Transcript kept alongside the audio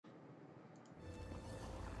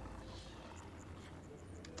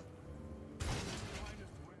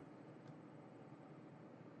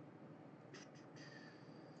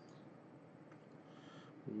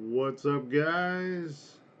What's up,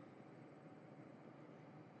 guys?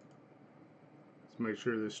 Let's make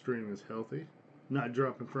sure this stream is healthy, not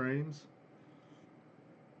dropping frames.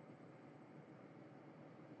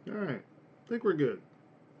 Alright, I think we're good.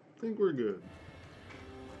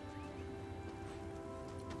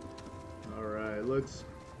 Alright, let's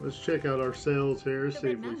check out our sales here,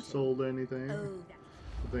 see if we've sold anything.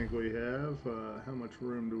 I think we have. How much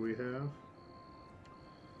room do we have?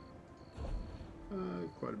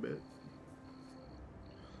 Quite a bit.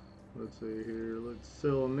 Let's see here. Let's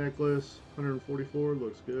sell a necklace. 144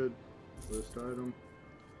 looks good. List item.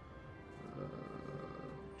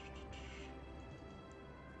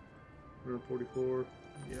 144.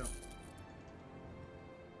 Yeah.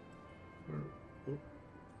 Oh.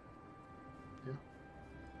 Yeah.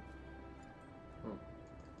 Oh.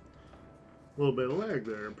 A little bit of lag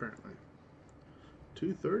there, apparently.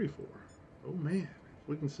 234. Oh man, if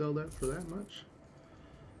we can sell that for that much,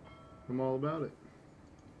 I'm all about it.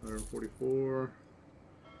 144.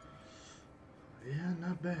 Yeah,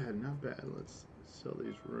 not bad, not bad. Let's sell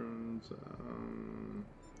these runes.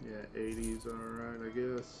 Yeah, 80's alright, I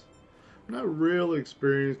guess. I'm not real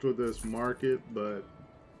experienced with this market, but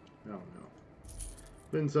I don't know.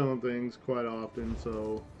 Been selling things quite often,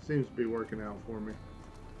 so seems to be working out for me.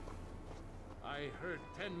 I heard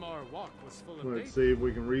Tenmar Walk was full of Let's see if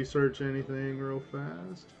we can research anything real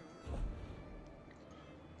fast.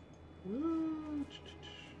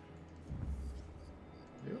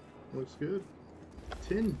 Yep, looks good.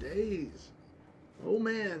 10 days. Oh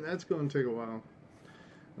man, that's going to take a while.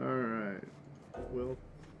 Alright. Well,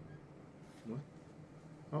 what?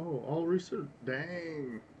 Oh, all research.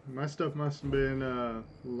 Dang. My stuff must have been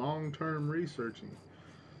long-term researching.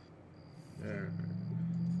 Alright.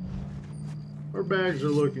 Our bags are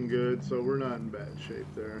looking good, so we're not in bad shape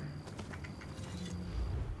there.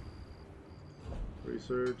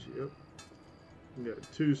 Research, yep. We got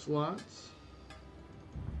 2 slots.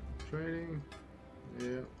 Training,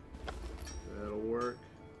 yep. That'll work.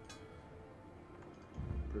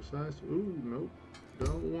 Precise, ooh, nope.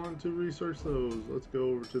 Don't want to research those. Let's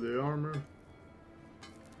go over to the armor.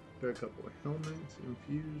 Got a couple of helmets.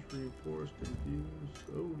 Infused, reinforced, infused.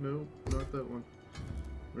 Oh, no, not that one.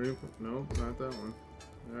 Nope, not that one.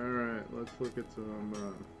 Alright, let's look at some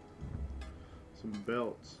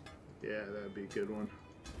belts. Yeah, that'd be a good one.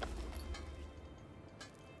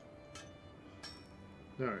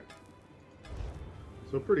 Alright.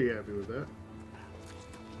 So pretty happy with that.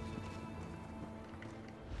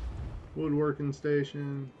 Woodworking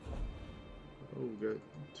station. Oh, got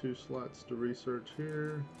 2 slots to research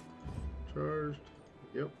here. Charged.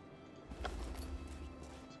 Yep.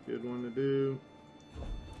 It's a good one to do.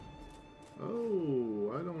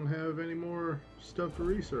 Oh, I don't have any more stuff to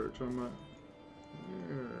research on my...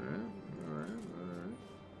 Alright.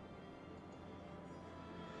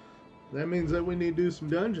 That means that we need to do some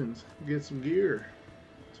dungeons, get some gear,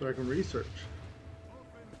 so I can research.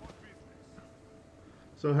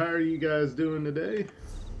 So how are you guys doing today?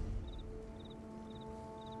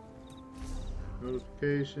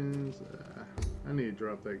 Notifications. I need to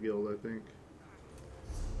drop that guild, I think.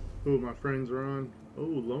 Who my friends are on? Oh,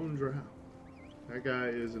 Lone Drow. That guy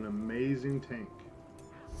is an amazing tank.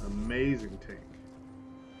 Amazing tank.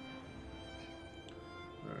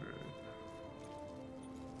 Alright.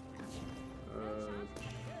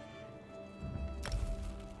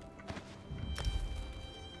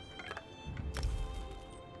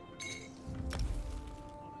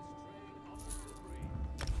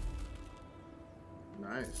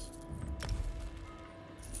 Nice.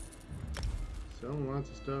 Selling lots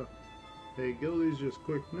of stuff. Hey Guildies, just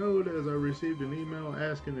quick note, as I received an email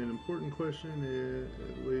asking an important question,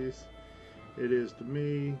 at least it is to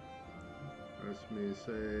me. Asked me to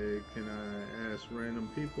say, can I ask random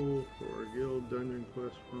people for a guild dungeon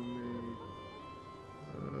quest from me?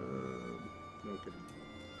 Okay.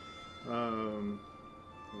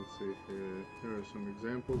 Let's see here. Here are some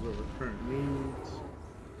examples of our current needs.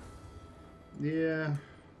 Yeah,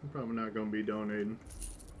 I'm probably not going to be donating.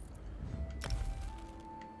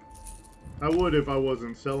 I would if I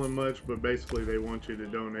wasn't selling much, but basically they want you to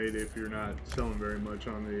donate if you're not selling very much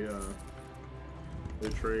on the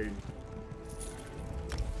trade.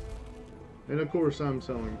 And of course I'm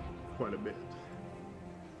selling quite a bit.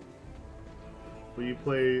 Will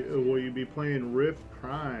you be playing Rift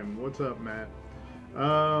Prime? What's up, Matt?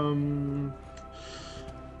 I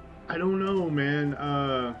don't know, man.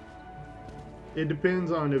 It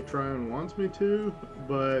depends on if Tryon wants me to,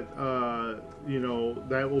 but you know,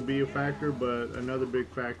 that will be a factor, but another big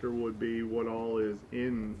factor would be what all is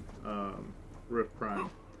in Rift Prime.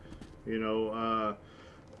 You know,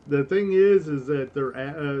 the thing is that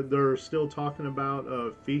they're still talking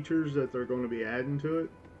about features that they're going to be adding to it.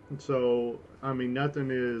 So I mean,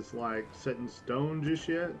 nothing is like set in stone just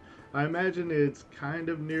yet. I imagine it's kind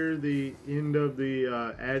of near the end of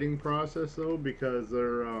the adding process though, because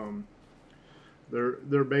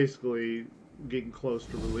they're basically getting close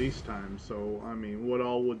to release time. So I mean, what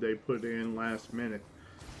all would they put in last minute,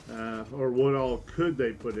 or what all could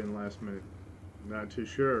they put in last minute? Not too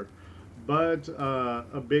sure. But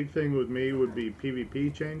a big thing with me would be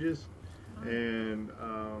PvP changes, and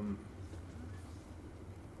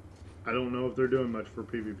I don't know if they're doing much for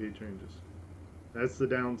PvP changes. That's the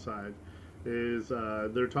downside. Is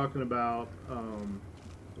they're talking about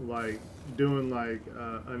like doing like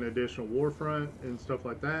an additional warfront and stuff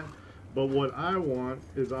like that. But what I want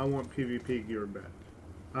is I want PvP gear back.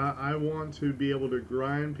 I want to be able to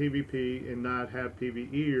grind PvP and not have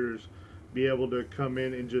PvEers be able to come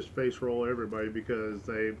in and just face roll everybody because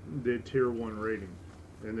they did tier 1 rating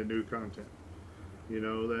in the new content. You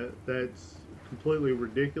know, that's completely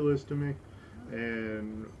ridiculous to me,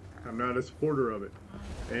 and I'm not a supporter of it.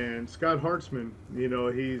 And Scott Hartzman, you know,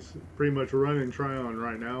 he's pretty much running Tryon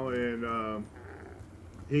right now, and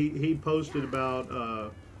he posted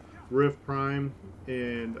about Rift Prime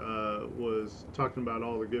and was talking about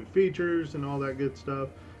all the good features and all that good stuff.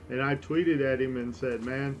 And I tweeted at him and said,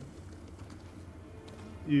 man,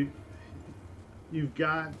 you've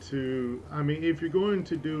got to, I mean, if you're going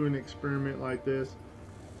to do an experiment like this,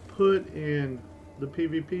 put in the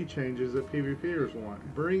PvP changes that PvPers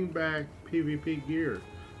want. Bring back PvP gear.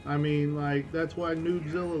 I mean, like, that's why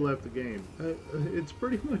Noobzilla left the game. It's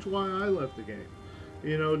pretty much why I left the game.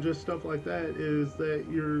 You know, just stuff like that is that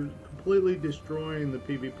you're completely destroying the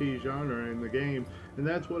PvP genre in the game, and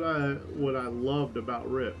that's what I loved about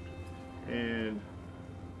Rift. And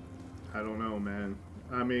I don't know, man.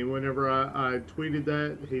 I mean, whenever I tweeted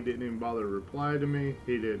that, he didn't even bother to reply to me.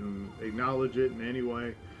 He didn't acknowledge it in any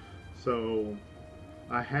way. So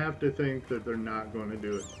I have to think that they're not going to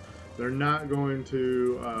do it. They're not going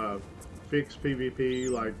to fix PvP,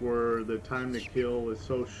 like where the time to kill is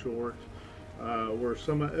so short. Where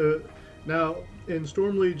some now in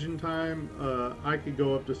Storm Legion time, I could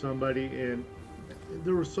go up to somebody and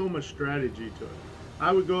there was so much strategy to it.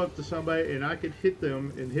 I would go up to somebody and I could hit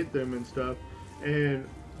them and stuff, and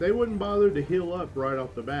they wouldn't bother to heal up right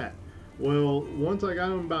off the bat. Well, once I got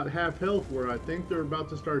them about half health, where I think they're about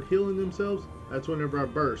to start healing themselves, that's whenever I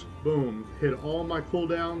burst. Boom, hit all my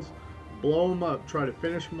cooldowns, blow them up, try to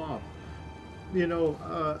finish them off. You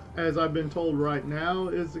know, as I've been told right now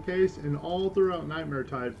is the case, and all throughout Nightmare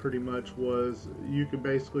Tide pretty much was, you could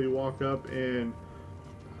basically walk up and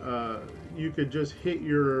you could just hit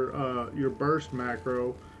your burst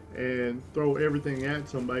macro and throw everything at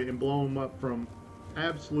somebody and blow them up from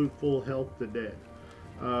absolute full health to dead.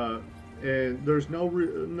 And there's no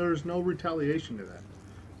retaliation to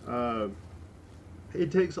that.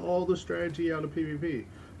 It takes all the strategy out of PvP.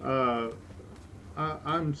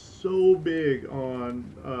 I'm so big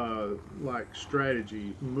on like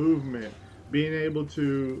strategy, movement, being able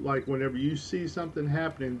to, like, whenever you see something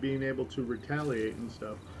happening, being able to retaliate and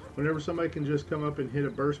stuff. Whenever somebody can just come up and hit a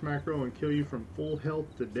burst macro and kill you from full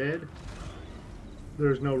health to dead,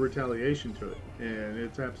 there's no retaliation to it, and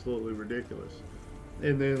it's absolutely ridiculous.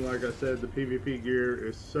 And then, like I said, the PvP gear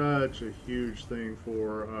is such a huge thing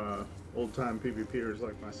for old-time PvPers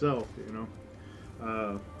like myself, you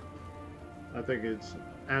know. I think it's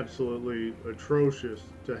absolutely atrocious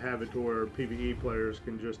to have it to where PvE players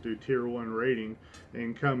can just do tier 1 rating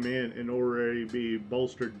and come in and already be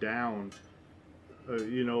bolstered down,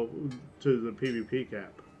 you know, to the PvP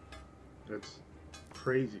cap. That's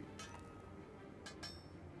crazy.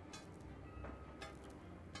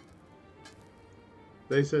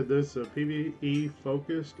 They said this PvE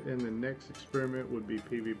focused and the next experiment would be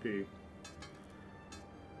PvP.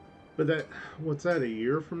 But that, what's that, a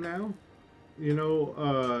year from now? You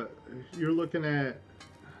know, you're looking at,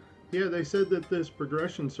 yeah, they said that this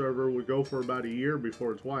progression server would go for about a year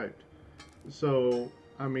before it's wiped. So,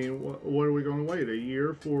 I mean, what are we going to wait? A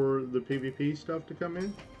year for the PvP stuff to come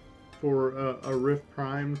in? For a Rift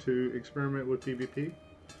Prime to experiment with PvP?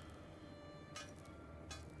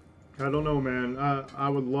 I don't know, man. I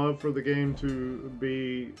would love for the game to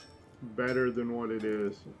be better than what it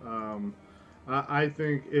is. I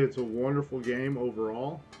think it's a wonderful game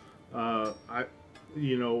overall.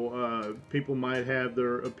 People might have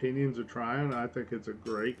their opinions of Tryon. I think it's a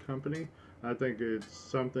great company. I think it's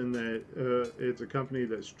something that it's a company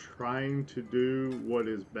that's trying to do what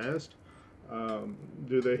is best.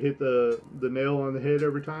 Do they hit the nail on the head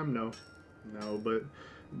every time? No, but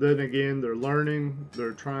then again, they're learning.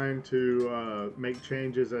 They're trying to make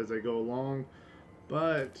changes as they go along.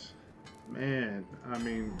 But man, I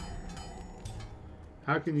mean,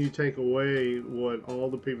 how can you take away what all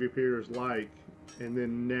the PvPers like and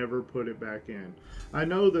then never put it back in? I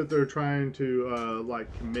know that they're trying to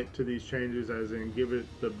like commit to these changes, as in give it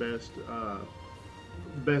the best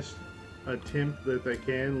attempt that they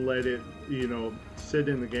can. Let it, you know, sit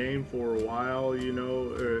in the game for a while, you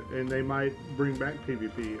know, and they might bring back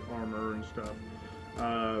PvP armor and stuff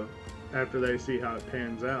after they see how it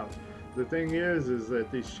pans out. The thing is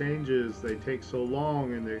that these changes, they take so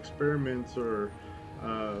long, and the experiments are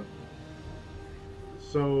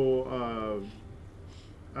so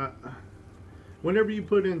whenever you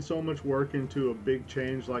put in so much work into a big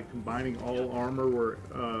change like combining all armor, where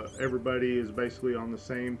everybody is basically on the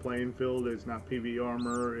same playing field, it's not PvE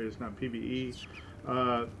armor, it's not PvE,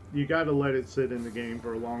 you got to let it sit in the game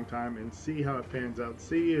for a long time and see how it pans out,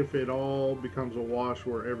 see if it all becomes a wash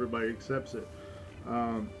where everybody accepts it.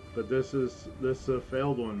 But this is a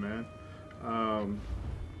failed one, man.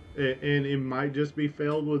 And it might just be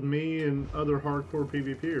failed with me and other hardcore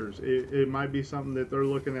PvPers. It might be something that they're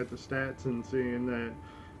looking at the stats and seeing that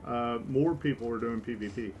more people are doing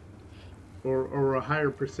PvP, or a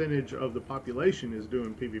higher percentage of the population is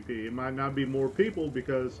doing PvP. It might not be more people,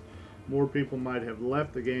 because more people might have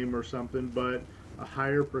left the game or something, but a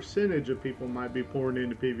higher percentage of people might be pouring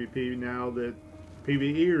into PvP now that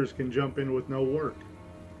PvEers can jump in with no work.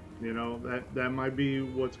 You know, that might be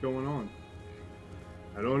what's going on.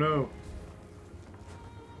 I don't know.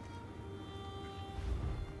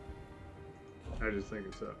 I just think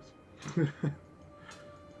it sucks.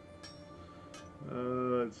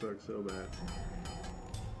 It sucks so bad.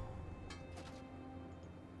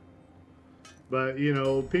 But, you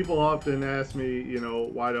know, people often ask me, you know,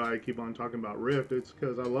 why do I keep on talking about Rift? It's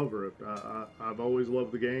because I love Rift. I've always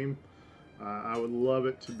loved the game. I would love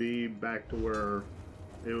it to be back to where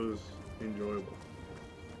it was enjoyable.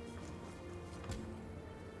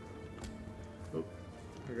 Oh,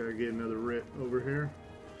 I gotta get another writ over here.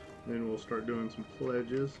 Then we'll start doing some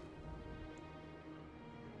pledges.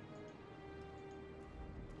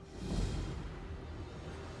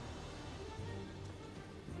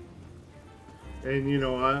 And you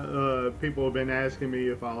know, people have been asking me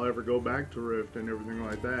if I'll ever go back to Rift and everything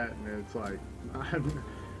like that, and it's like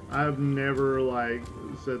I've never like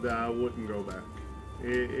said that I wouldn't go back.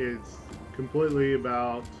 It's completely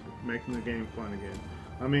about making the game fun again.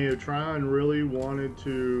 I mean, if Tryon really wanted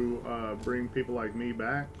to bring people like me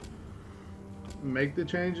back, make the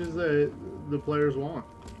changes that the players want,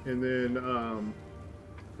 and then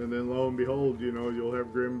lo and behold, you know, you'll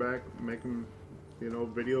have Grim back making, you know,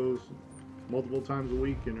 videos multiple times a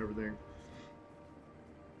week and everything.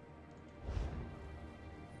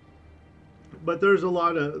 But there's a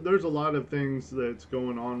lot of things that's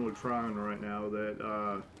going on with Tryon right now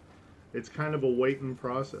that it's kind of a waiting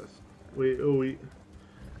process.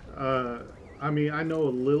 I mean, I know a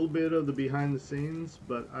little bit of the behind the scenes,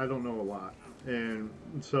 but I don't know a lot, and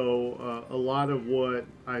so a lot of what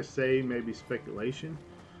I say may be speculation.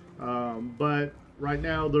 But right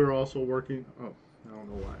now they're also working. Oh, I don't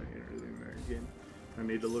know why I entered in there again. I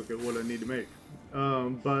need to look at what I need to make.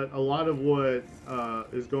 But a lot of what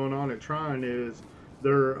is going on at Tryon is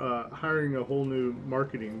they're hiring a whole new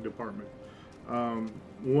marketing department.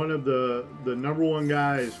 One of the number one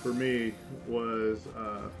guys for me was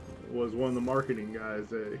one of the marketing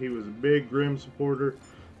guys. He was a big Grim supporter.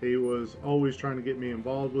 He was always trying to get me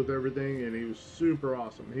involved with everything, and he was super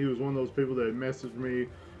awesome. He was one of those people that messaged me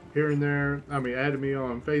here and there. I mean, added me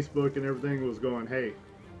on Facebook and everything. Was going, hey,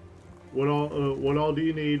 what all do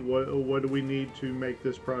you need? What do we need to make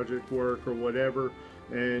this project work, or whatever?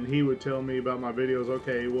 And he would tell me about my videos.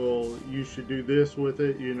 Okay, well, you should do this with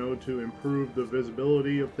it, you know, to improve the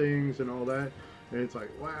visibility of things and all that. And it's like,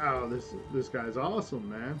 wow, this guy's awesome,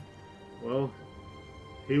 man. Well,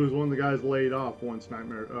 he was one of the guys laid off once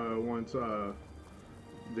the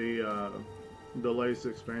latest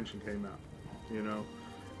expansion came out, you know,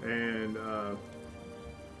 and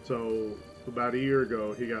so about a year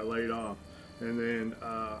ago he got laid off, and then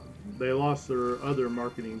they lost their other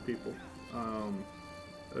marketing people.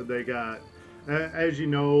 They got, as you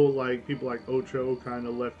know, like people like Ocho kind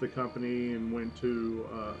of left the company and went to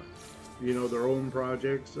you know, their own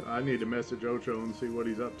projects. I need to message Ocho and see what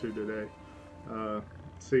he's up to today.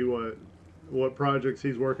 See what projects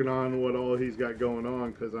he's working on, what all he's got going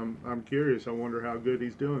on, because I'm curious. I wonder how good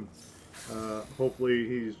he's doing. Hopefully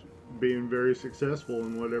he's being very successful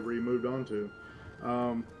in whatever he moved on to.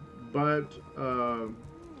 But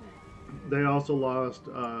they also lost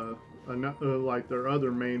like their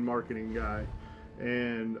other main marketing guy,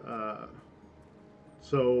 and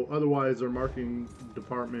so otherwise their marketing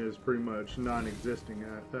department is pretty much non-existing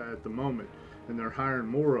at the moment, and they're hiring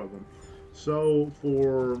more of them. So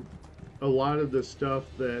for a lot of the stuff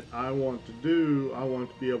that I want to do, I want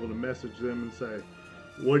to be able to message them and say,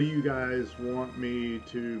 what do you guys want me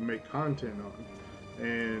to make content on?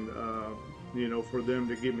 And you know, for them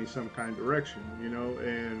to give me some kind of direction, you know,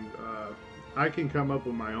 and I can come up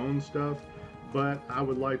with my own stuff, but I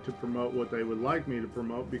would like to promote what they would like me to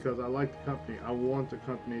promote because I like the company. I want the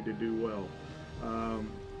company to do well.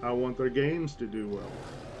 I want their games to do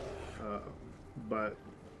well. But,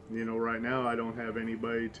 you know, right now I don't have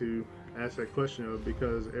anybody to ask that question of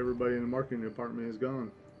because everybody in the marketing department is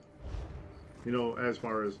gone. You know, as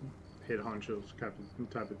far as head honchos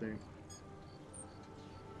type of thing.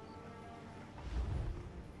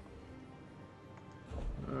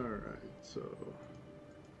 Alright, so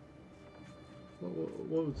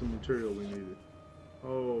what was the material we needed?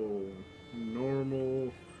 Oh,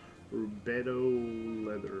 normal rubedo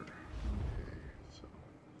leather. Okay, so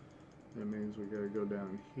that means we gotta go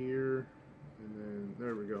down here, and then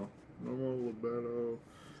there we go. Normal rubedo.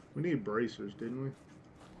 We need bracers, didn't we?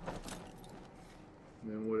 And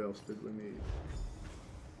then what else did we need?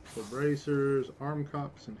 So bracers, arm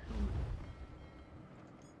caps, and helmet.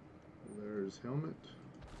 There's helmet.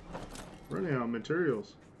 Running out of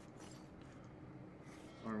materials.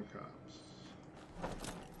 Arm caps.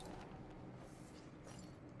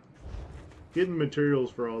 Getting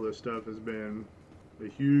materials for all this stuff has been a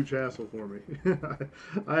huge hassle for me.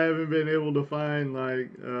 I haven't been able to find,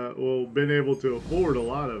 like, well, been able to afford a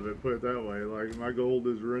lot of it, put it that way. Like, my gold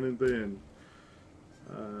is running thin.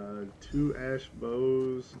 2 ash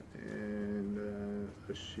bows and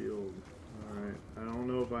a shield. Alright, I don't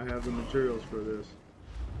know if I have the materials for this.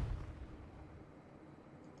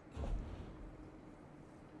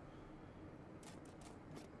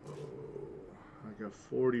 Oh, I got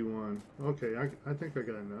 41. Okay, I think I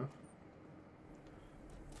got enough.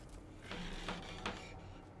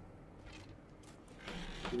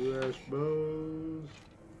 Two ash bows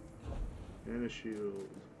and a shield.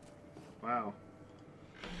 Wow.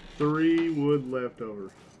 3 wood left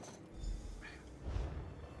over.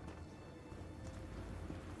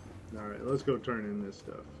 Alright, let's go turn in this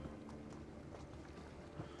stuff.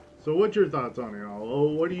 So what's your thoughts on it all?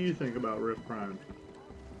 Oh, what do you think about Rift Prime?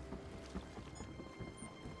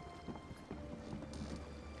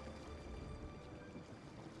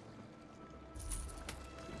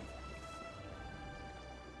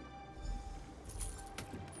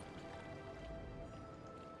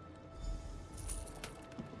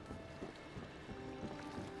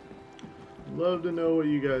 Love to know what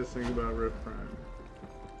you guys think about Rift Prime.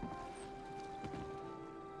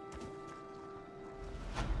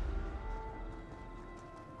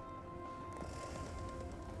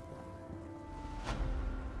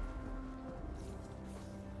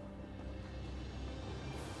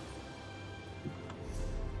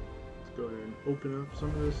 Let's go ahead and open up some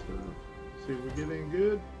of this stuff. See if we get any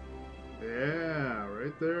good. Yeah,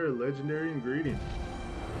 right there, legendary ingredient.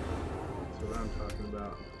 That's what I'm talking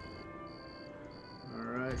about.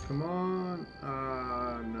 Alright, come on.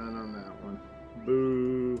 None on that one.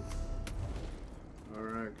 Boo.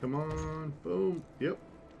 Alright, come on. Boom. Yep.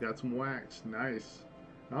 Got some wax. Nice.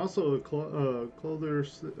 And also a clother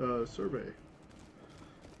survey.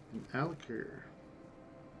 An Alakir.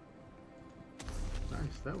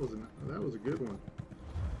 Nice. That was a good one.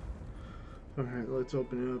 Alright, let's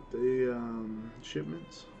open up the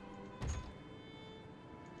shipments.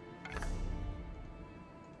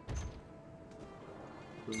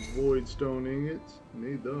 The void stone ingots,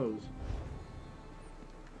 need those.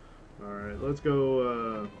 Alright, let's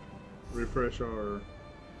go refresh our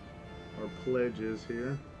pledges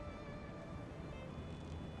here.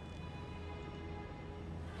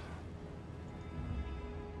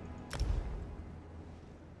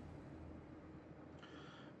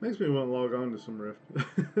 Makes me want to log on to some Rift.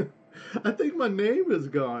 I think my name is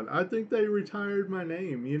gone. I think they retired my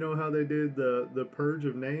name. You know how they did the purge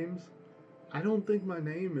of names? I don't think my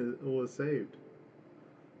name was saved.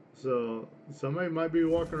 So somebody might be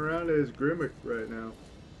walking around as Grimmick right now.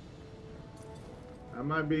 I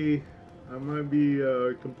might be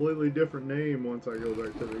a completely different name once I go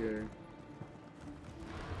back to the game.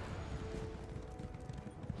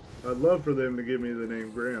 I'd love for them to give me the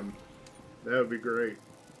name Grim. That would be great.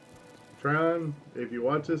 Tron, if you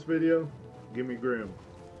watch this video, give me Grim.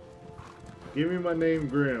 Give me my name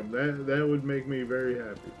Grim. That would make me very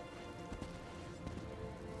happy.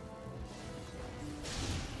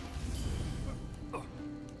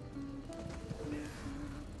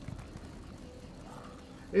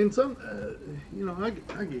 And some, you know, I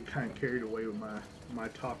get kind of carried away with my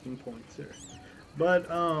talking points here. But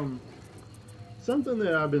something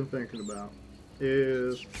that I've been thinking about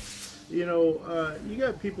is, you know, you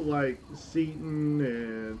got people like Seaton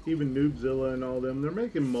and even Noobzilla and all them. They're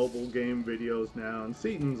making mobile game videos now, and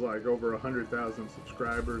Seaton's like over 100,000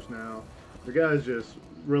 subscribers now. The guy's just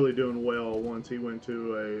really doing well once he went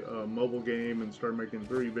to a mobile game and started making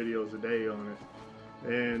 3 videos a day on it.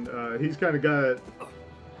 And he's kind of got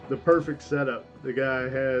the perfect setup. The guy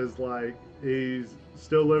has like, he's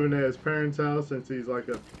still living at his parents' house since he's like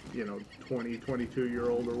a, you know,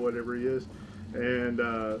 22-year-old or whatever he is. And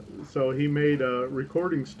so he made a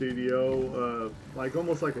recording studio, like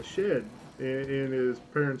almost like a shed in his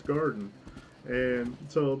parents' garden. And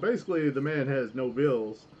so basically the man has no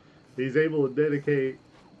bills. He's able to dedicate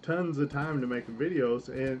tons of time to making videos,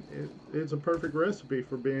 and it's a perfect recipe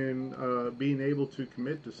for being able to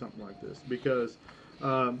commit to something like this, because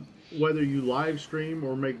whether you live stream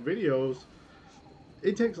or make videos,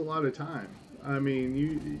 it takes a lot of time. I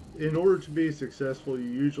mean, in order to be successful, you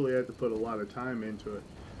usually have to put a lot of time into it.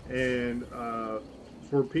 And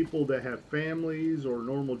for people that have families or a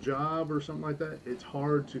normal job or something like that, it's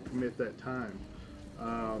hard to commit that time.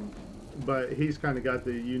 But he's kind of got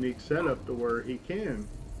the unique setup to where he can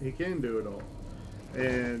do it all.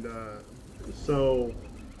 And so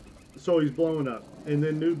he's blowing up. And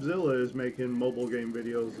then Noobzilla is making mobile game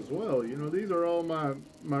videos as well. You know, these are all my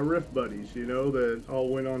Rift buddies, you know, that all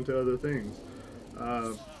went on to other things.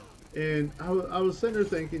 And I was sitting there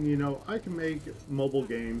thinking, you know, I can make mobile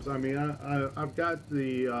games. I mean, I've got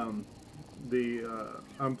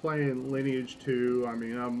I'm playing Lineage 2. I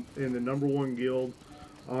mean, I'm in the #1 guild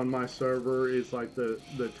on my server. It's like the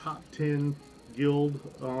top 10 guild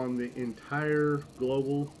on the entire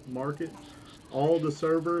global market. All the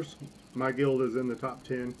servers, my guild is in the top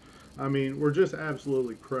 10. I mean, we're just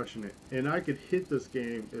absolutely crushing it. And I could hit this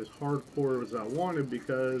game as hardcore as I wanted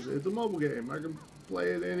because it's a mobile game. I can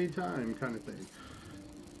play it anytime, kind of thing.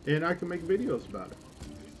 And I can make videos about it.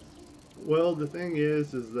 Well, the thing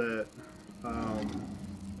is that, well,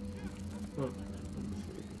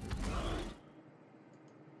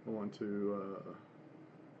 I want to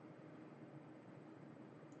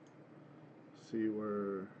see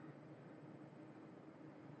where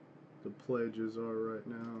the pledges are right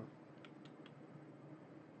now.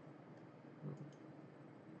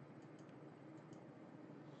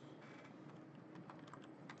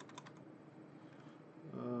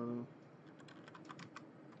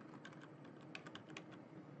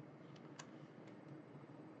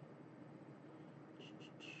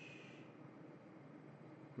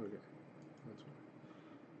 Okay, that's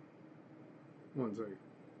one second.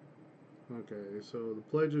 Okay, so the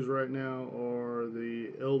pledges right now are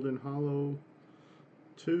the Elden Hollow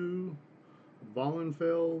 2,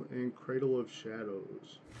 Vollenfell, and Cradle of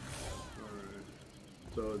Shadows. Alright,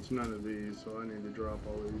 so it's none of these, so I need to drop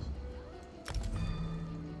all these.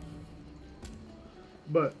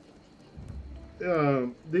 But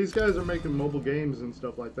these guys are making mobile games and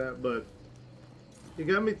stuff like that, but it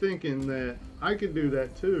got me thinking that I could do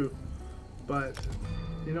that too, but,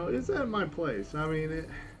 you know, is that my place? I mean,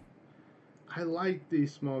 I like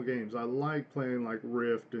these small games. I like playing like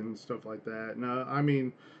Rift and stuff like that. Now, I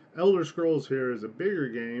mean, Elder Scrolls here is a bigger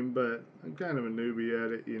game, but I'm kind of a newbie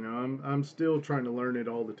at it. You know, I'm still trying to learn it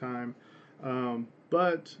all the time.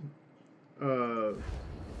 But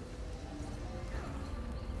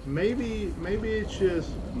maybe it's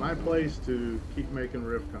just my place to keep making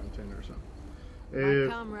Rift content or something.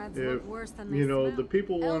 If you know, the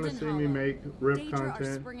people want to see me make Rift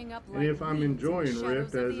content, and if I'm enjoying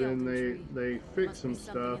Rift, as in they fix some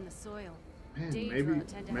stuff, man,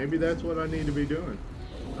 maybe that's what I need to be doing.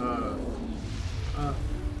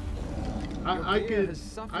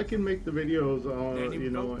 I can make the videos on, you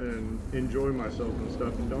know, and enjoy myself and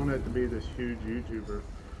stuff, and don't have to be this huge YouTuber.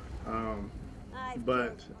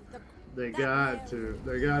 But they got to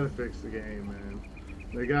fix the game, man.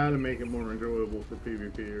 They gotta make it more enjoyable for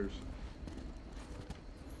PvPers.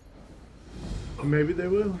 Maybe they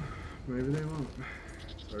will. Maybe they won't.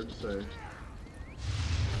 It's hard to say.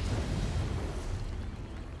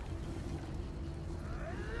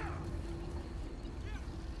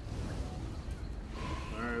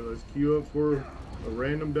 Alright, let's queue up for a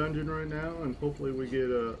random dungeon right now, and hopefully we get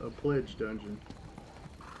a pledge dungeon.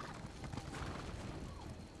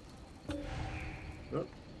 Oh,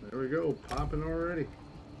 there we go, popping already.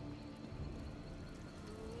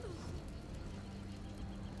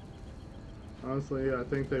 Honestly, I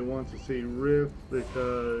think they want to see Rift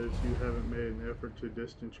because you haven't made an effort to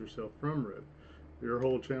distance yourself from Rift. Your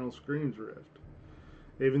whole channel screams Rift.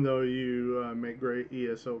 even though you make great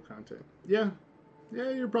ESO content. Yeah,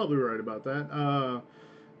 yeah, you're probably right about that.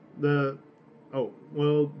 The oh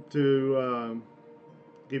well, to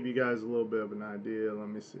give you guys a little bit of an idea, let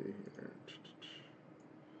me see here.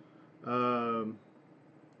 Um,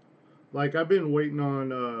 like I've been waiting on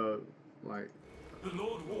like The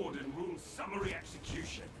Lord Warden rules summary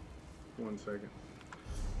execution. 1 second.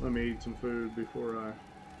 Let me eat some food before I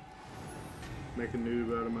make a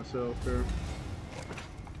noob out of myself here.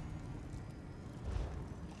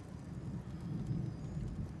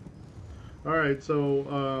 Alright,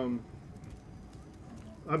 so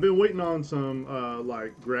I've been waiting on some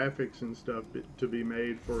like graphics and stuff to be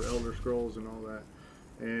made for Elder Scrolls and all that.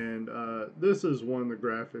 And this is one of the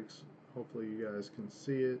graphics, hopefully you guys can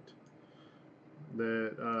see it,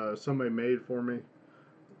 that somebody made for me,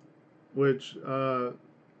 which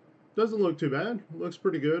doesn't look too bad. Looks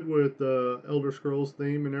pretty good with the Elder Scrolls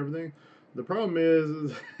theme and everything. The problem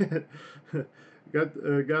is got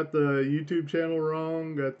the YouTube channel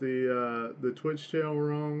wrong, got the Twitch channel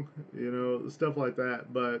wrong, you know, stuff like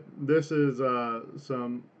that. But this is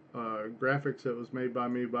some graphics that was made by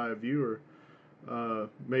me by a viewer,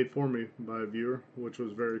 made for me by a viewer, which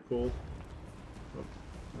was very cool. Oh,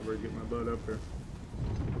 I better get my butt up here.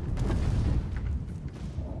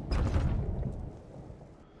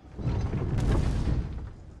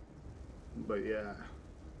 But yeah.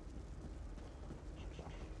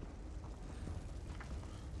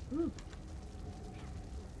 Ooh.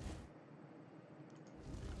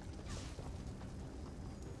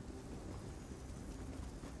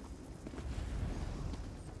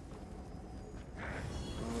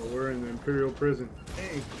 Oh, we're in the Imperial prison.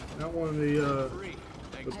 Hey, not one of the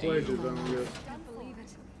pledges, I don't guess. Can't believe it.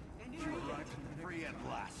 Free at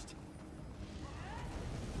last.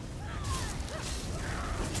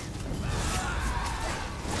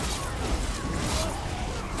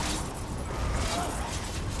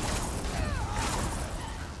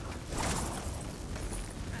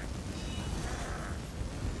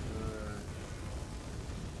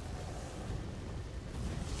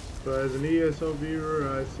 So as an ESO viewer,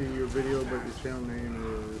 I see your video, but your channel name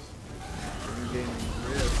is Gaming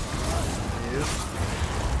Red. Yep.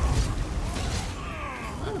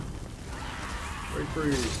 Right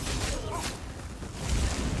free.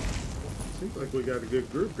 Seems like we got a good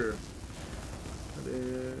group here.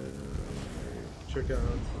 Check out.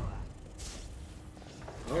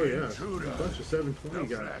 Oh yeah, a bunch of 720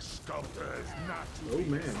 guys. Oh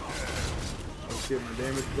man. Let's get my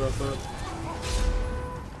damage buff up.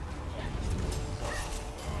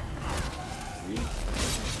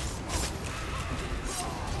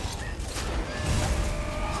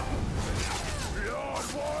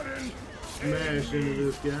 Smash into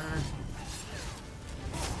this guy.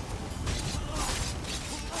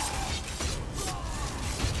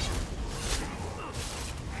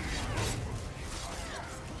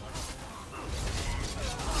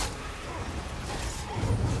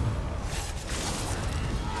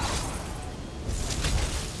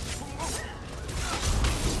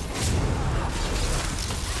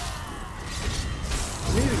 I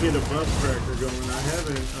need to get a buff tracker going. I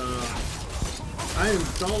haven't, I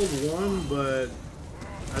installed one, but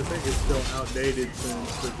I think it's still outdated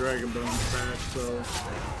since the Dragon Bones patch, so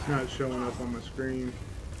it's not showing up on my screen.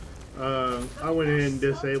 I went in and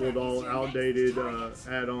disabled all outdated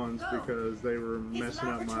add-ons because they were messing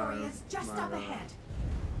up my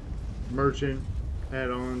merchant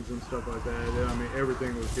add-ons and stuff like that. I mean,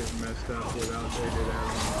 everything was getting messed up with outdated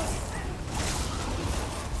add-ons.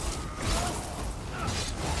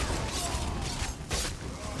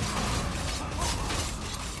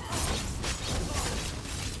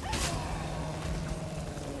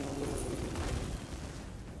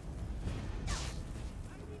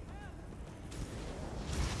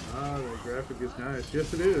 Graphic is nice.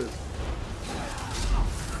 Yes, it is.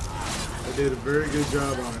 They did a very good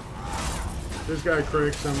job on it. This guy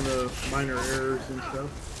corrects some of the minor errors and stuff.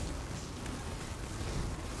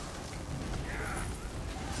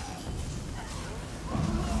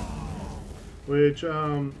 Which,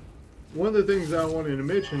 one of the things I wanted to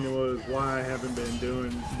mention was why I haven't been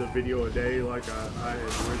doing the video a day like I had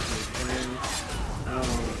originally planned.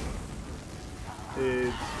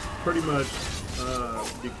 It's pretty much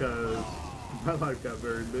because my life got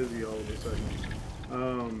very busy all of a sudden.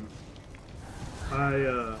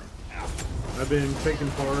 I've been taking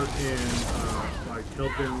part in like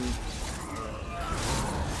helping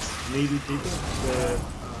needy people that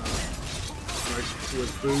like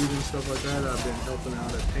with food and stuff like that. I've been helping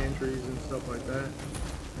out at pantries and stuff like that,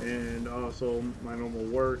 and also my normal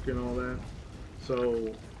work and all that.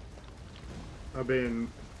 So I've been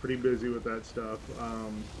pretty busy with that stuff.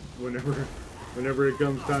 Whenever it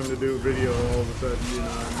comes time to do a video, all of a sudden, you know,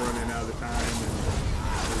 I'm running out of time, and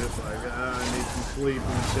I'm just like, I need some sleep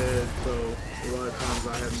instead. So a lot of times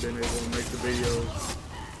I haven't been able to make the videos,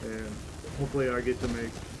 and hopefully I get to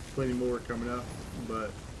make plenty more coming up. But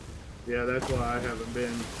yeah, that's why I haven't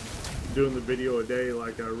been doing the video a day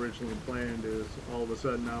like I originally planned. Is all of a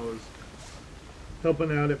sudden I was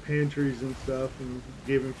helping out at pantries and stuff and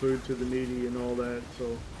giving food to the needy and all that.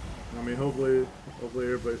 So I mean, hopefully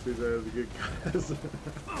everybody sees that as a good cause.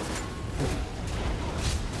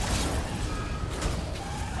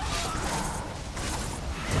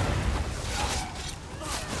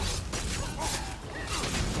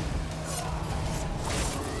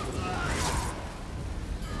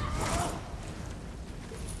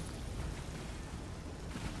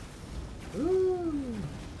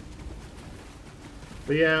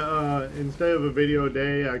 But yeah, instead of a video a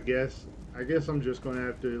day, I guess I'm just gonna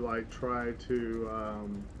have to like try to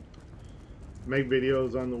make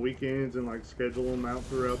videos on the weekends and like schedule them out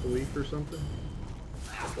throughout the week or something.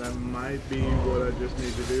 That might be what I just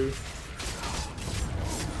need to do.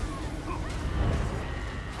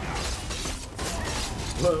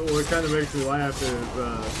 What kind of makes me laugh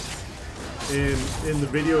is in the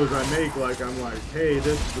videos I make, like I'm like, hey,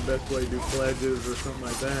 this is the best way to do pledges or something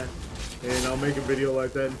like that. And I'll make a video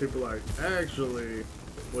like that and people are like, actually,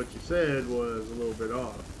 what you said was a little bit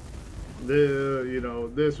off. You know,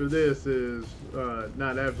 this or this is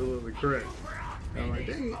not absolutely correct. And I'm like,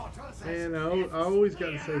 dang it. And I always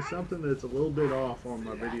got to say something that's a little bit off on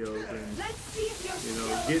my videos and, you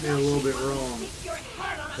know, getting it a little bit wrong.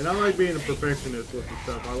 And I like being a perfectionist with the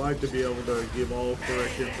stuff. I like to be able to give all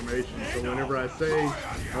correct information. So whenever I say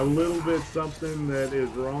a little bit something that is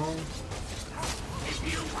wrong,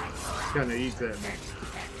 kind of eats at me.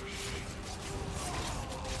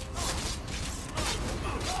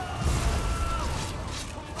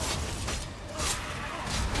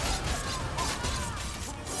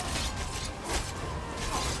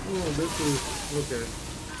 Oh, this is okay.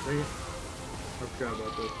 Dang it. I forgot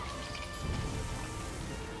about this.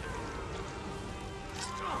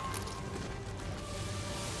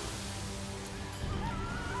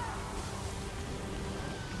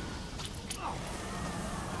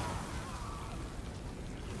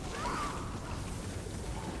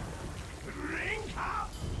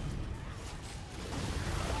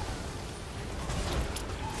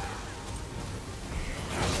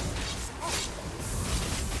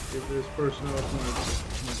 Get this person off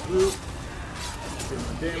my group. Get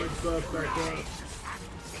my damage buff back up.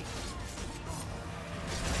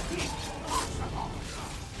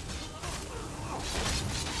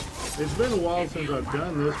 It's been a while since I've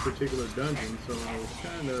done this particular dungeon, so I was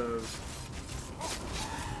kind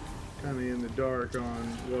of in the dark on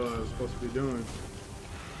what I was supposed to be doing.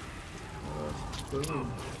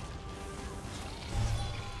 Boom.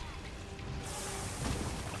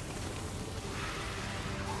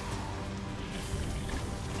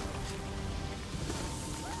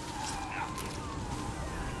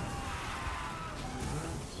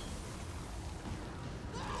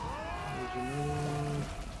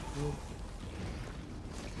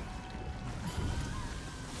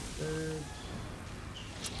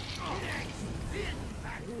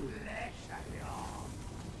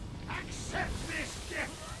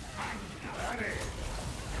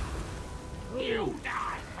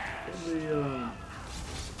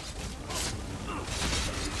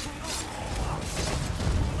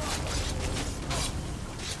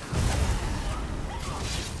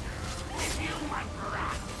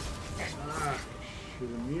 She's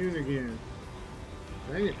immune again.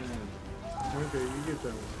 Dang it, man. Okay, you get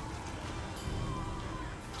that one.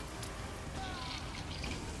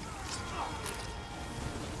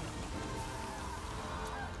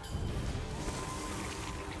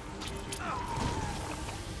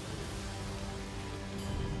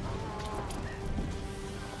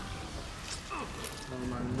 Oh,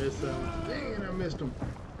 I missed that one. Dang it, I missed him.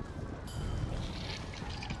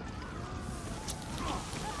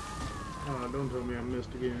 Oh, don't tell me I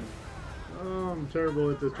missed again. Oh, I'm terrible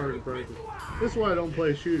at this target practice. This is why I don't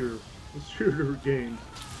play shooter games.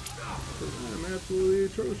 I'm absolutely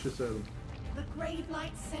atrocious at them. The Grave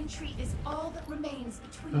Light Sentry is all that remains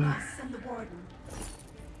between us and the Warden.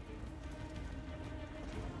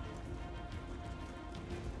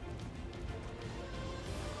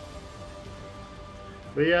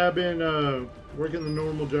 But yeah, I've been working the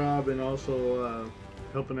normal job and also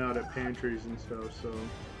helping out at pantries and stuff, so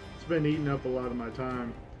it's been eating up a lot of my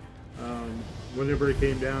time. Whenever it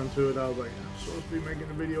came down to it, I was like, I'm supposed to be making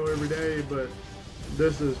a video every day, but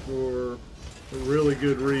this is for a really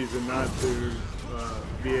good reason not to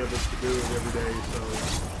be able to do it every day. So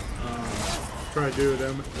try to do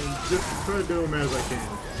them, just try to do them as I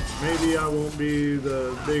can. Maybe I won't be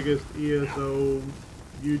the biggest ESO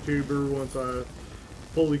YouTuber once I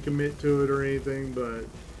fully commit to it or anything, but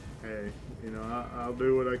hey, you know, I'll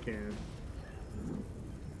do what I can.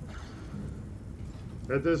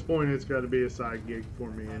 At this point, it's got to be a side gig for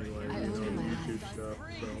me anyway, you know, the YouTube stuff.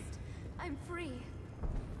 So. I'm free.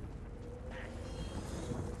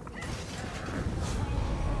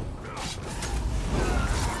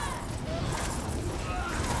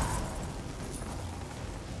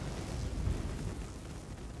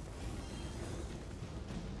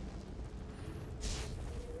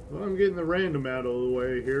 Well, I'm getting the random out of the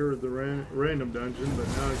way here, the random dungeon, but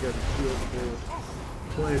now I've got to shield full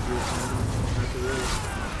pledges after this.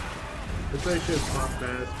 But they should pop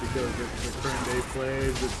fast because it's the current day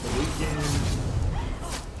pledge, it's the weekend.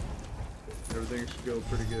 Everything should go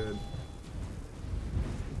pretty good.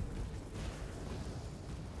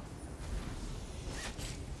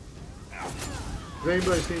 Has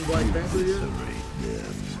anybody seen Black Panther yet?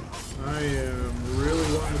 I am really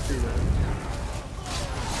wanting to see that.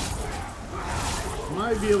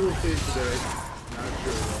 Might be able to see it today. Not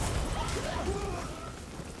sure though.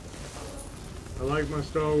 I like my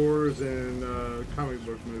Star Wars and comic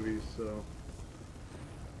book movies, so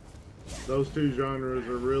those two genres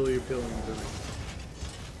are really appealing to me.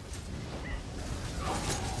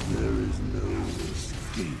 There is no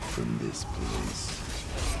escape from this place.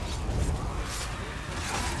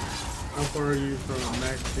 How far are you from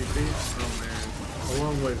max CP? Oh man, a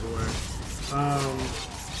long ways away.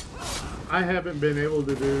 I haven't been able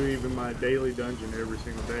to do even my daily dungeon every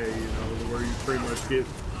single day, you know, where you pretty much get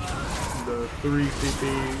the 3 CP,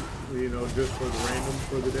 you know, just for the random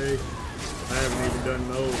for the day. I haven't even done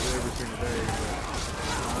those every single day. But,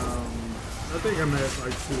 I think I'm at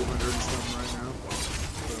like 200 and something right now.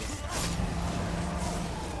 So.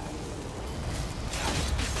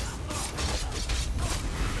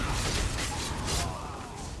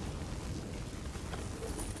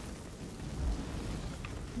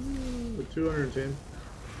 210.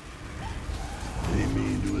 They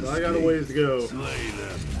mean to So I got a ways to go. Slay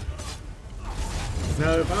them.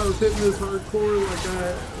 Now, if I was hitting this hardcore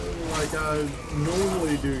like I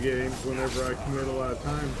normally do games whenever I commit a lot of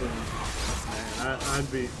time to them, man,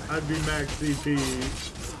 I'd be max CP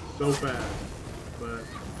so fast, but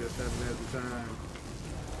just haven't had the time.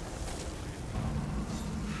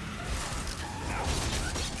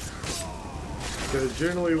 Because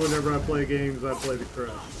generally, whenever I play games, I play the crush.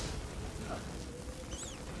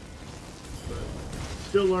 But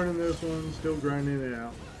still learning this one, still grinding it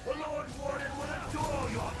out. The Lord Warden will adore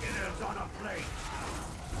your innards on a plate.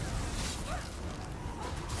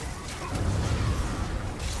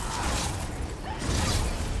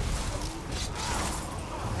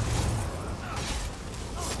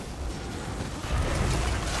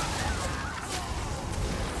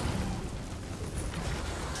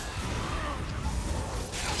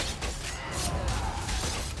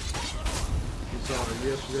 You saw it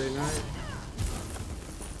yesterday night.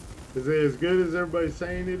 Is it as good as everybody's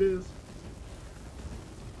saying it is?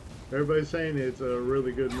 Everybody's saying it's a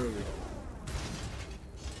really good movie.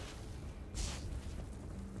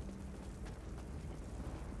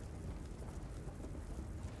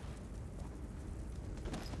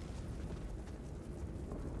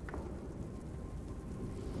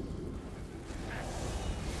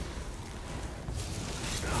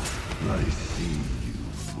 I see you,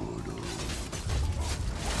 mortal.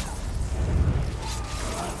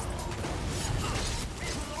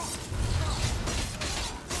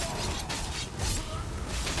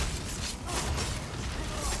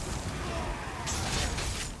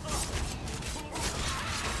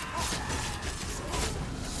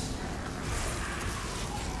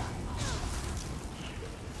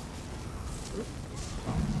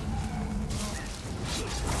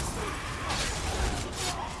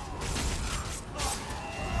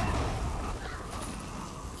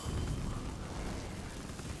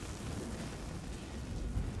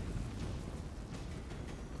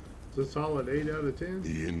 It's a solid 8 out of 10.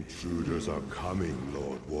 The intruders are coming,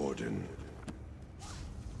 Lord Warden.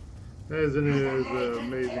 That isn't as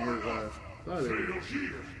amazing as I thought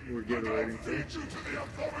it would get a rating for.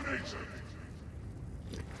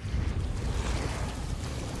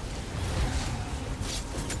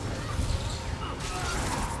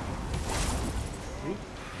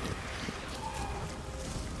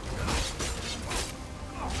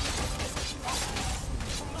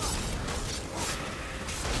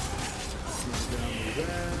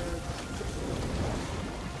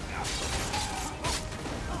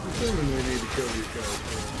 Assuming we need to kill these guys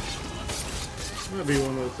first.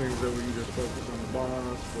 things that we can just focus on the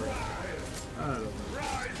boss, but I don't know.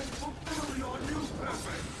 Rise and fulfill your new purpose.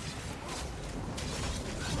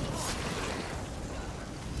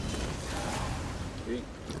 Eek.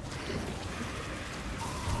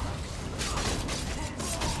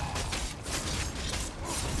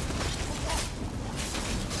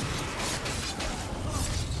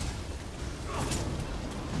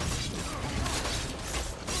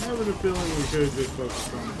 Having a feeling we could have just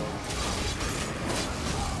focused on the boss.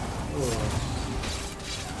 Oh.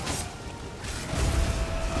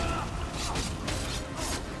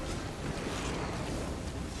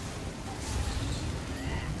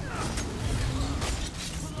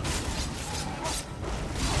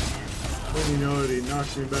 Then you know that he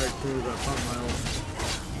knocks me back as soon as I pop my ult.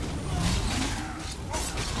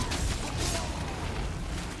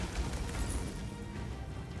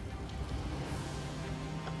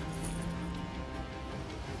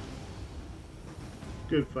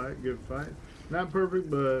 Good fight, good fight. Not perfect,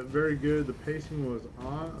 but very good. The pacing was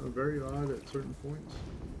odd, very odd at certain points,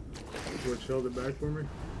 which held it back for me.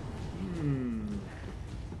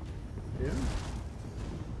 Yeah.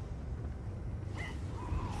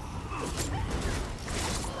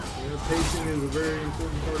 Yeah, pacing is a very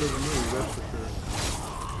important part of the movie, that's for sure.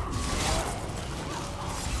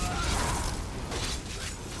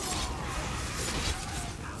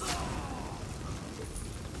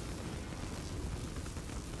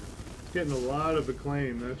 Getting a lot of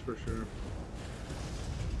acclaim, that's for sure.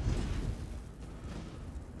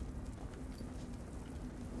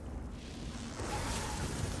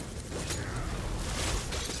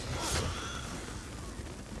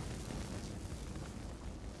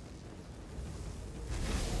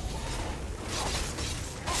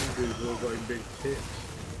 These look like big tits.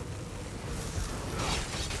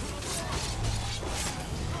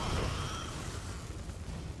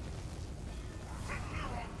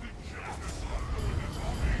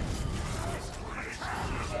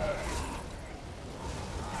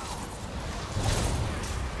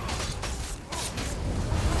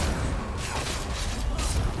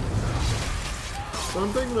 So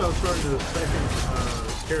I'm thinking about starting a second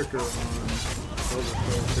character on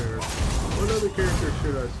Oversoul here. What other character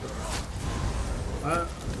should I start?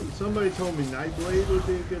 Somebody told me Nightblade would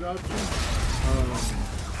be a good option.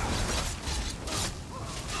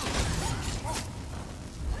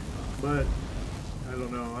 But I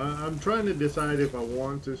don't know. I'm trying to decide if I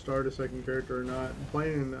want to start a second character or not.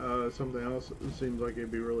 Playing something else seems like it'd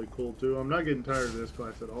be really cool too. I'm not getting tired of this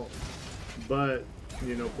class at all. But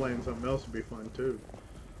you know, playing something else would be fun too,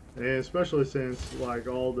 and especially since like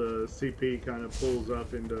all the CP kind of pulls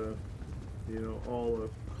up into, you know, all a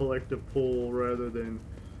collective pull rather than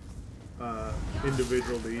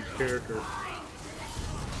individual to each character.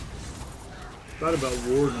 Thought about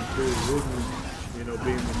Warden too. Warden, you know,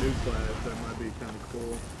 being the new class, that might be kind of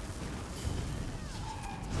cool.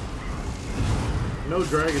 No,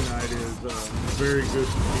 Dragon Knight is very good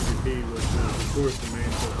for PvP, which is of course the main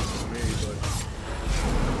focus for me, but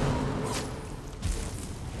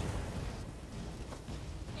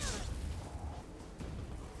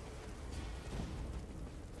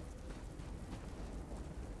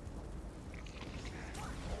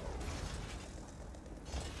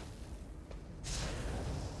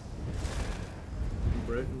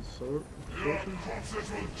Breton's sword. Your corpses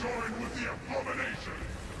will join with the abomination.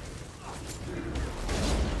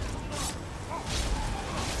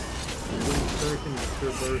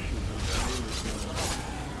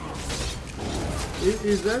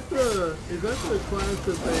 Is that the class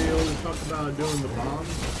that they always talk about doing the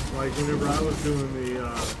bombs? Like whenever I was doing the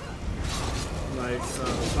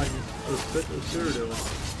fighting Cyrodiil,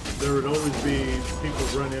 there would always be people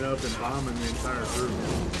running up and bombing the entire group.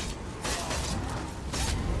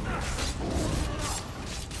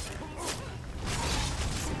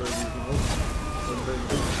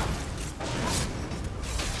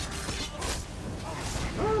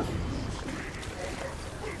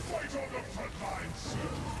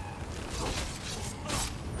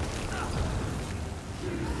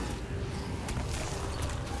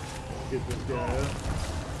 Get this guy up.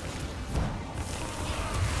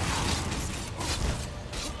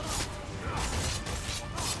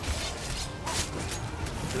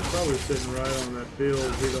 They're probably sitting right on that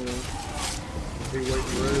field. He don't want. Is he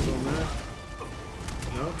waiting res on that?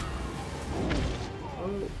 No?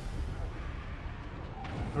 Oh.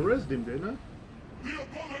 I resed him, didn't I?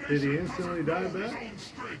 Did he instantly die back?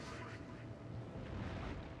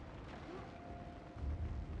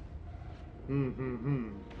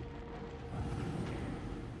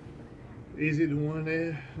 Easy to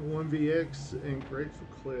 1VX and great for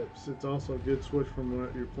clips. It's also a good switch from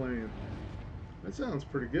what you're playing. That sounds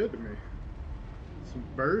pretty good to me. Some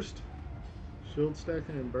burst. Shield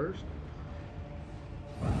stacking and burst.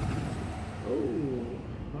 Oh,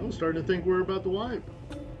 I was starting to think we were about to wipe.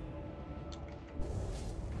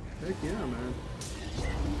 Heck yeah, man.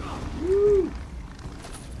 Woo!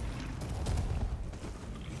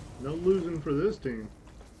 No losing for this team.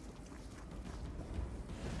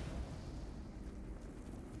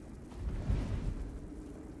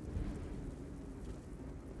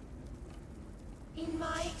 In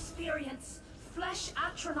my experience, flesh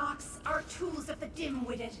atronachs are tools of the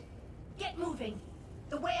dim-witted. Get moving.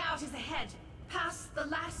 The way out is ahead, past the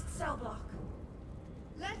last cell block.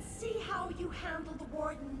 Let's see how you handle the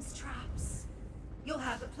Warden's traps. You'll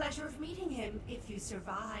have the pleasure of meeting him if you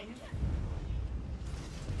survive.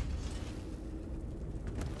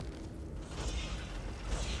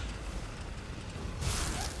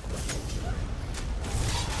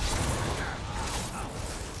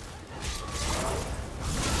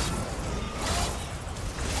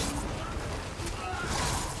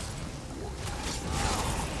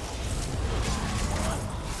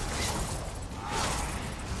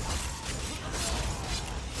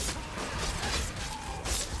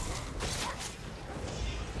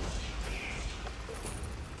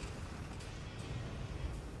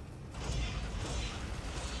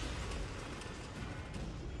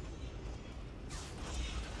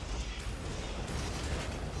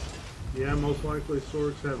 Yeah, most likely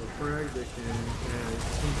swords have a frag that can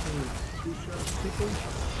instantly two-shot people.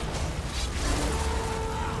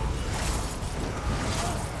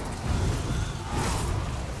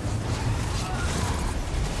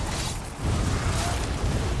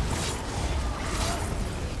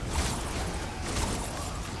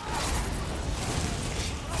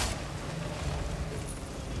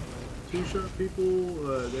 Two-shot people,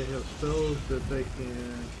 they have spells that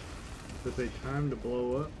they time to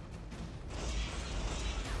blow up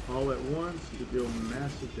all at once to deal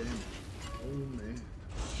massive damage. Oh man,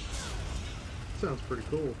 sounds pretty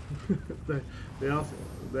cool. they also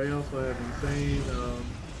have insane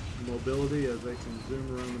mobility, as they can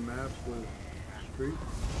zoom around the maps with streak.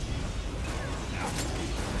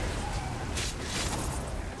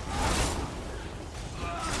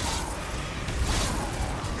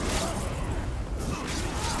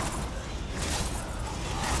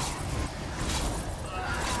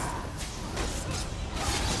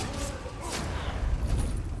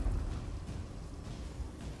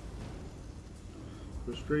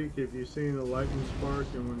 Streak, if you've seen a lightning spark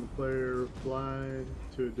and when the player flied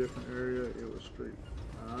to a different area, it was streak.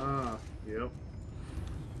 Ah, yep.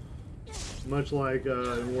 Much like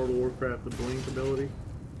in World of Warcraft, the blink ability.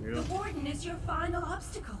 Yep. The Warden is your final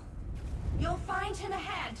obstacle. You'll find him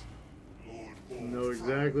ahead. Know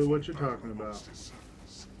exactly what you're talking about.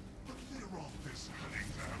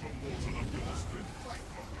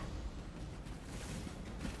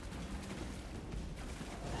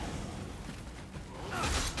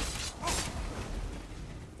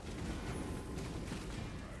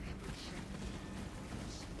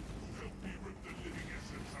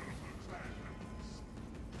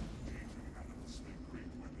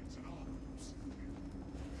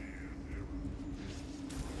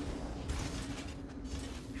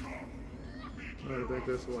 I think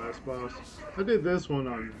that's the last boss. I did this one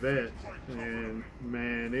on Vet, and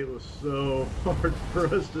man, it was so hard for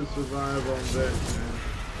us to survive on Vet, man.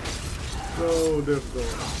 So difficult.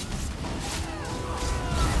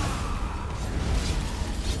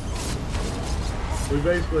 We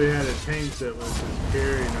basically had a tank that was just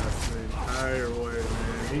carrying us the entire way,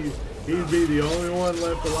 man. He'd be the only one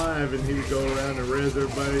left alive, and he would go around and res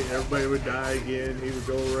everybody. Everybody would die again. He would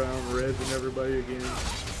go around resing everybody again.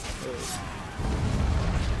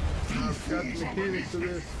 I forgot the mechanics of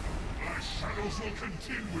this. My shadows will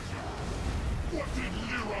contend with you. What did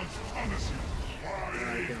Lyron's promise you? I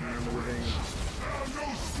can't remember the name. There are no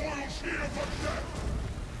spoils here but death.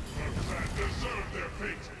 The clan deserve their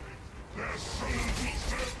fate. Their souls will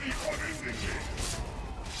serve me unendingly.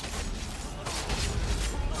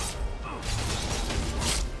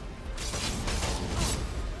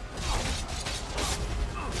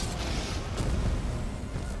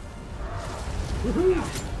 Woohoo!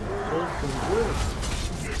 Awesome whip.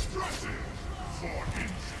 Impressive! 4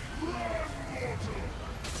 inch blood mortal!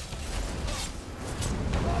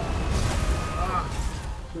 Ah!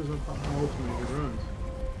 As soon as I pop my ultimate, it runs.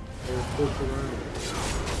 Or push around.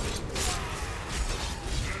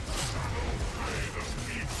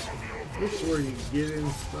 This is where you get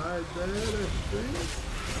inside that, I think.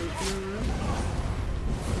 Pushing around.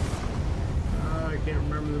 I can't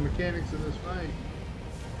remember the mechanics of this fight.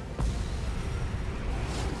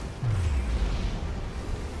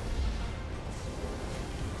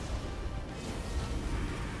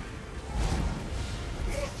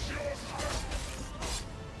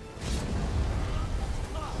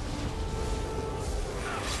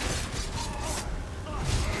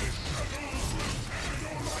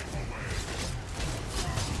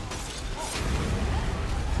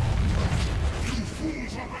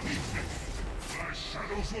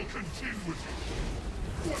 contend with you.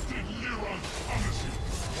 What did Liron promise you?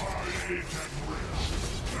 My age and rich.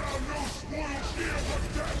 Now no spoils here but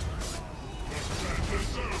death. The men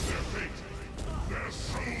deserve their fate. Their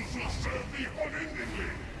souls will serve me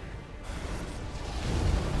unendingly.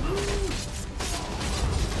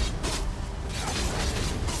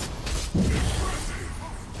 Impressive!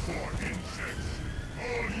 For insects,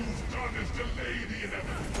 all you've done is delay the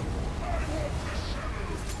inevitable. I want the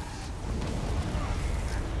shadows.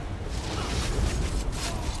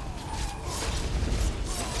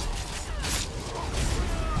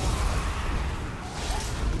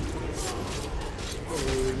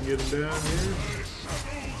 Oh, we can get him down here.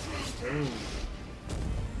 Boom.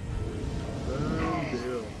 Done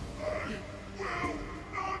deal.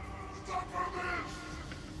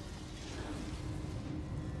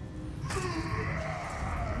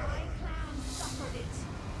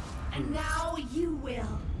 And now you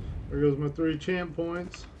will. There goes my 3 champ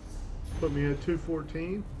points. Put me at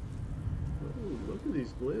 214. Oh, look at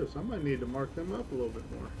these glyphs. I might need to mark them up a little bit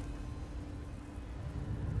more.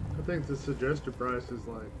 I think the suggested price is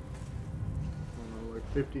like, I don't know, like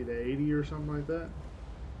 50 to 80 or something like that.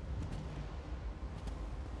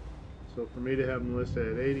 So for me to have them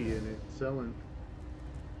listed at 80 and it's selling,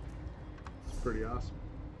 it's pretty awesome.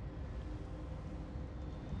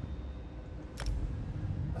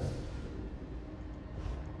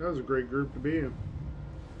 That was a great group to be in.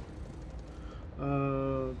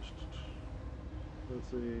 Let's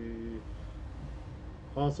see.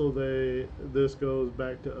 Also, this goes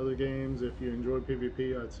back to other games. If you enjoy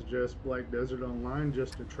PvP, I'd suggest Black Desert Online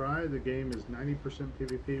just to try. The game is 90%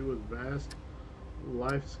 PvP with vast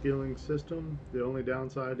life skilling system. The only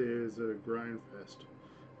downside is a grind fest.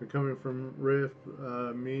 But coming from Rift,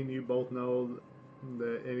 me and you both know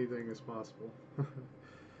that anything is possible.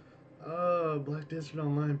 Black Desert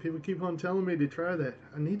Online. People keep on telling me to try that.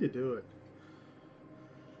 I need to do it.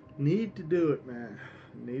 Need to do it, man.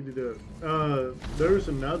 Need to do it. There's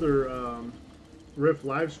another Rift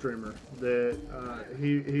live streamer that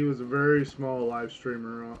he was a very small live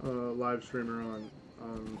streamer on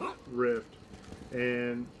Rift,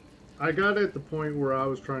 and I got at the point where I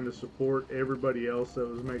was trying to support everybody else that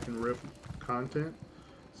was making Rift content,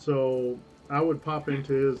 so I would pop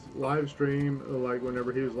into his live stream, like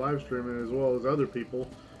whenever he was live streaming, as well as other people,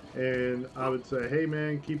 and I would say, hey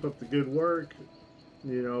man, keep up the good work.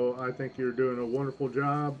 You know, I think you're doing a wonderful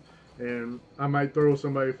job, and I might throw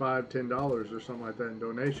somebody $5, $10 or something like that in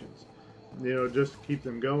donations, you know, just to keep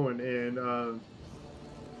them going. And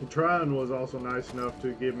Tron was also nice enough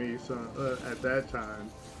to give me some, at that time,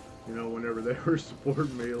 you know, whenever they were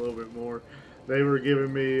supporting me a little bit more, they were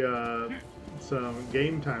giving me some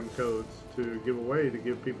game time codes to give away to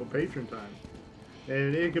give people patron time.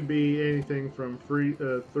 And it could be anything from free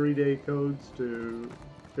 3-day codes to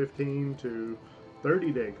 15 to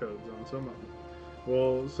 30-day codes on some of them.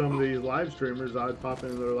 Well, some of these live streamers, I'd pop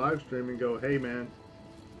into their live stream and go, hey man,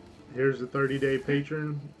 here's the 30-day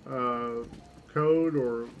patron code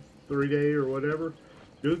or 3-day or whatever.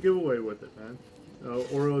 Do a giveaway with it, man.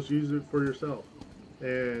 Or else use it for yourself.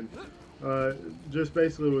 And just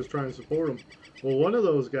basically was trying to support them. Well, one of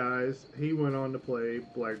those guys, he went on to play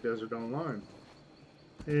Black Desert Online.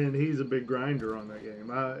 And he's a big grinder on that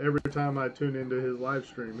game. Every time I tune into his live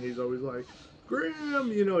stream, he's always like,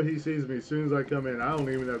 Grim, you know, he sees me as soon as I come in. I don't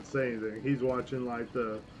even have to say anything. He's watching like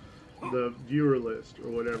the viewer list or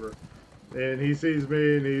whatever, and he sees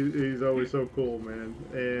me, and he's always so cool, man.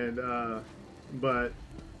 And but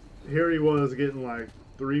here he was getting like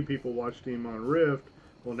 3 people watching him on Rift.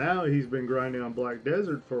 Well, now he's been grinding on Black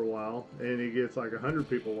Desert for a while, and he gets like 100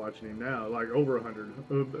 people watching him now, like over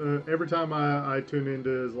 100. Every time I tune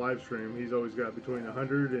into his live stream, he's always got between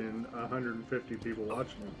 100 and 150 people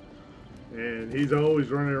watching him. And he's always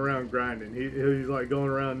running around grinding. He's like going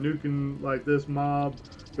around nuking like this mob,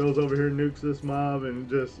 goes over here, nukes this mob, and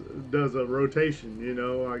just does a rotation, you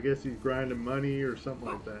know. I guess he's grinding money or something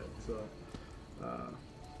like that. So,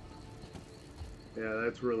 yeah,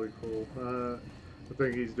 that's really cool. I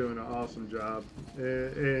think he's doing an awesome job.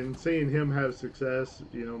 And seeing him have success,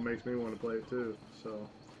 you know, makes me want to play it too. So,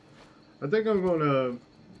 I think I'm going to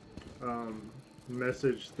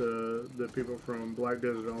message the people from Black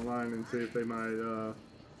Desert Online and see if they might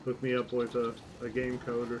hook me up with a game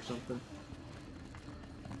code or something.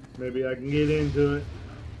 Maybe I can get into it,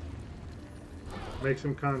 make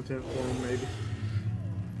some content for them maybe.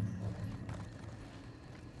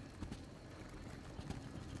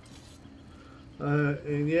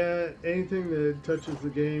 And yeah, anything that touches the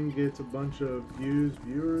game gets a bunch of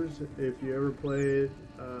viewers. If you ever play it,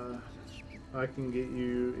 I can get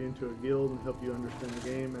you into a guild and help you understand the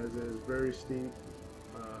game, as it is very steep.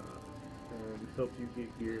 help you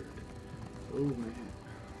get geared. Oh man.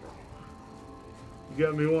 You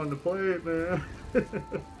got me wanting to play it, man.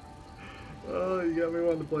 Oh, you got me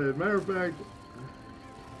wanting to play it. Matter of fact,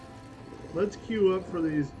 let's queue up for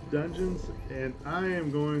these dungeons, and I am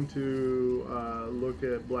going to look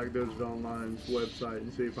at Black Desert Online's website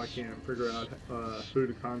and see if I can't figure out who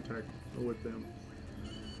to contact with them.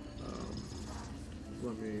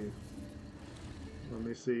 Let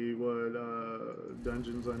me see what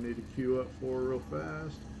dungeons I need to queue up for real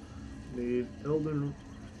fast. Need Elden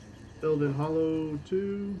Hollow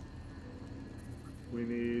 2. We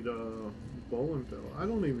need Volenfell. I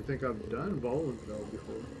don't even think I've done Volenfell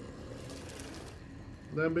before.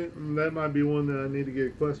 That might be one that I need to get a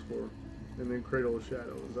quest for. And then Cradle of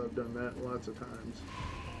Shadows. I've done that lots of times.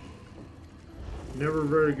 Never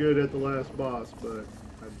very good at the last boss, but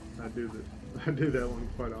I do that one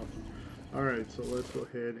quite often. Alright, so let's go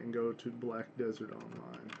ahead and go to Black Desert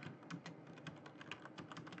Online.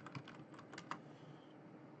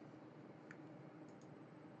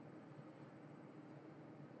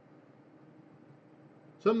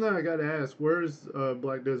 Something that I gotta ask, where's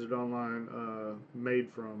Black Desert Online made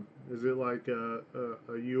from? Is it like a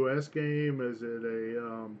US game? Is it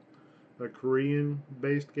a Korean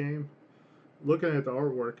based game? Looking at the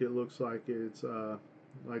artwork, it looks like it's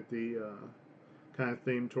like the kind of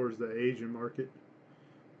theme towards the Asian market.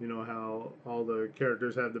 You know how all the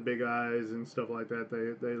characters have the big eyes and stuff like that.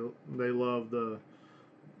 They love the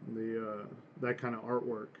that kind of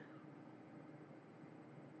artwork.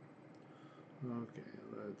 Okay,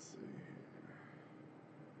 let's see.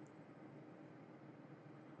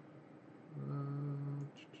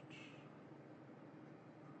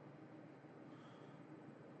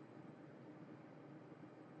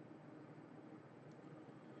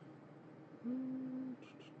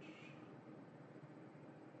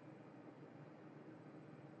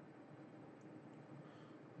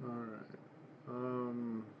 All right.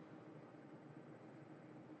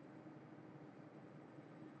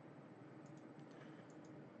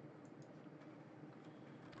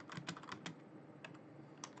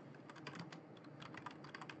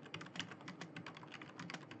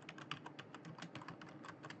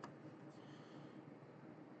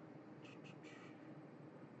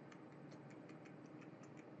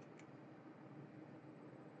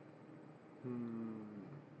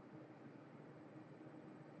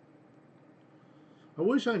 I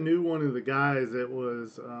wish I knew one of the guys that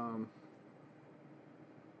was.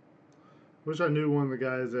 Wish I knew one of the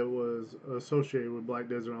guys that was associated with Black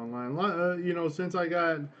Desert Online. You know, since I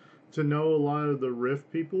got to know a lot of the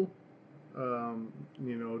Rift people,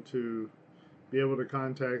 you know, to be able to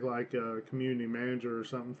contact like a community manager or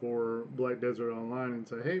something for Black Desert Online and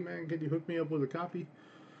say, hey man, can you hook me up with a copy?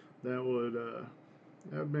 That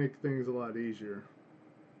would make things a lot easier.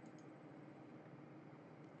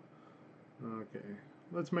 Okay,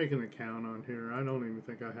 let's make an account on here. I don't even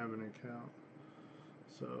think I have an account.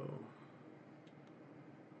 So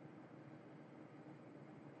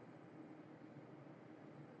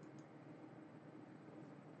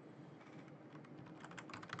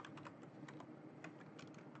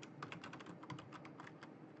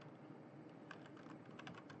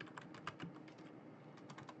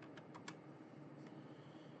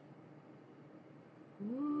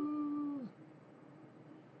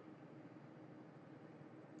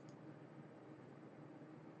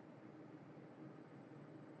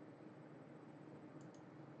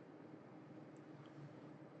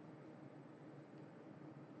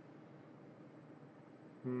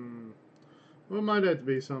well, it might have to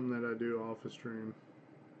be something that I do off a stream.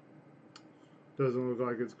 Doesn't look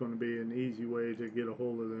like it's going to be an easy way to get a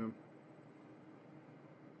hold of them.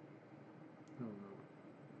 I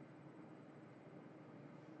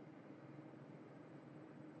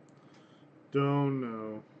don't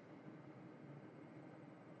know.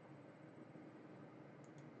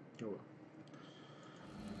 Oh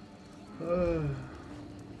well.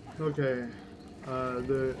 Okay.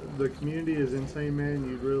 The community is insane, man.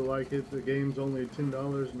 You'd really like it. The game's only $10,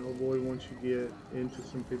 and oh boy, once you get into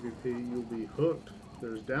some PvP, you'll be hooked.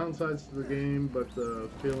 There's downsides to the game, but the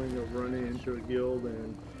feeling of running into a guild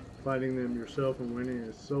and fighting them yourself and winning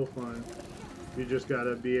is so fun. You just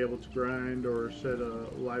gotta be able to grind or set a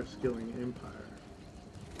life skilling empire,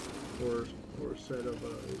 or set up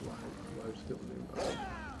a life skilling empire.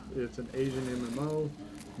 It's an Asian MMO.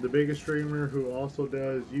 The biggest streamer who also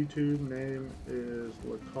does YouTube name is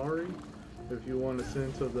Lakari. If you want a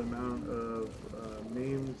sense of the amount of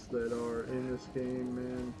memes that are in this game,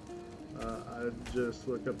 man, I just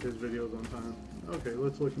look up his videos on time. Okay,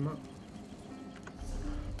 let's look him up.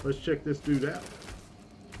 Let's check this dude out.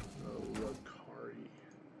 Lakari.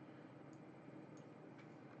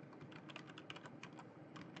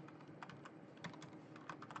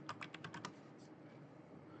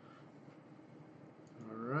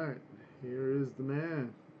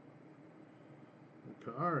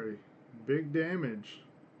 Big damage.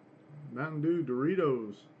 Mountain Dew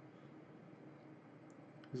Doritos.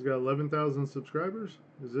 He's got 11,000 subscribers.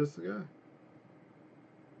 Is this the guy?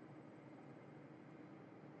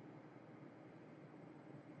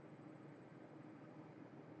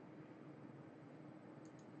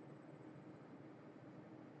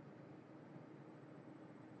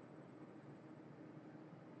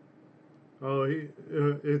 Oh,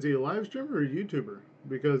 is he a live streamer or a YouTuber?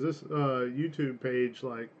 Because this YouTube page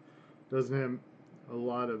like doesn't have a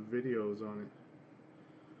lot of videos on it.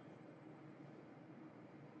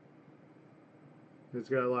 It's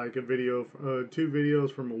got like a video, two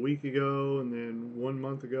videos from a week ago, and then 1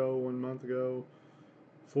 month ago, 1 month ago,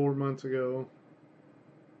 4 months ago.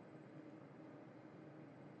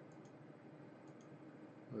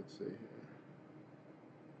 Let's see here.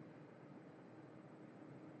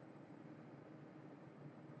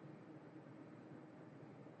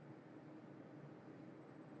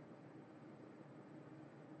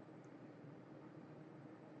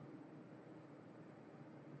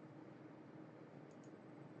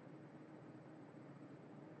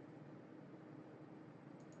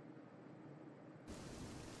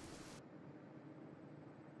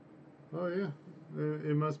 Oh yeah,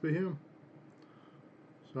 it must be him.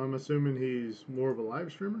 So I'm assuming he's more of a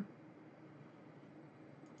live streamer.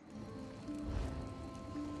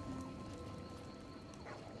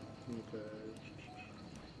 Okay.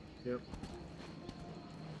 Yep.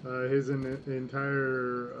 His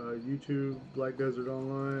entire YouTube Black Desert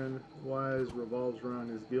Online wise revolves around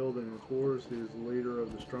his guild and its wars. He is the leader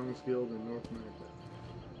of the strongest guild in North America.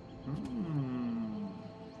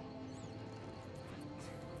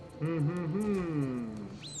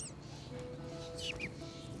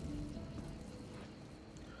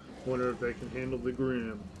 Wonder if they can handle the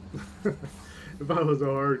Grim. If I was a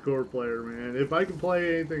hardcore player, man. If I can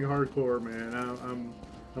play anything hardcore, man,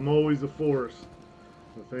 I'm always a force.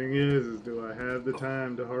 The thing is do I have the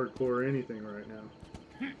time to hardcore anything right now?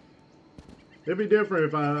 It'd be different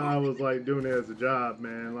if I was like doing it as a job,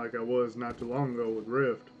 man, like I was not too long ago with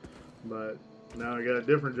Rift. But now I got a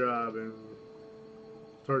different job and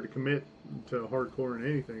it's hard to commit to hardcore in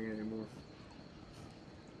anything anymore.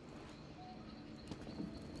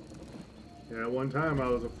 Yeah, at one time I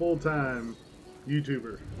was a full-time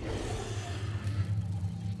YouTuber.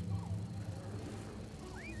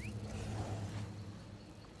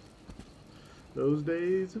 Those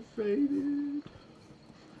days have faded.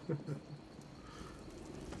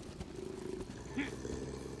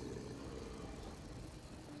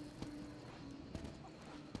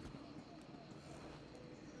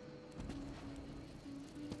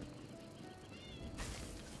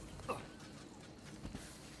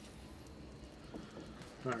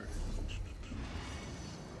 All right.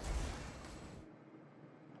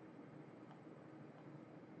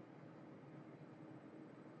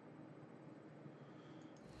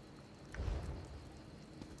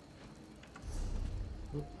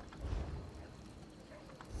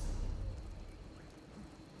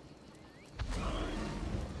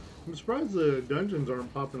 I'm surprised the dungeons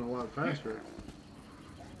aren't popping a lot faster.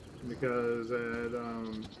 Because at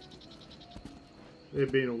it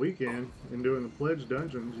being a weekend and doing the pledge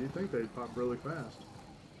dungeons, you'd think they'd pop really fast.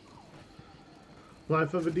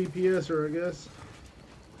 Life of a DPSer, I guess.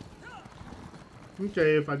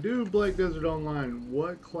 Okay, if I do Black Desert Online,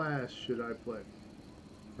 what class should I play?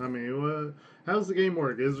 I mean, how's the game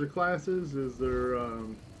work? Is there classes? Is there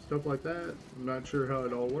stuff like that? I'm not sure how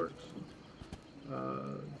it all works.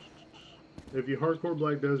 If you hardcore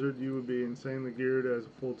Black Desert, you would be insanely geared as a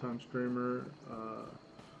full-time streamer.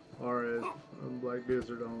 RS Black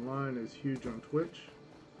Desert Online is huge on Twitch.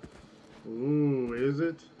 Ooh, is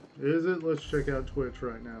it? Is it? Let's check out Twitch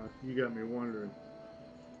right now. You got me wondering.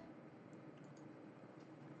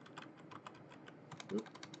 Oop.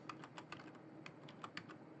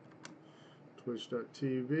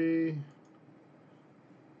 Twitch.tv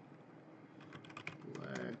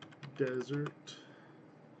Black Desert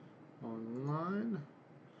Online.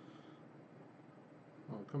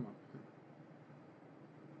 Oh, come on.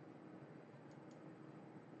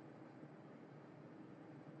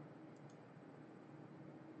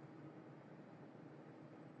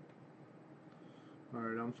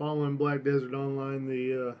 Alright, I'm following Black Desert Online,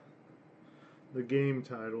 the game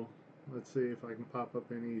title. Let's see if I can pop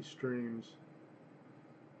up any streams.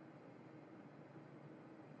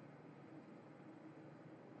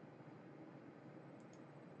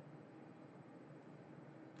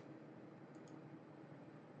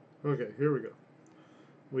 Okay, here we go.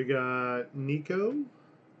 We got Nico,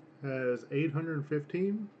 has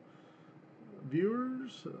 815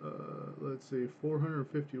 viewers. Let's see,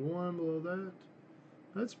 451 below that.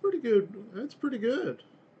 That's pretty good. That's pretty good.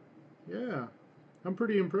 Yeah, I'm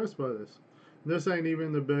pretty impressed by this. This ain't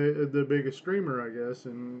even the biggest streamer, I guess,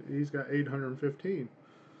 and he's got 815.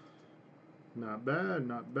 Not bad,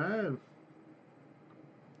 not bad.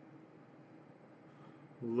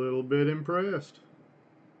 A little bit impressed.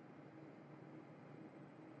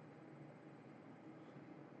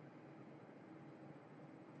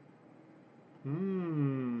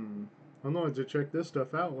 I'm going to check this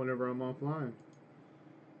stuff out whenever I'm offline.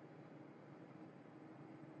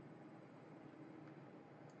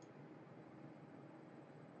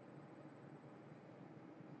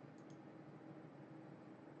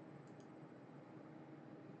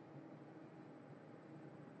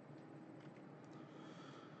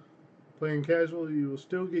 Playing casual, you will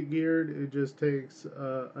still get geared. It just takes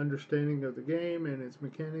understanding of the game and its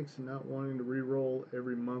mechanics and not wanting to re-roll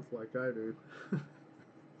every month like I do.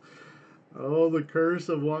 Oh, the curse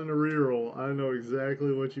of wanting to re-roll. I know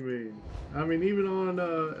exactly what you mean. I mean, even on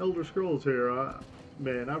Elder Scrolls here,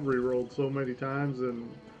 man, I've re-rolled so many times, and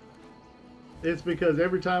it's because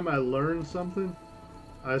every time I learn something,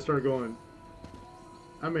 I start going,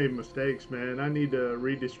 I made mistakes, man. I need to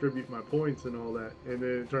redistribute my points and all that. And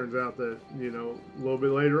then it turns out that, you know, a little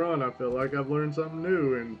bit later on, I feel like I've learned something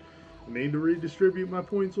new and need to redistribute my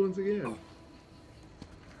points once again.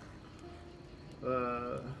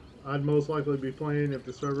 I'd most likely be playing if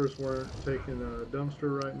the servers weren't taking a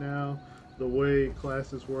dumpster right now. The way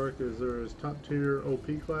classes work is there's top tier OP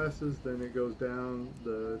classes, then it goes down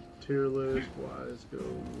the tier list wise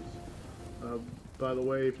goes. By the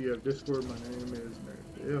way, if you have Discord, my name is Mary.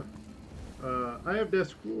 Yeah. I have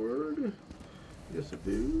Discord. Yes, I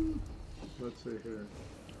do. Let's see here.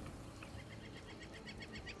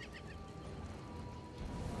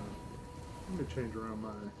 Let me change around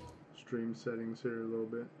my stream settings here a little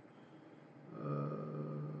bit.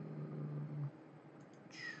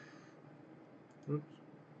 Oops.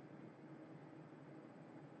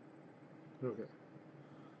 Okay.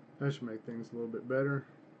 That should make things a little bit better.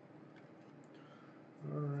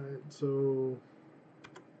 Alright, so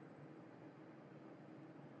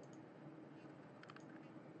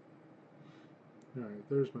alright,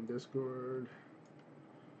 there's my Discord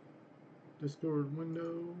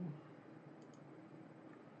window.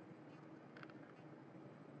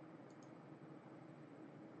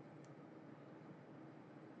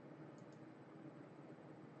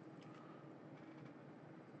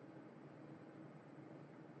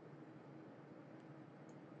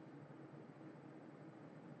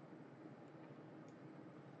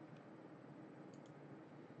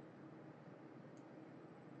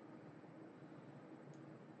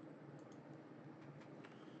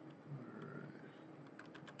 Alright.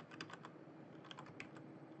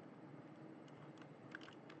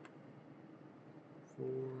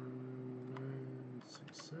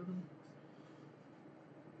 4967.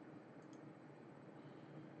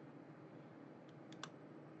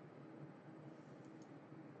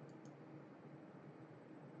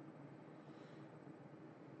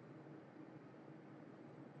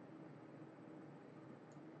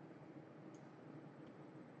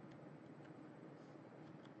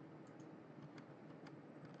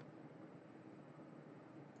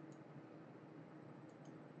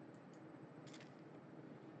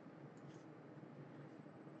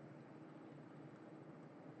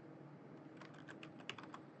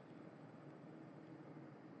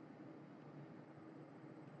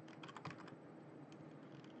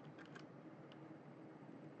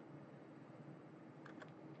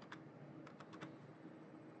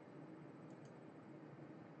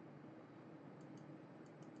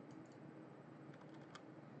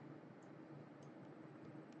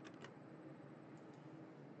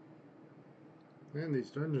 Man, these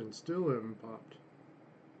dungeons still haven't popped.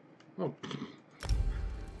 Oh,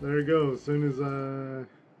 there it goes. As soon as I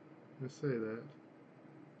say that.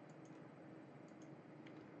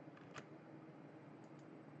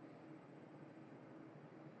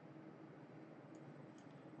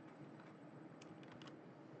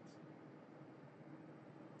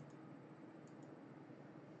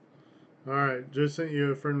 Alright, just sent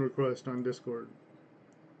you a friend request on Discord.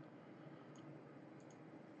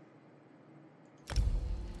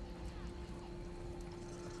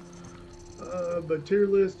 But tier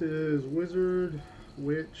list is Wizard,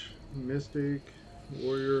 Witch, Mystic,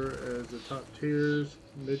 Warrior as the top tiers.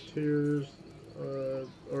 Mid tiers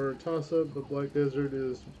are a toss up, but Black Desert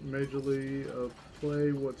is majorly of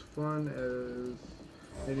play. What's fun as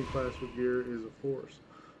any class with gear is a force.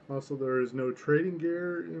 Also, there is no trading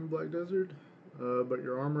gear in Black Desert, but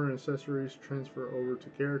your armor and accessories transfer over to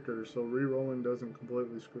characters, so re-rolling doesn't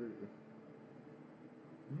completely screw you.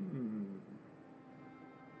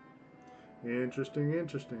 Interesting,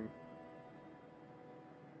 interesting.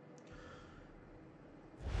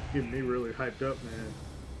 Getting me really hyped up, man.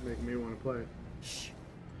 Making me want to play. Shh.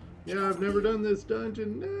 Yeah, I've never done this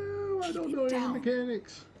dungeon. No, I don't know any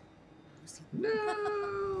mechanics. No!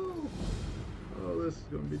 Oh, this is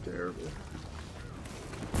going to be terrible.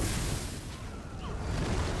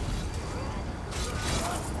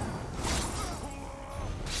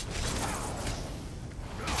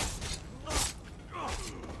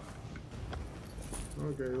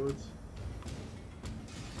 Okay, let's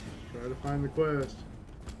try to find the quest.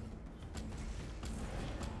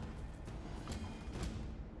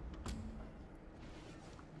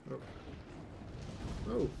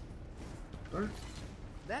 Oh. Darn.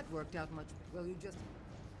 That worked out much. Well, you just.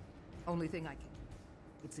 Only thing I can.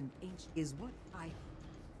 It's an ancient. Is what I.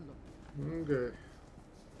 Look. Okay.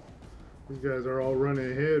 These guys are all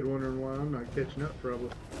running ahead, wondering why I'm not catching up, probably.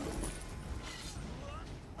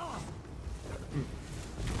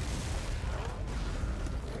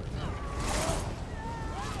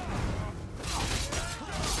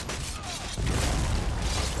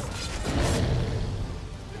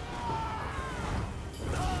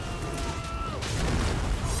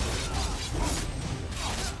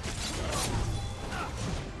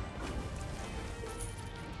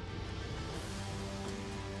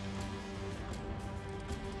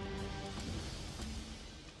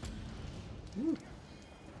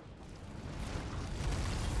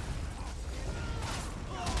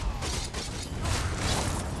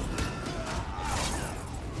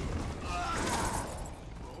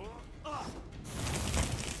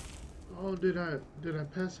 Oh, did I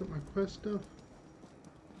pass up my quest stuff?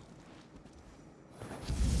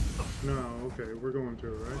 No, okay, we're going to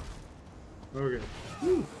it, right? Okay.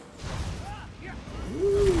 Woo!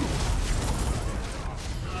 Woo!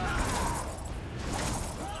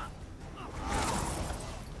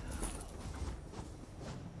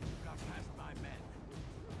 Got past my men.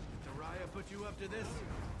 Dariah put you up to this?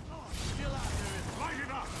 Still out there. Light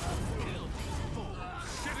it up! Kill these fools.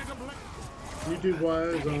 Get it ablaze.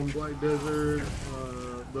 YouTube-wise, on Black Desert,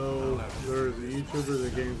 though there's a YouTuber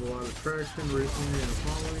that gains a lot of traction recently and a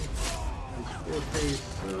following. He's 4K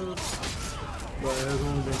subs, but it has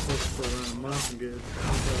only been posted for around a month and gets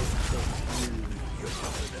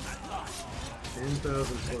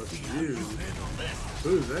 10,000 plus views.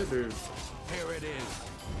 Who's that dude? Here it is.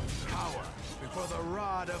 Cower before the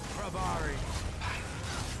rod of Pravari.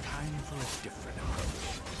 Time for a different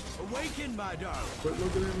approach. Awaken, my darling. Quit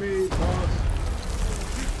looking at me, boss.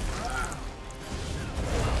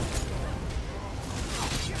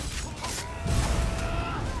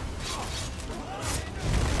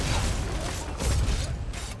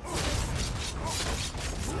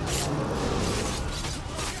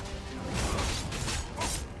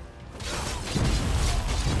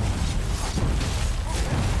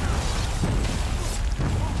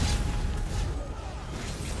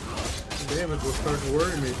 Damage was starting to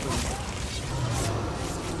worry me some.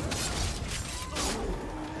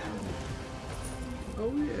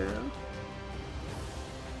 Oh yeah.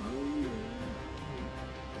 Oh yeah.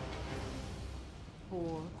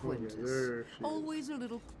 Poor Quintus. there she is. Always a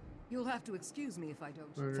little. You'll have to excuse me if I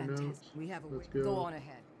don't. 100 notes. Fantastic. We have a way. Let's go. Go on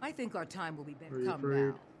ahead. I think our time will be better. Are you Come afraid?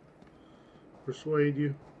 now. Persuade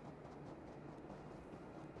you.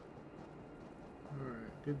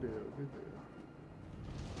 Alright, good deal, good deal.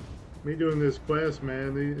 Me doing this quest,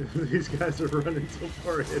 man, these guys are running so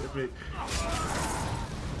far ahead of me.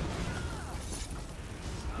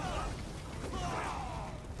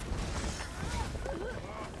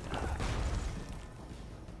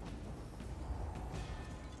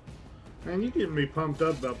 Man, you getting me pumped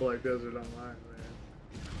up about Black Desert Online, man.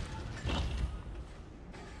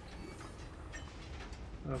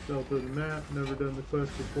 I fell through the map, never done the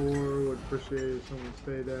quest before, would appreciate if someone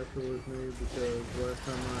stayed after with me because last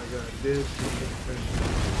time I got ditched,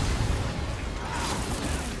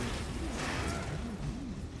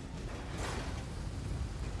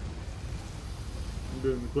 I'm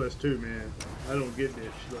doing the quest too, man. I don't get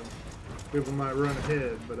ditched though. People might run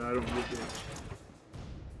ahead, but I don't get ditched.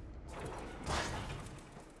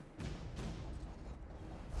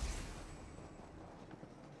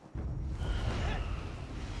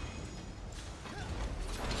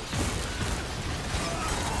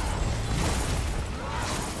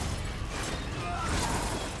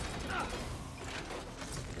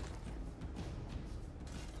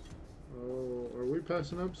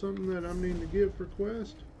 Passing up something that I'm needing to give for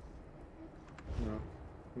quest? No.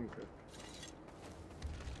 Okay.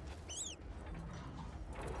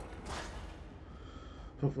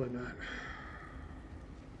 Hopefully not.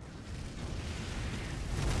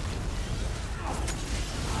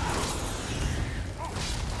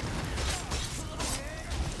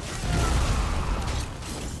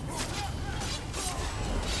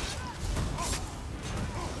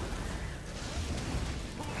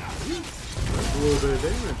 little bit of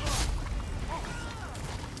damage.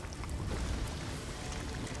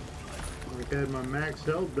 Like I had my max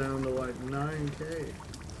health down to like 9k.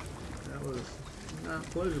 That was not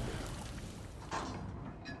pleasurable.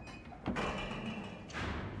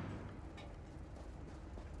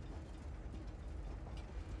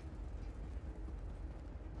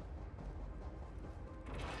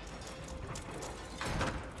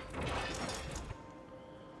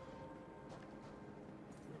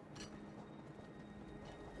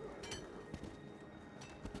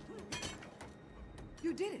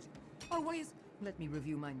 You did it! Always. Let me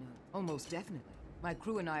review my note. Almost definitely. My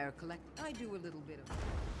crew and I are I do a little bit of...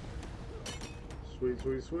 Sweet,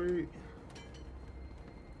 sweet, sweet.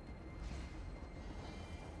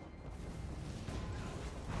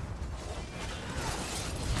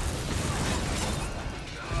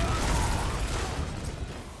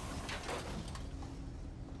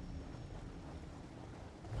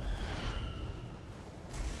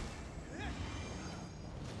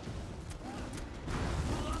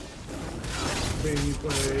 Seeing you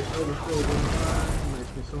play Elder Scrolls Online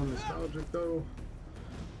makes me so nostalgic though.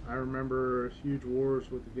 I remember huge wars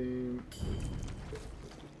with the game.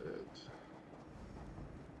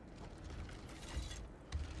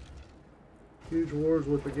 Huge wars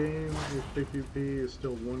with the game. Your PvP is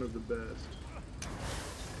still one of the best.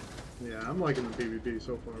 Yeah, I'm liking the PvP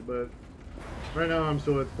so far, but right now I'm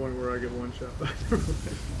still at the point where I get one shot.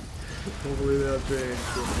 Hopefully that'll change.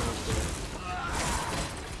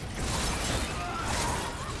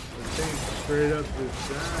 Straight up just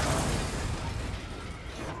died.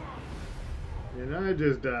 And I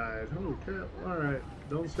just died. Holy crap. Alright.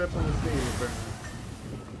 Don't step on the steam,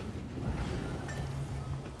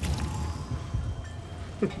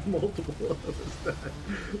 apparently. Multiple of us died.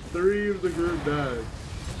 3 of the group died.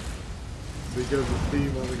 Because of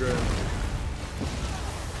steam on the ground.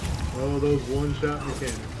 Oh, those one-shot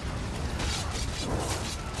mechanics.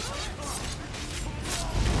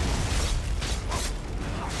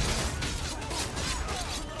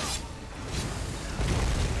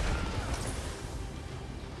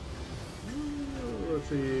 Let's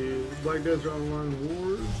see, Black Desert Online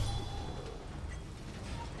Wars.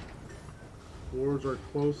 Wars are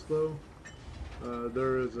close though.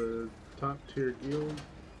 There is a top tier guild.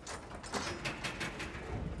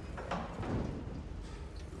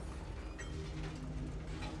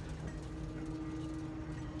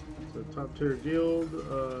 It's a top tier guild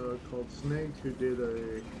called Snake who did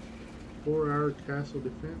a 4-hour castle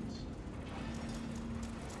defense.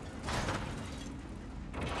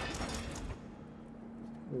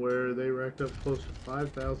 Where they racked up close to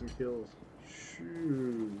 5,000 kills.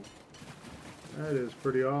 Shoot. That is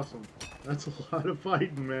pretty awesome. That's a lot of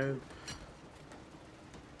fighting, man.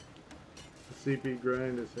 The CP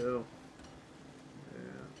grind is hell.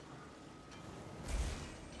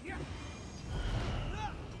 Yeah.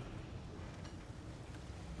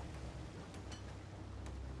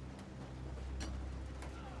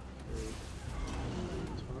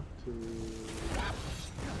 Talk to...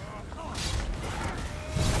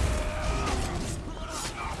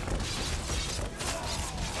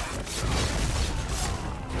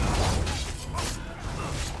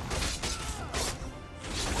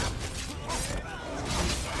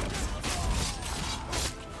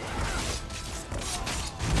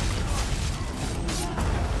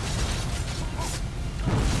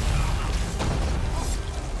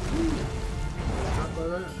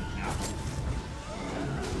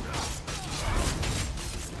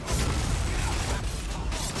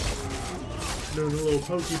 Doing a little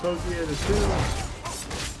pokey at his tail.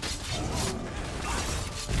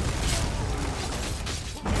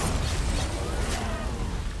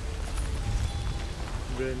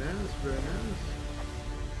 Very nice, very nice.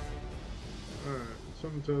 Alright,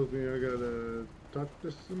 something tells me I gotta talk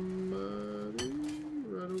to somebody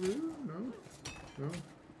right over here. No? No?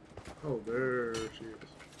 Oh, there she is.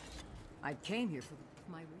 I came here for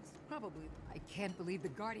my reason. Probably. I can't believe the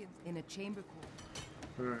Guardians in a chamber core.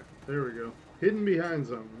 Alright, there we go. Hidden behind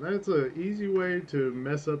something. That's an easy way to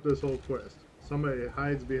mess up this whole quest. Somebody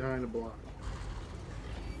hides behind a block.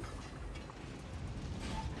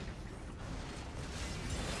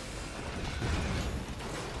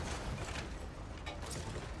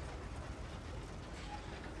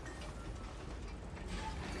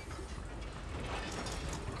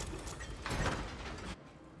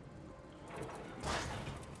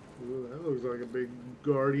 Ooh, that looks like a big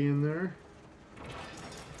guardian there.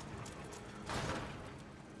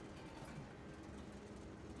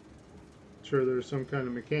 Sure, there's some kind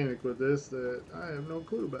of mechanic with this that I have no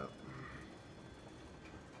clue about.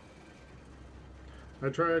 I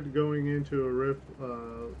tried going into a Rift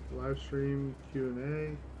live stream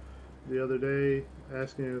Q&A the other day,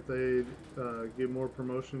 asking if they'd give more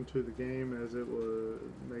promotion to the game as it would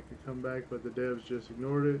make a comeback, but the devs just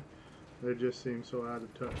ignored it. They just seem so out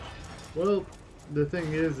of touch. Well, the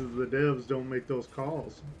thing is the devs don't make those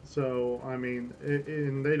calls. So, I mean,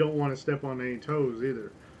 and they don't want to step on any toes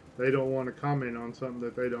either. They don't want to comment on something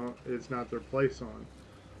that it's not their place on.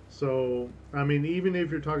 So, I mean, even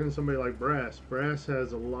if you're talking to somebody like Brass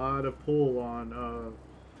has a lot of pull on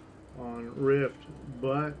Rift,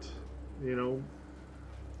 but, you know,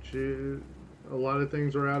 a lot of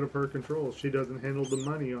things are out of her control. She doesn't handle the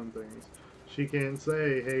money on things. She can't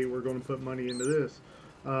say, hey, we're going to put money into this.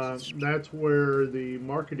 That's where the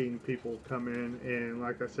marketing people come in, and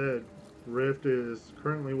like I said, Rift is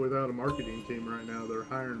currently without a marketing team right now. They're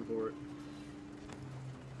hiring for it.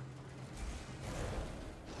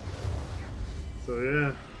 So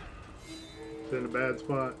yeah, it's in a bad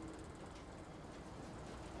spot.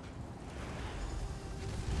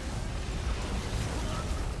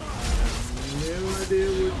 No idea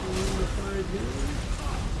which one to fight here.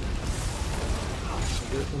 I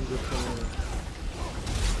guess I'm just gonna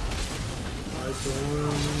fight the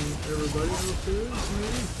one everybody else is,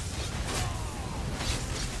 maybe?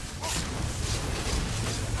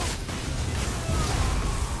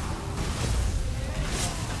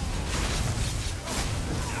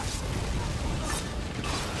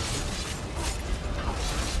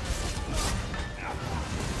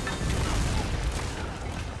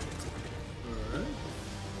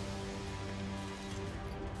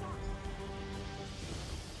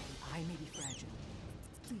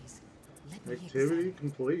 Activity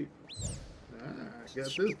complete.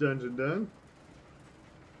 Got this dungeon done.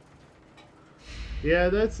 Yeah,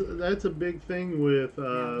 that's a big thing with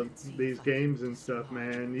these games and stuff,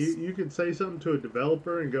 man. You can say something to a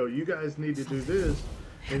developer and go, you guys need to do this,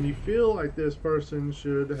 and you feel like this person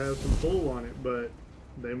should have some pull on it, but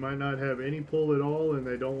they might not have any pull at all, and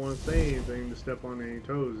they don't want to say anything to step on any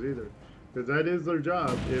toes either, because that is their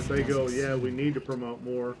job. If they go, yeah, we need to promote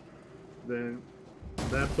more, then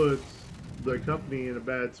that puts the company in a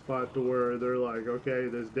bad spot to where they're like, okay,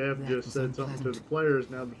 this dev just said something to the players,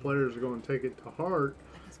 now the players are going to take it to heart,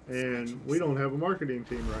 and we don't have a marketing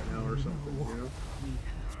team right now or something, you know?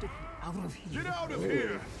 Get out of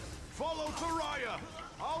here! Follow Thariah!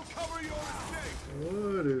 I'll cover your escape!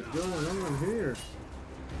 What is going on here?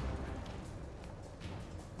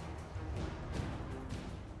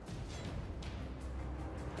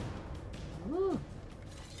 Huh.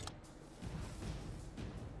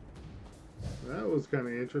 That was kind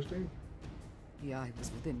of interesting. The eye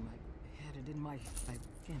was within my head and in my... I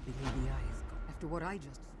can't believe the eye is gone. After what I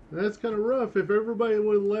just... That's kind of rough. If everybody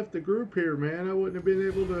would have left the group here, man, I wouldn't have been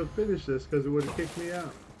able to finish this because it would have kicked me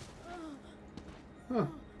out. Huh.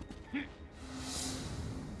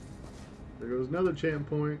 There goes another champ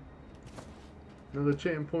point. Another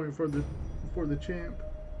champ point for the champ.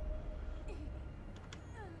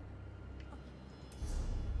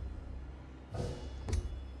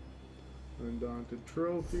 Undaunted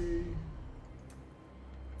trophy.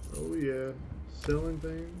 Oh yeah, selling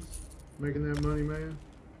things, making that money, man.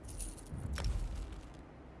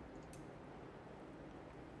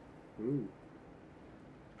 Ooh.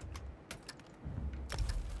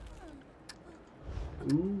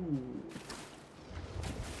 Ooh.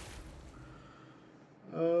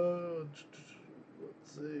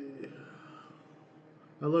 Let's see.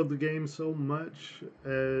 I love the game so much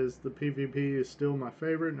as the PvP is still my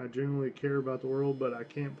favorite, and I genuinely care about the world, but I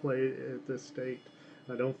can't play it at this state.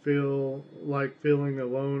 I don't feel like feeling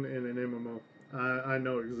alone in an MMO. I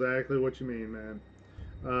know exactly what you mean, man.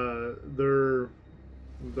 The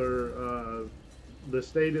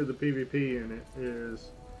state of the PvP in it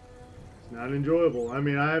is not enjoyable. I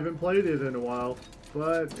mean, I haven't played it in a while,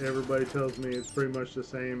 but everybody tells me it's pretty much the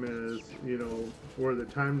same as, you know, where the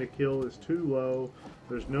time to kill is too low.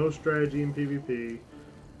 There's no strategy in PvP.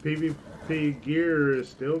 PvP gear is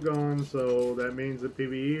still gone, so that means the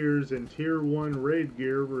PvEers in Tier 1 raid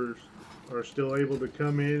gear are still able to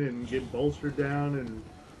come in and get bolstered down and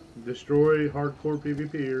destroy hardcore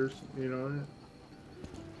PvPers, you know.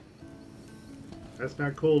 That's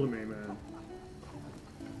not cool to me, man.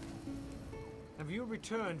 Have you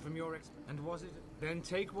returned from your and was it? Then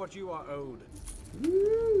take what you are owed.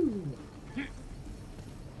 Woo!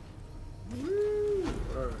 Woo!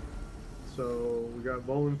 Alright. So we got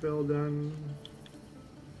Volenfell done.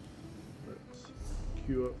 Let's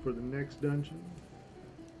queue up for the next dungeon.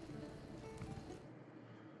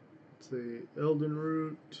 Let's see, Elden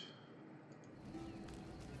Root.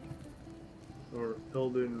 Or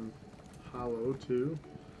Elden Hollow 2.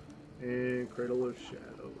 and Cradle of Shadows.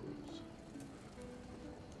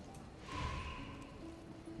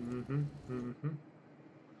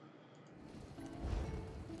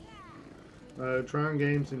 Tron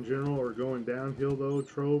games in general are going downhill though.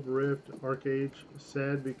 Trove, Rift, Arcade,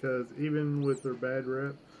 sad because even with their bad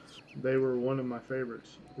rep, they were one of my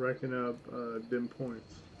favorites. Racking up dim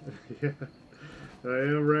points. Yeah, I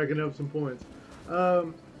am racking up some points.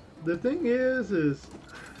 The thing is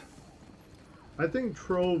I think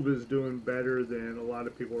Trove is doing better than a lot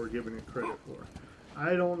of people are giving it credit for.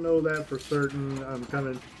 I don't know that for certain. I'm kind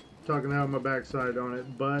of talking out of my backside on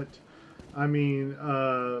it, but I mean,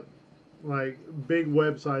 like big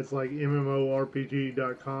websites like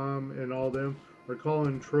MMORPG.com and all them are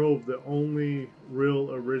calling Trove the only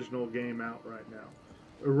real original game out right now.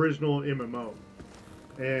 Original MMO.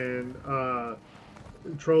 And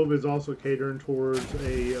Trove is also catering towards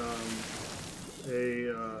a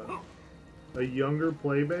younger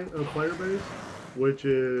player base, which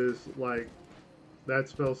is like that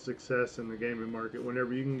spells success in the gaming market.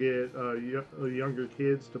 Whenever you can get younger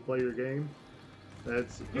kids to play your game,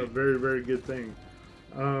 that's a very, very good thing.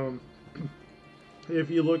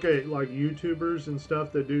 If you look at like YouTubers and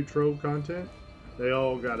stuff that do Trove content, they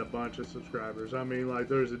all got a bunch of subscribers. I mean, like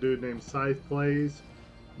there's a dude named Scythe Plays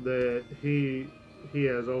that he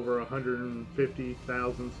has over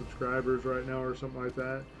 150,000 subscribers right now or something like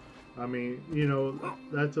that. I mean, you know,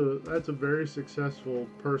 that's a very successful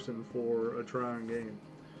person for a Tron game.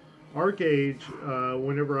 Arcade,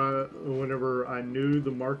 whenever I knew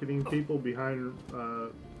the marketing people behind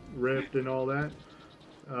Rift and all that,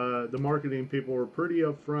 the marketing people were pretty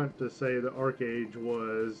upfront to say that Arcade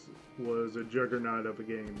was a juggernaut of a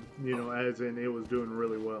game. You know, as in it was doing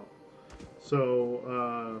really well.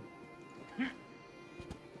 So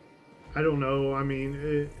I don't know. I mean,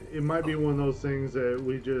 it might be one of those things that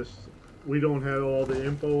we don't have all the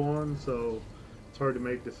info on, so it's hard to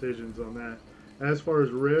make decisions on that. As far as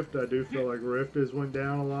Rift, I do feel like Rift has went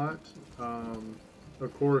down a lot.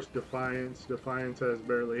 Of course, Defiance has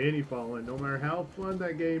barely any following. No matter how fun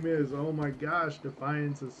that game is, oh my gosh,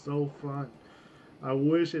 Defiance is so fun. I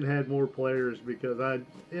wish it had more players because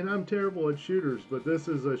I'm terrible at shooters, but this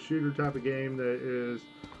is a shooter type of game that is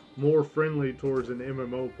more friendly towards an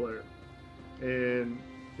MMO player. And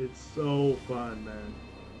it's so fun, man.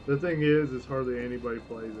 The thing is hardly anybody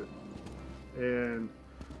plays it. And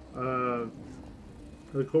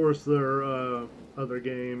of course, their other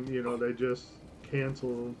game, you know, they just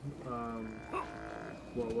canceled.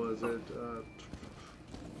 What was it?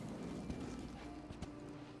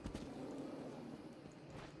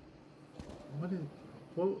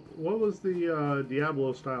 What was the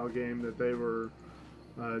Diablo style game that they were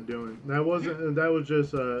doing? That wasn't. That was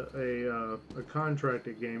just a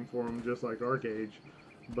contracted game for them, just like Arcade.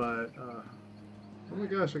 But oh my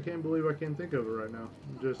gosh, I can't believe I can't think of it right now.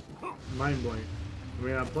 I'm just mind blank. I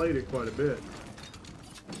mean, I played it quite a bit.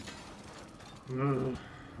 Oh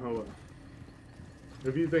well.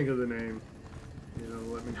 If you think of the name, you know,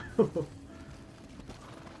 let me know.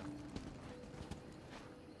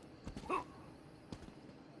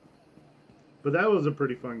 But that was a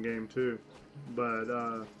pretty fun game too. But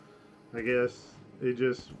I guess it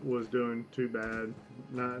just was doing too bad,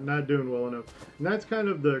 not doing well enough. And that's kind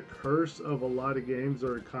of the curse of a lot of games that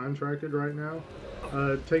are contracted right now.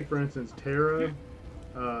 Take for instance Terra,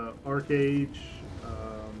 Arcade,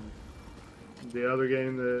 the other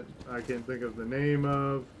game that I can't think of the name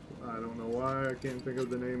of. I don't know why I can't think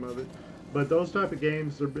of the name of it. But those type of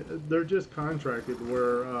games, they're just contracted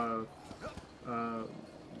where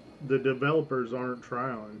the developers aren't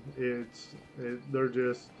trying. They're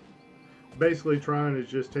just basically trying is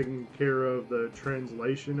just taking care of the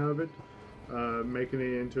translation of it, making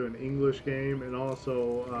it into an English game, and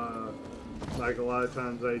also like a lot of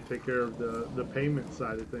times they take care of the payment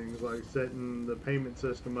side of things, like setting the payment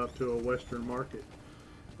system up to a Western market.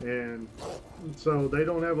 And so they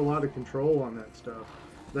don't have a lot of control on that stuff.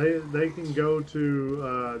 They can go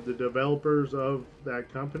to the developers of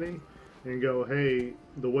that company and go, hey,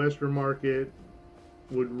 the Western market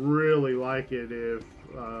would really like it if,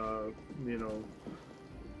 you know,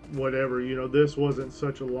 whatever, you know, this wasn't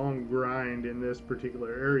such a long grind in this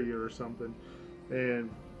particular area or something.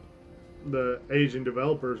 And the Asian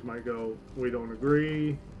developers might go, we don't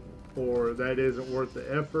agree, or that isn't worth the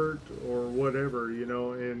effort, or whatever, you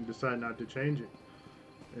know, and decide not to change it.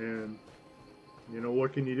 And, you know,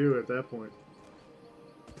 what can you do at that point?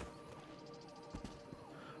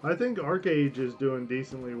 I think Arcade is doing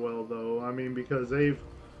decently well, though. I mean, because they've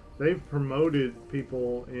promoted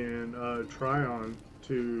people in Tryon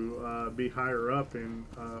to be higher up in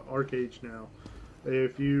Arcade now.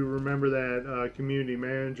 If you remember that community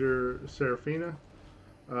manager, Serafina,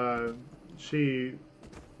 uh, she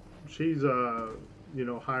she's you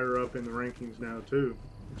know, higher up in the rankings now too.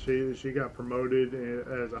 She got promoted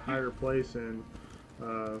as a higher place in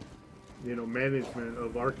you know, management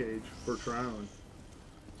of Arcade for Trion.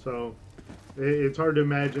 So it's hard to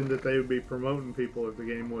imagine that they would be promoting people if the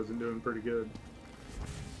game wasn't doing pretty good.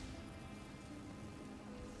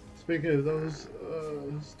 Speaking of those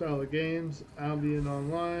style of games, Albion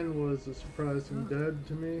Online was a surprising dud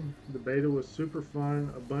to me. The beta was super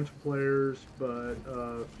fun, a bunch of players, but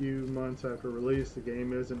a few months after release, the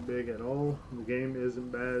game isn't big at all. The game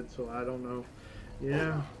isn't bad, so I don't know.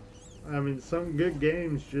 Yeah, I mean, some good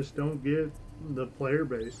games just don't get the player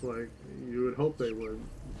base like you would hope they would.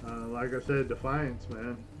 Like I said, Defiance,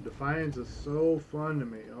 man. Defiance is so fun to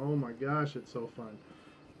me. Oh my gosh, it's so fun.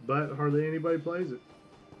 But hardly anybody plays it.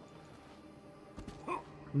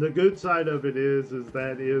 The good side of it is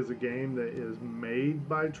that is a game that is made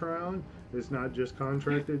by Trion. It's not just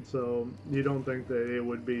contracted, so you don't think that it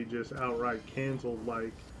would be just outright canceled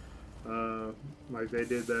like they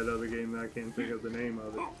did that other game that I can't think of the name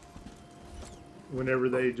of it. Whenever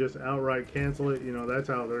they just outright cancel it, you know, that's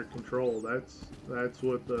how they're controlled. That's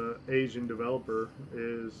what the Asian developer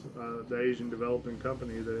is, the Asian developing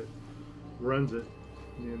company that runs it.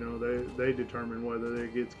 You know, they determine whether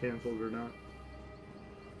it gets canceled or not.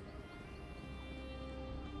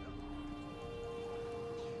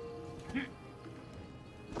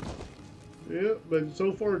 Yeah, but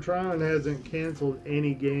so far Trion hasn't canceled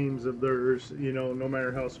any games of theirs, you know, no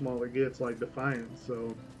matter how small it gets, like Defiance.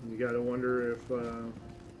 So you got to wonder if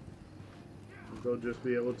they'll just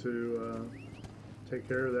be able to take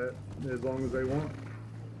care of that as long as they want.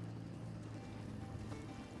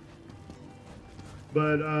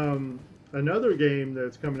 But another game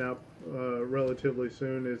that's coming out relatively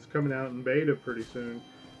soon, is coming out in beta pretty soon,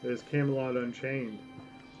 is Camelot Unchained.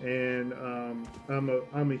 And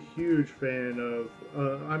I'm a huge fan of.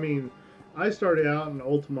 I mean, I started out in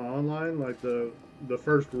Ultima Online, like the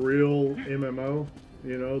first real MMO.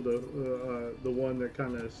 You know, the one that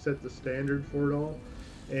kind of set the standard for it all.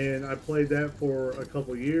 And I played that for a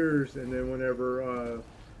couple years, and then whenever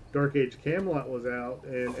Dark Age Camelot was out,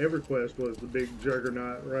 and EverQuest was the big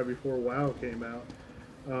juggernaut right before WoW came out,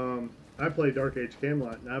 I played Dark Age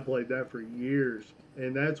Camelot, and I played that for years.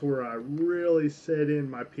 And that's where I really set in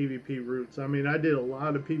my PvP roots. I mean, I did a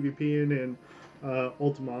lot of PvPing in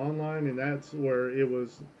Ultima Online, and that's where it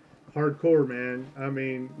was hardcore, man. I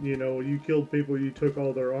mean, you know, you killed people, you took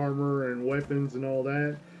all their armor and weapons and all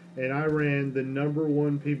that, and I ran the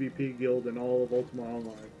 #1 PvP guild in all of Ultima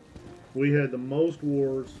Online. We had the most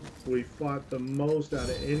wars, we fought the most out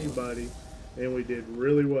of anybody, and we did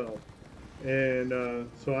really well. And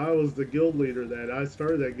so I was the guild leader that I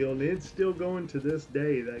started that guild, and it's still going to this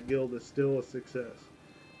day. That guild is still a success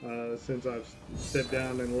since I've stepped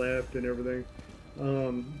down and left and everything.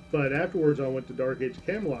 But afterwards I went to Dark Age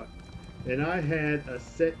Camelot, and I had a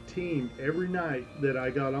set team every night that I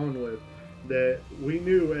got on with that we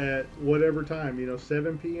knew at whatever time, you know,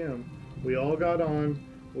 7 p.m. we all got on.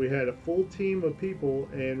 We had a full team of people,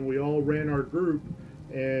 and we all ran our group,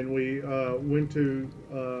 and we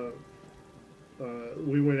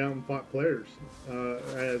went out and fought players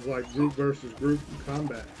as like group versus group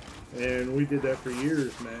combat, and we did that for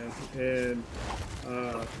years, man. And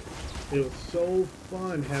it was so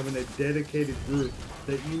fun having a dedicated group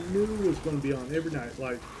that you knew was going to be on every night.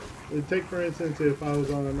 Like, take for instance, if I was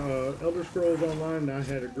on Elder Scrolls Online and I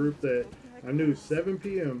had a group that I knew 7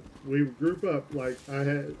 p.m. we would group up. Like,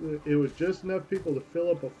 it was just enough people to fill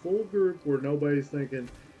up a full group where nobody's thinking,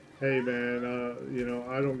 hey man, you know,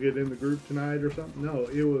 I don't get in the group tonight or something. No,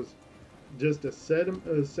 it was just a set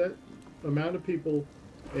amount of people,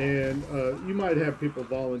 and you might have people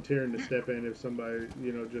volunteering to step in if somebody,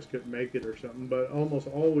 you know, just couldn't make it or something, but almost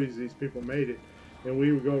always these people made it, and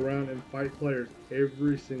we would go around and fight players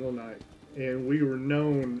every single night, and we were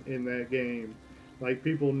known in that game. Like,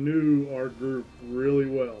 people knew our group really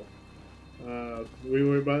well. We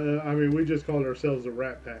were, I mean, we just called ourselves a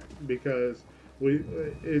Rat Pack because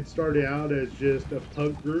it started out as just a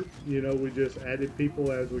pug group. You know, we just added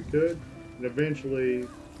people as we could, and eventually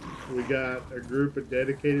we got a group of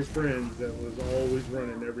dedicated friends that was always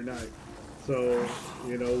running every night. So,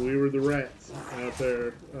 you know, we were the rats out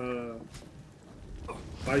there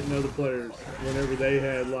fighting other players whenever they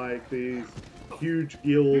had like these huge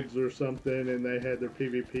guilds or something, and they had their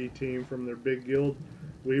PvP team from their big guild.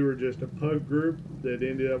 We were just a pug group that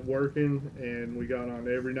ended up working, and we got on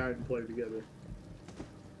every night and played together.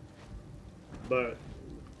 But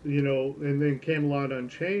you know, and then Camelot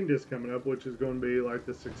Unchained is coming up, which is going to be like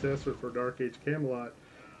the successor for Dark Age Camelot,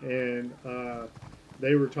 and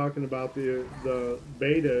they were talking about the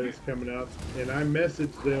beta is coming up, and I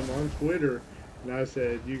messaged them on Twitter, and I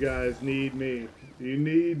said, "You guys need me. You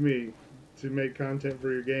need me to make content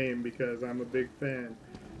for your game because I'm a big fan,"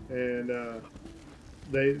 and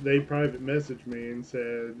they private messaged me and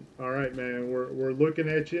said, "All right, man, we're looking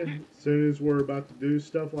at you. As soon as we're about to do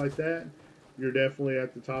stuff like that, you're definitely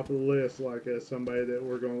at the top of the list, like as somebody that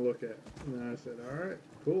we're going to look at." And I said, "All right,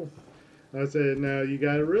 cool." I said, "Now you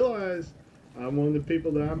got to realize, I'm one of the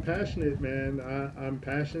people that I'm passionate, man. I'm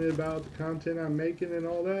passionate about the content I'm making and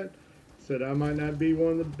all that." Said I might not be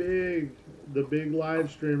one of the big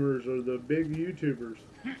live streamers or the big YouTubers,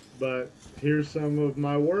 but here's some of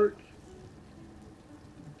my work.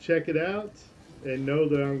 Check it out and know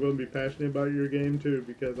that I'm going to be passionate about your game too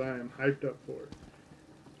because I am hyped up for it.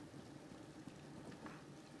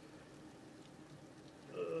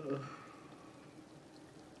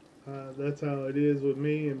 That's how it is with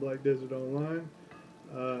me in Black Desert Online.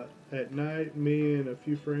 At night, me and a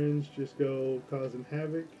few friends just go causing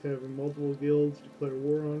havoc, having multiple guilds declare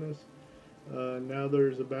war on us. Now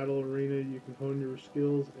there's a battle arena, you can hone your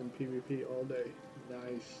skills and PvP all day.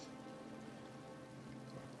 Nice.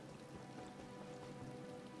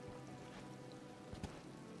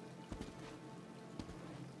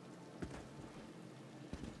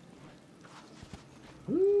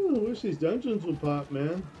 Ooh, I wish these dungeons would pop,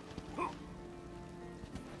 man.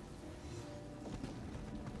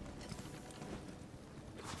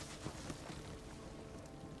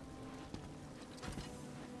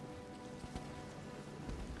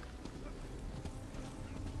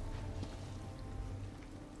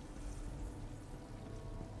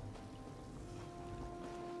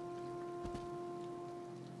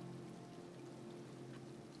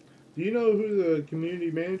 Do you know who the community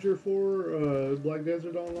manager for Black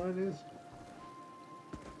Desert Online is?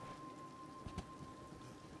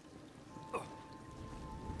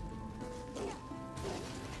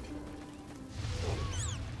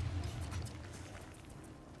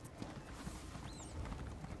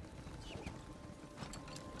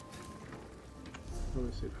 Let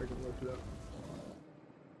me see if I can look it up.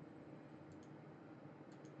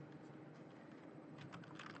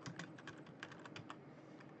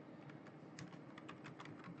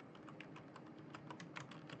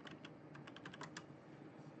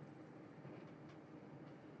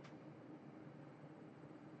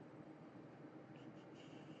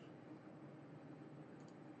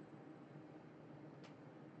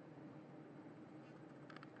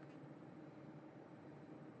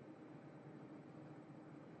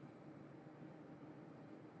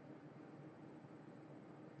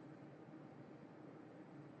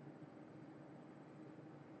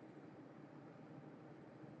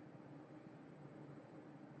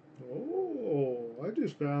 Oh, I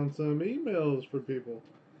just found some emails for people.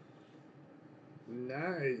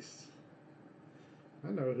 Nice.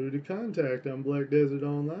 I know who to contact on Black Desert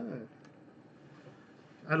Online.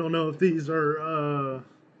 I don't know if these are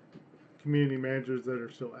community managers that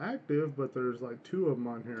are still active, but there's like two of them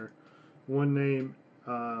on here. One named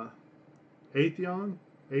Aethon,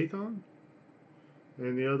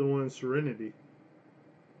 and the other one Serenity.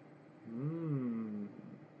 Hmm.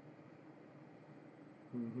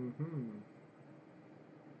 Mm-hmm.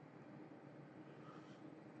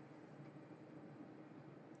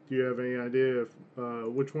 Do you have any idea if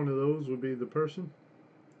which one of those would be the person?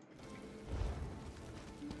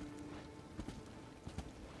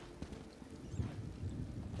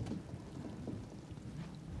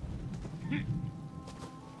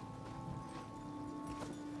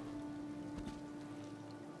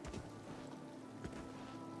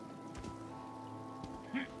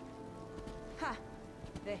 Ha!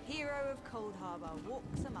 The hero of Cold Harbor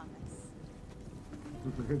walks among us.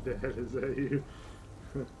 Dad, is that you?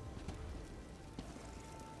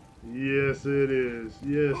 Yes, it is.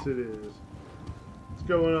 Yes, it is. What's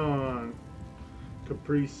going on,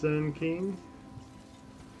 Capri Sun King?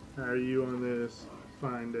 How are you on this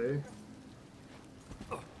fine day?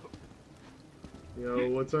 Yo,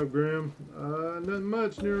 what's up, Grim? Nothing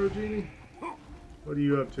much, Nero Genie. What are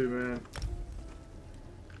you up to, man?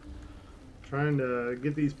 Trying to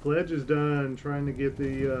get these pledges done. Trying to get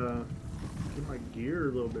the get my gear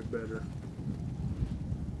a little bit better.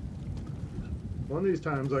 One of these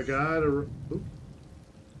times I gotta. Oop.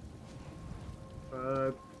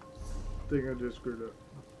 I think I just screwed up.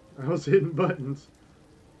 I was hitting buttons.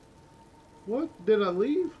 What? Did I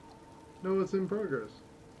leave? No, it's in progress.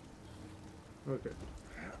 Okay.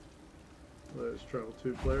 Let's travel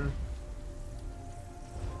 2-player.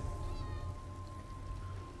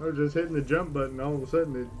 I was just hitting the jump button, all of a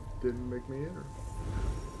sudden it didn't make me enter.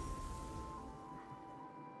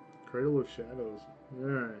 Cradle of Shadows.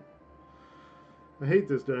 Alright. I hate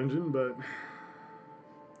this dungeon, but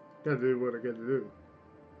gotta do what I gotta do.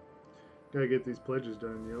 Gotta get these pledges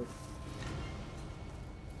done, yo.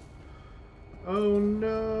 Oh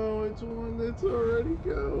no, it's one that's already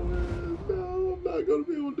going. No, I'm not gonna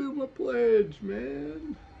be able to do my pledge,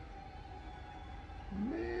 man.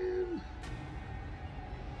 Man.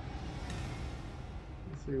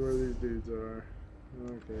 Let's see where these dudes are.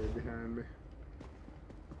 Okay, behind me.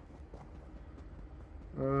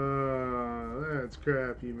 That's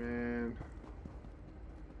crappy, man.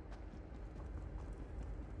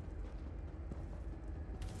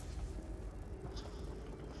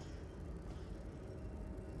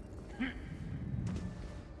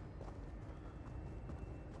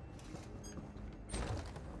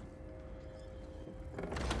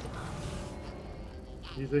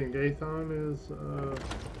 You think Gathon is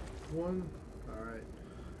one? Alright.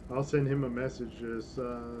 I'll send him a message just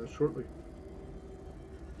shortly.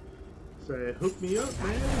 Say, hook me up,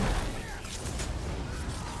 man.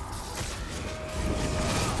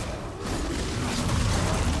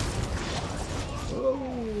 Oh,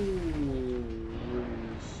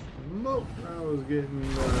 smoke! I was getting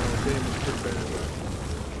damaged pretty bad.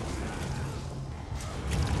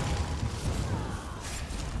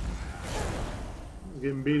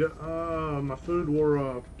 Getting beat up. Oh, my food wore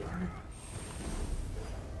off. Darn it.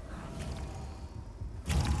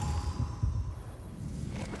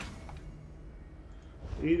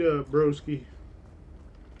 Eat up, broski.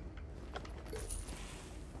 That's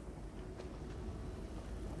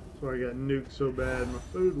why I got nuked so bad. My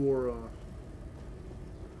food wore off.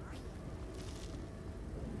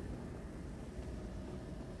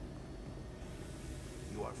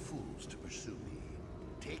 You are fools to pursue me.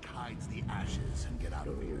 Take hides the ashes and get out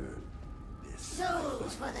of here. This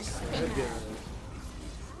Souls for the spinner.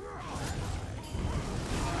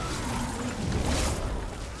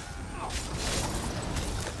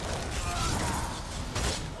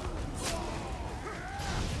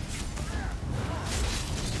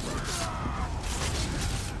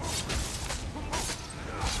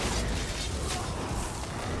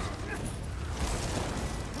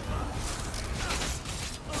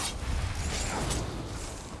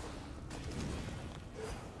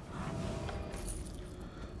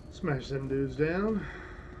 Smash them dudes down.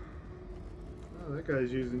 Oh, that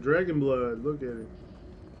guy's using dragon blood. Look at him.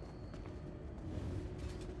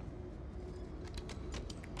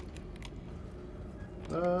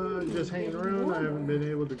 Just hanging around. I haven't been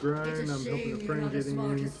able to grind. I'm helping a friend getting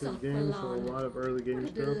into the game, so a lot of early game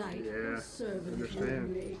stuff. Yeah, I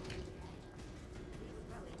understand.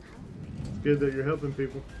 It's good that you're helping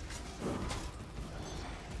people.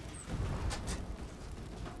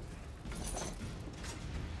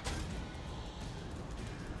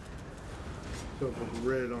 Stuff with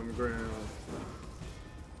red on the ground.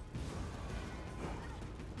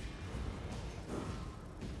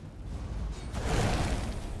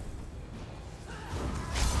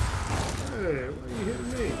 Hey, why are you hitting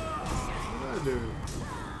me? What did I do?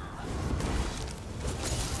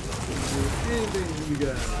 Do anything you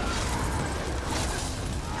got.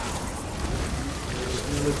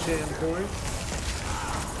 Another champ point.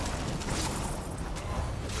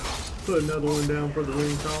 Put another one down for the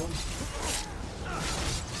wing column.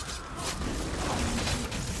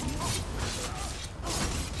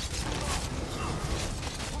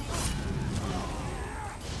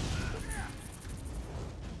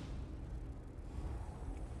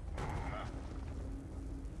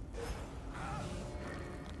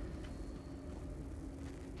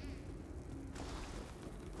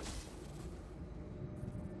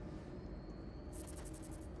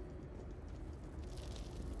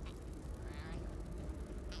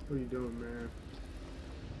 What are you doing, man?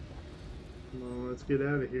 Come on, let's get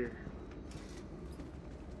out of here.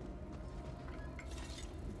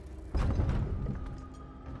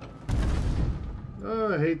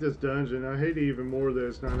 Oh, I hate this dungeon. I hate it even more that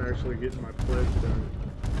it's not actually getting my pledge done.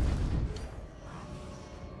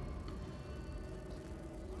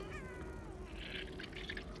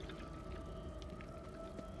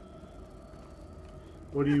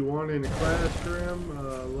 What do you want in a classroom?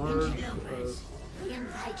 Large We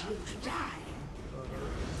invite you to die.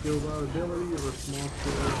 skill viability or small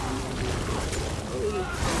scale?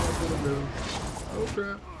 Oh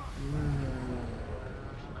crap.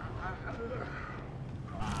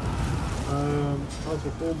 Also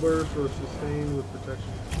full burst or sustain with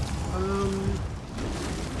protection.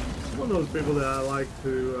 One of those people that I like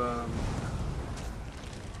to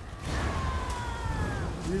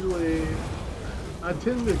usually I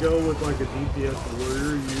tend to go with like a DPS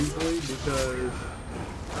warrior usually because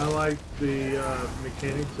I like the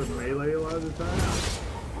mechanics of melee a lot of the time,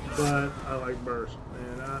 but I like burst,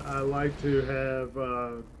 and I like to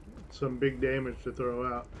have some big damage to throw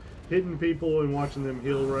out. Hitting people and watching them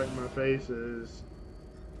heal right in my face is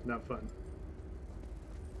not fun.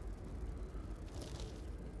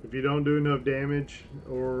 If you don't do enough damage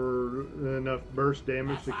or enough burst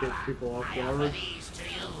damage to catch people off guard,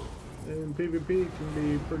 then PvP can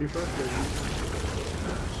be pretty frustrating.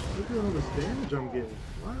 Look at all this damage I'm getting.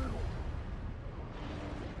 Wow.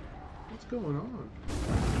 What's going on?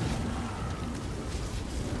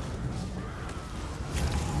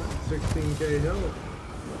 I'm at 16k health.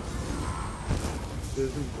 This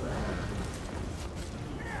isn't bad.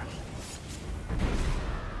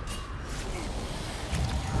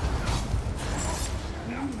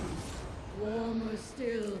 Warmer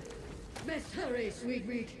still. Best hurry, sweet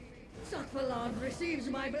meat. Sakvalan receives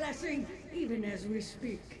my blessing even as we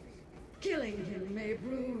speak. Killing him may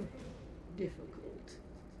prove difficult.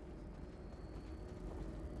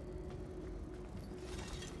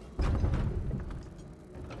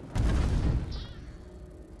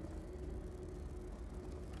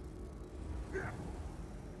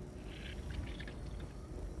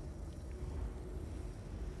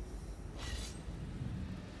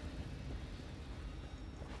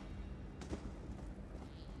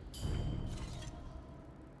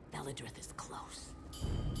 Belladrith is close.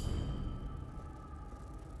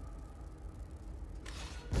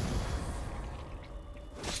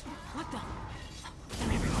 What the?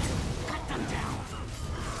 Them everywhere. Cut them down.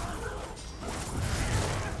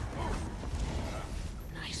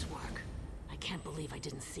 Nice work. I can't believe I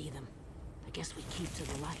didn't see them. I guess we keep to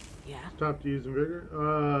the light, yeah? Stopped using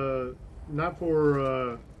vigor? Not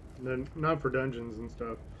for dungeons and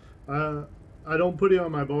stuff. I don't put it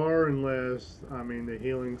on my bar unless, I mean, the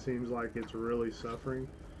healing seems like it's really suffering.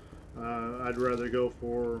 I'd rather go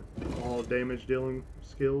for all damage dealing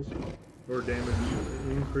skills or damage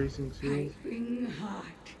increasing skills. Piping hot.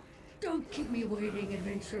 Don't keep me waiting,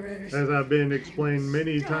 adventurers. As I've been explained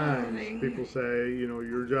many times, people say, you know,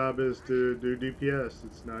 your job is to do DPS.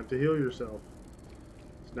 It's not to heal yourself.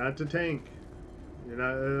 It's not to tank. You're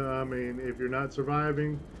not, I mean, if you're not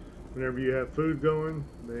surviving, whenever you have food going,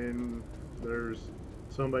 then there's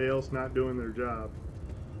somebody else not doing their job.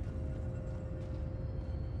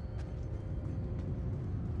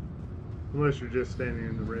 Unless you're just standing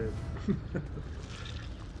in the red.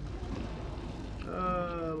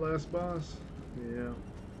 Last boss? Yeah.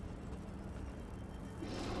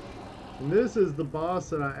 And this is the boss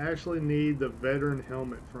that I actually need the veteran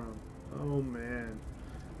helmet from. Oh man.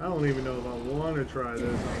 I don't even know if I want to try this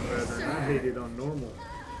on veteran. I hate it on normal.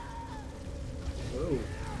 Whoa.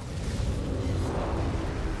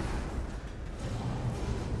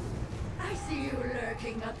 I see you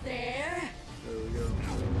lurking up there. There we go.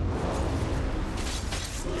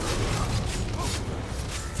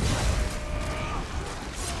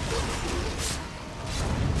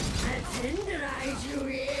 Tenderize you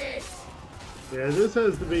yet? Yeah, this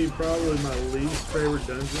has to be probably my least favorite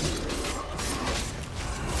dungeon.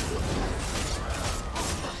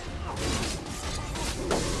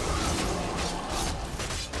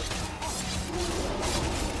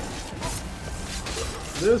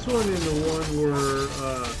 This one and the one where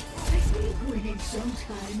I think we need some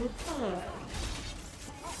time apart.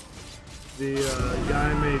 the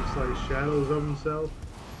guy makes like shadows of himself,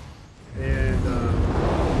 and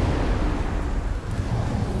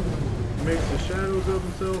makes the shadows of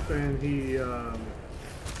himself, and he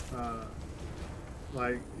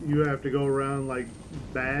like you have to go around like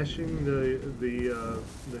bashing the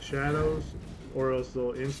shadows, or else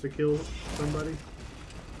they'll insta kill somebody.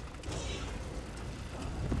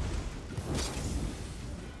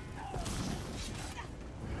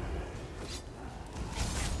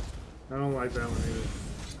 I don't like that one either.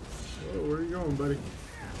 Whoa, where are you going, buddy?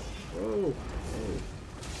 Whoa, whoa.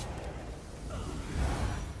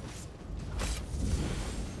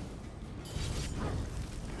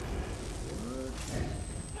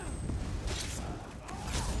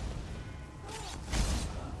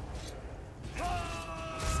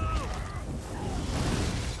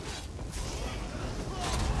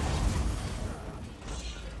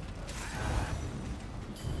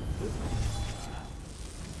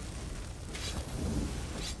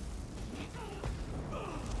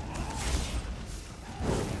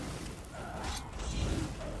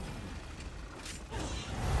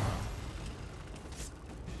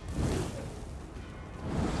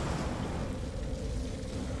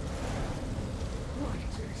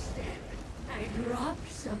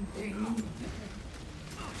 Something.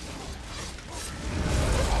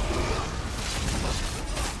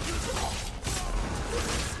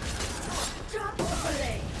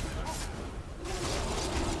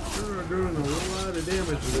 of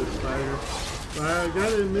damage to this spider. But I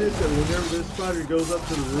gotta admit that whenever this spider goes up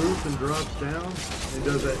to the roof and drops down and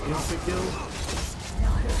does that instant kill,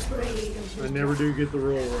 I never do get the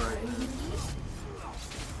roll right.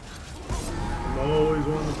 I'm always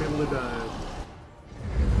one of the people that dies.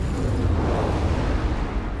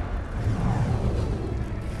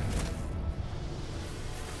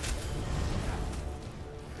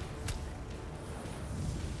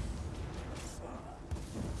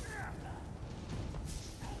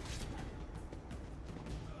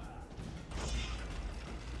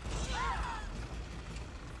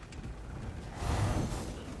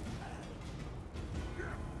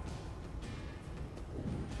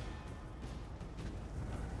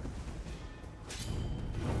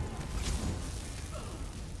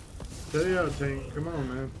 Stay out, Tank. Come on,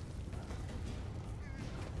 man.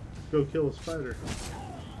 Go kill a spider.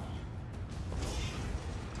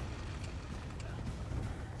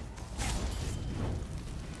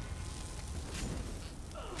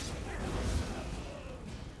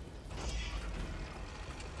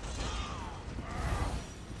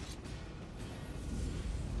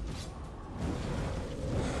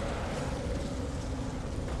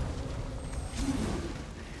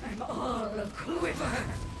 I'm all a quiver.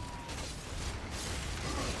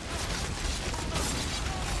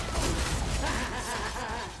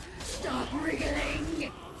 Stop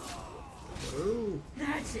wriggling. Oh.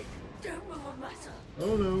 That's it. Don't move a muscle.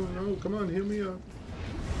 Oh no, no, come on, heal me up.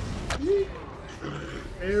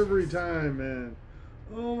 Every time, man.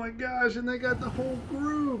 Oh my gosh, and they got the whole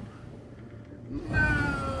group.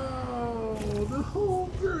 No, the whole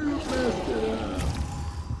group messed it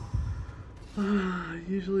up.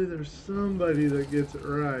 Usually there's somebody that gets it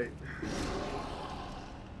right.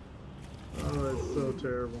 Oh, that's so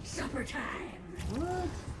terrible. Supper time. What?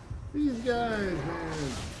 These guys,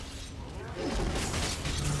 man.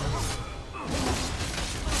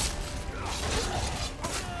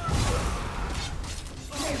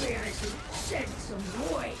 Maybe I should shed some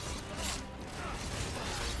weight.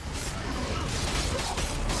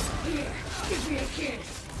 Here, give me a kiss.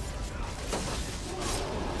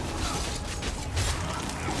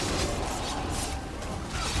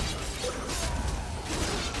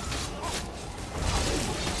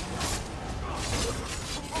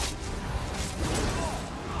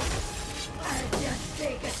 I'll just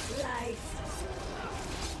take a slice.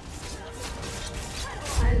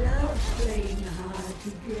 I love playing hard to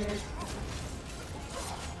get.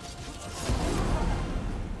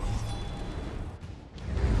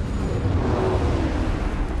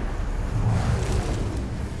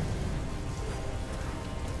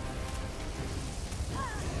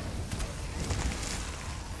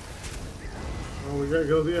 Oh, we gotta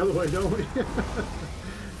go the other way, don't we?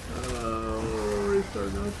 Oh, we're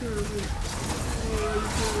starting out terribly. Oh,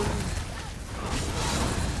 that's terrible.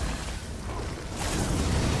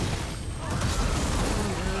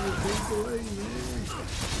 Oh, keep away, man.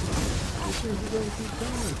 These things are gonna keep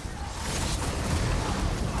coming.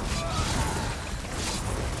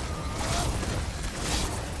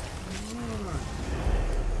 Come on.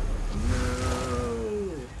 No.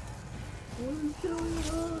 What is going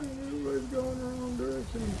on? Everybody's going the wrong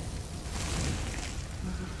direction.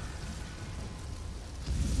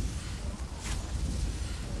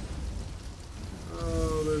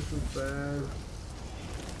 Oh, this is bad.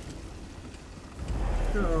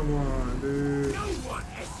 Come on, dude. No one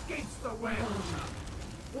escapes the web.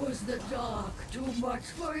 Was the dark too much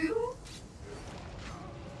for you?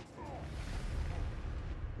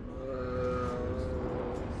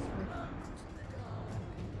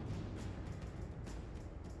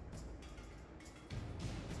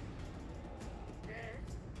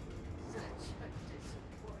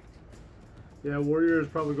 Yeah, Warrior is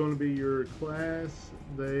probably going to be your class.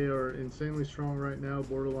 They are insanely strong right now,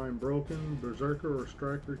 borderline broken. Berserker or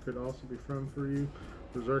Striker could also be fun for you.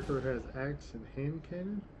 Berserker has axe and hand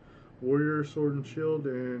cannon. Warrior, sword and shield,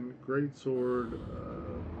 and great sword,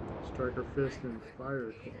 Striker fist and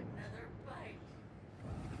fire claw.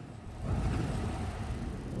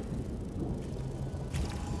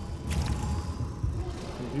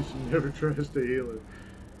 You should never trust a healer.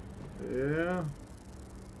 Yeah.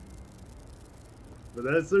 But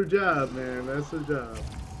that's their job, man. That's their job.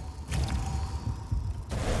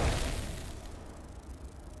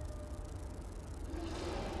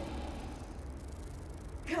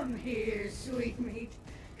 Come here, sweetmeat.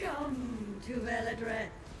 Come to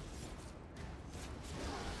Veladreth.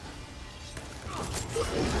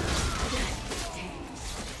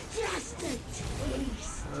 Just a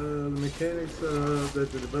taste. Let me mechanics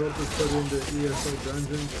that the developers put into ESO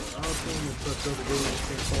dungeons are awesome and such other games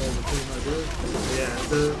can't follow the same ideas. Yeah,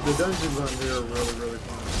 the dungeons on here are really, really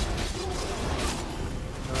fun.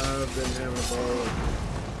 I've been having a ball.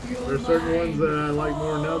 There's certain ones that I like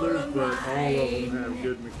more than others, but all of them have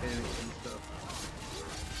good mechanics and stuff.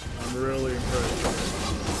 I'm really impressed.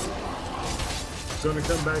 Going to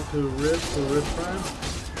come back to Rift for Rift Prime.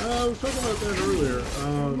 I was talking about that earlier.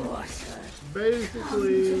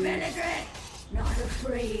 Basically,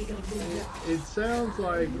 it sounds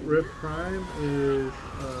like Rift Prime is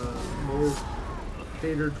more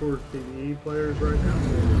catered towards PvE players right now.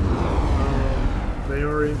 They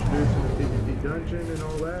are introducing the PvP dungeon and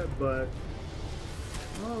all that, but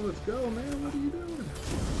oh, let's go, man! What are you doing?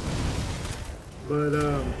 But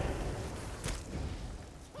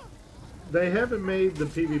they haven't made the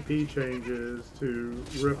PvP changes to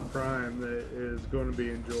Rift Prime that is going to be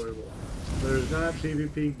enjoyable. There's not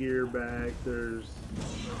PvP gear back. There's,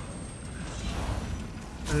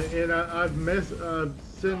 and I've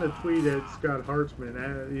sent a tweet at Scott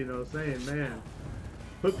Hartzman, you know, saying, man,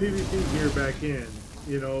 put PvP gear back in.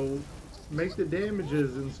 You know, make the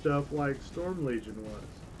damages and stuff like Storm Legion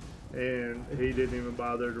was. And he didn't even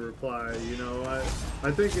bother to reply. You know,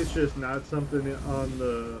 I think it's just not something on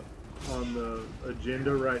the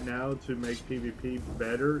agenda right now to make PvP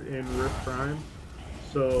better in Rift Prime.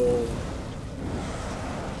 So,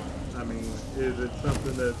 I mean, is it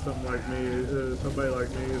something that somebody like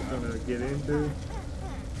me is going to get into?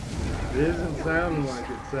 It isn't sounding like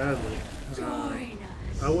it, sadly.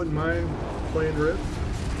 I wouldn't mind playing Rift.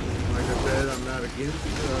 Like I said, I'm not against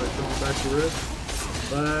coming back to Rift,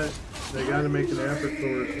 but they got to make an effort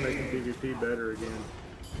towards making PvP better again.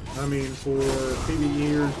 I mean, for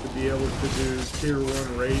PvEers to be able to do tier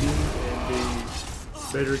 1 raiding and be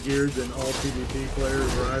better geared than all PvP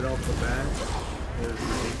players right off the bat is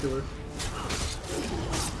ridiculous.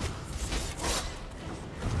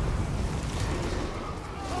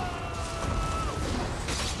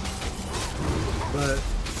 But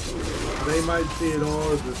they might see it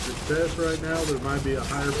all as a success right now. There might be a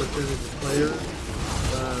higher percentage of players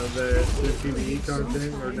that do PvE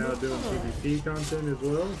content are now doing PvP content as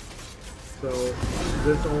well. So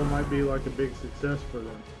this all might be like a big success for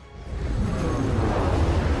them.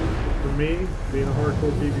 For me, being a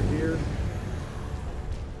hardcore PvPer,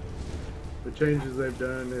 the changes they've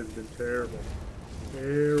done has been terrible.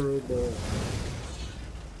 Terrible.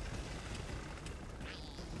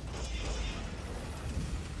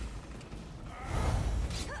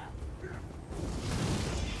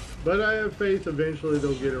 But I have faith eventually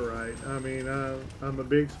they'll get it right. I mean, I'm a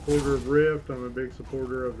big supporter of Rift. I'm a big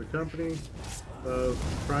supporter of the company, of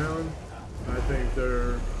Cryon. I think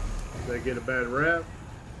they get a bad rap,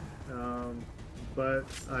 but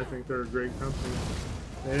I think they're a great company.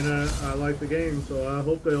 And I like the game, so I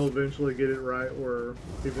hope they'll eventually get it right where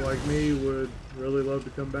people like me would really love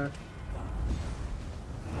to come back.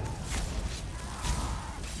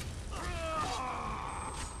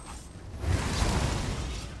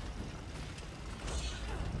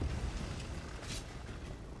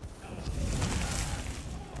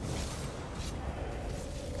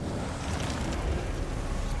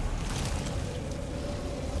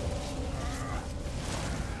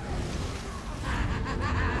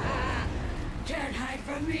 Can't hide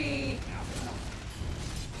from me!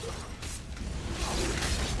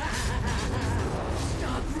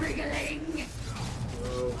 Stop wriggling!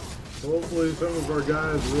 So hopefully some of our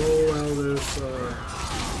guys roll out of this.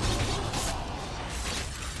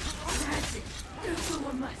 That's it! There's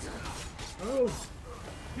no muscle! Oh!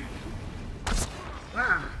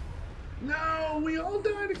 Ah! No! We all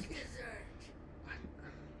died again!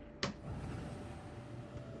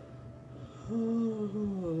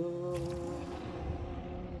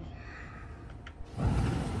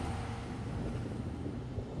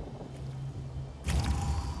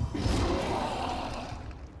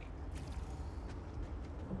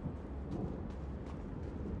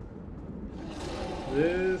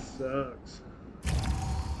 This sucks.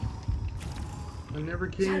 I never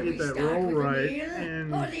can get that roll right, and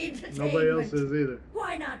nobody else is either.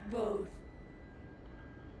 Why not both?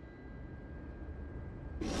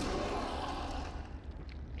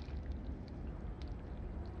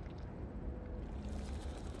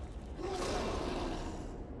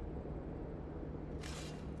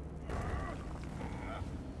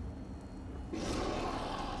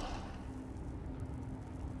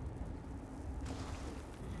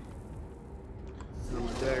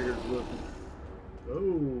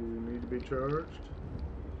 Charged.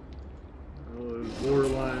 Oh, it was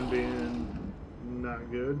borderline being not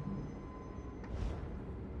good.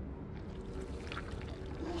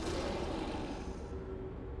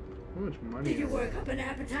 much money? Did you work up an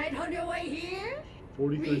appetite on your way here?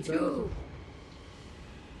 43,000. Me too.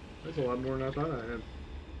 That's a lot more than I thought I had.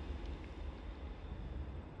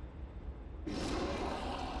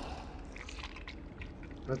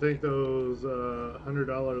 I think those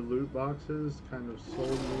 $100 loot boxes kind of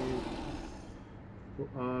sold me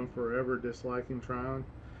on forever disliking Tryon.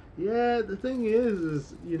 Yeah, the thing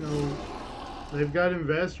is, you know, they've got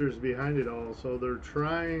investors behind it all, so they're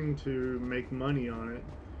trying to make money on it.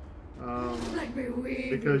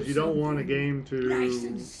 Because you don't want a game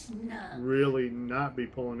to really not be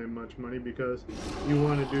pulling in much money, because you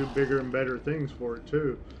want to do bigger and better things for it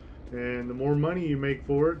too. And the more money you make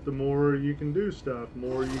for it, the more you can do stuff. The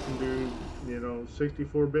more you can do, you know,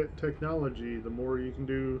 64-bit technology. The more you can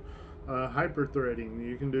do hyper-threading.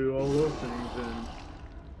 You can do all those things. And,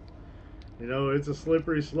 you know, it's a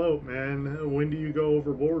slippery slope, man. When do you go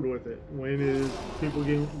overboard with it? When is people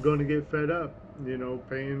going to get fed up, you know,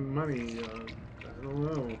 paying money? I don't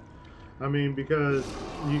know. I mean, because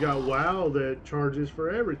you got WoW that charges for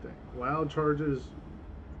everything. WoW charges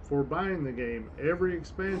for buying the game, every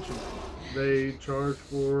expansion. They charge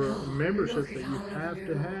for membership that you have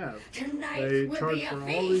to have. They charge for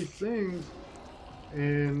all these things,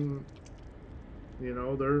 and you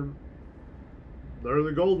know, they're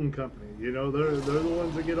the golden company. You know, they're the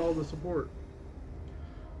ones that get all the support.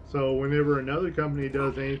 So whenever another company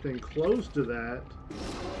does anything close to that,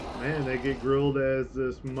 man, they get grilled as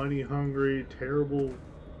this money-hungry, terrible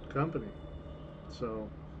company. So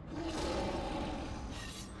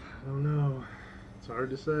I don't know. It's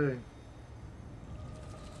hard to say.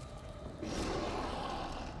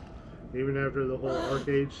 Even after the whole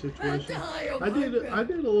Arcade situation, I did a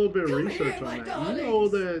little bit of research on that. You know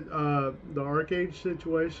that the Arcade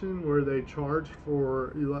situation where they charged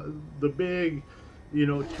for the big, you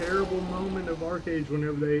know, terrible moment of arcades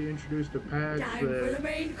whenever they introduced a patch that,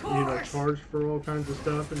 you know, charged for all kinds of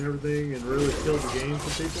stuff and everything and really killed the game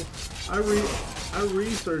for people. I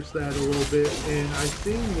researched that a little bit, and I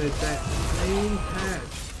seen that same patch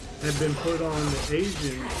had been put on the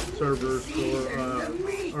Asian servers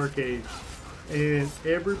for arcades, and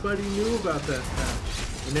everybody knew about that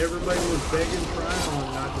patch, and everybody was begging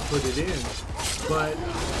Tryon not to put it in. But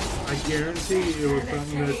I guarantee it was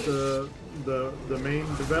something that the main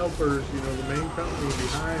developers, you know, the main company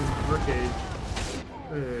behind arcades.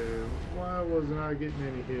 Hey, why wasn't I getting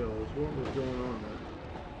any heals? What was going on there?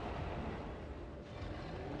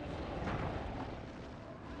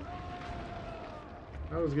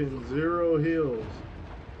 I was getting 0 heals.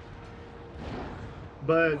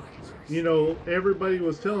 But, you know, everybody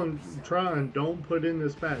was telling Tryon, don't put in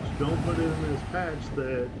this patch. Don't put in this patch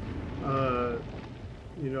that,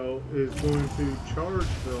 you know, is going to charge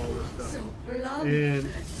for all this stuff. And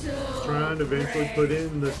Tryon eventually put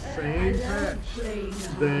in the same patch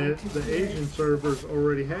that the Asian servers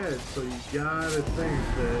already had. So you gotta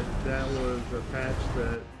think that that was a patch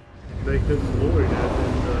that they couldn't avoid, as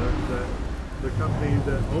in the company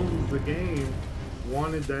that owns the game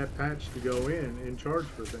wanted that patch to go in and charge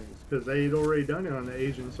for things, because they had already done it on the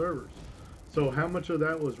Asian servers. So how much of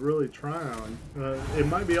that was really Tryon? It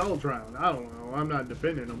might be all Tryon. I don't know. I'm not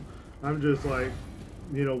defending them. I'm just like,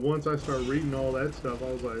 you know, once I start reading all that stuff,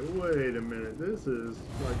 I was like, wait a minute, this is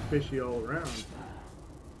like fishy all around.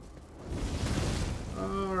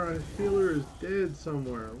 Alright, healer is dead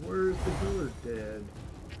somewhere. Where's the healer dead?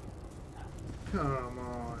 Come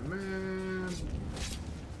on, man.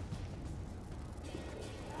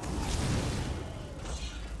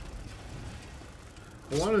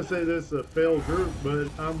 I want to say this is a failed group, but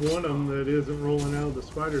I'm one of them that isn't rolling out the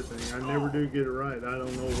spider thing. I never do get it right. I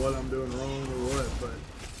don't know what I'm doing wrong or what, but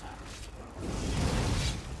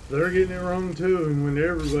they're getting it wrong too, and when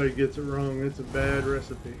everybody gets it wrong, it's a bad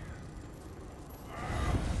recipe.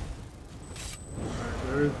 Alright,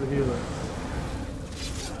 there's the healer.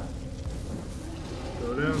 Go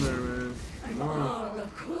down there, man. Come on.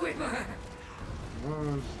 Come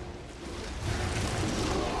on.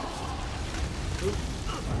 Oops.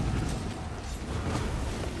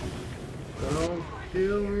 Don't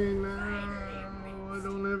kill me now. I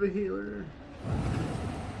don't have a healer.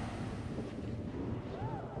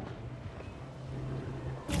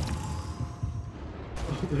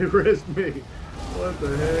 Oh, they rest me. What the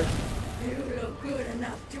heck? You look good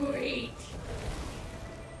enough to eat.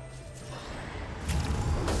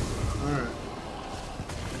 Alright.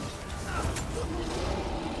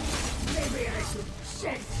 Maybe I should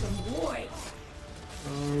shed some weight.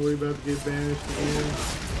 Oh, we about to get banished again.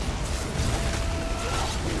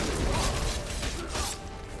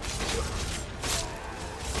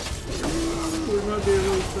 We might be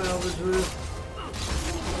able to salvage this.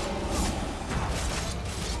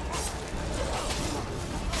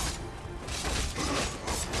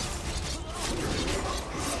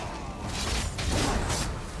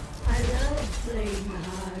 flame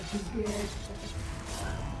hard to get.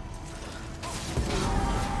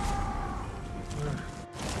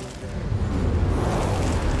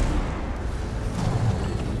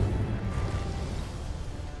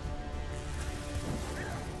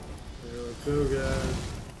 Let's go, guys.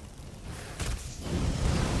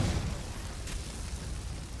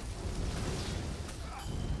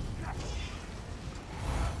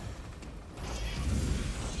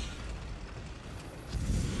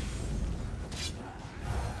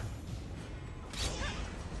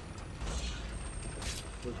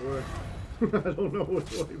 Which way? I don't know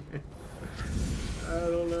which way, man. I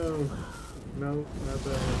don't know. No, not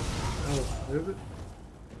that one. Oh, is it?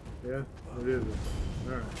 Yeah, it is.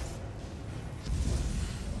 Alright.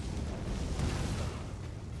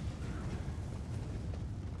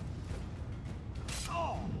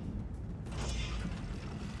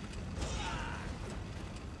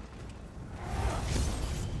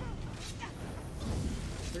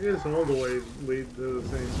 I guess all the ways lead to the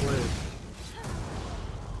same place.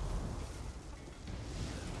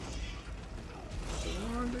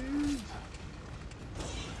 Come on, dudes.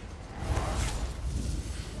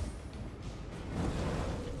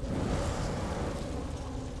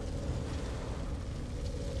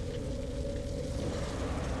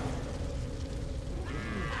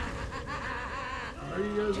 Are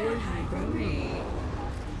you guys waiting for me?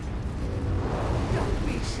 Don't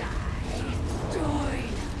be shy. Join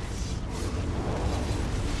us.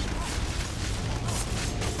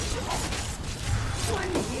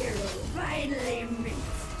 One hero finally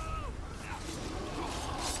meets.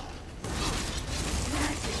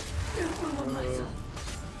 That's it. Don't move on myself.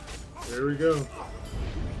 There we go.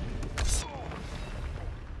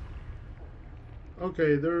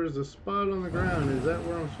 Okay, there's a spot on the ground. Is that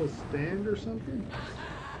where I'm supposed to stand or something?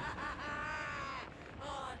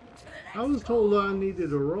 I was told I needed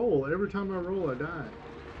to roll. Every time I roll, I die.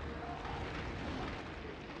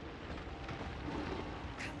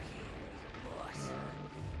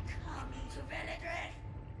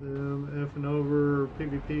 Effing over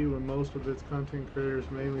PvP when most of its content creators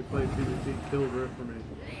mainly play PvP kill drift for me.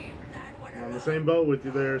 I'm on the same boat with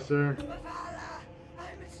you there, sir.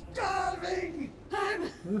 I'm starving.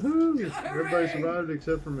 Woohoo! Everybody survived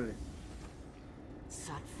except for me.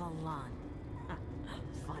 Satfalan.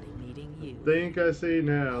 Funny meeting you. Think I see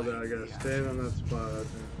now that I gotta stand on that spot. I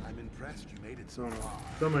think. I'm impressed you made it so I don't know. far.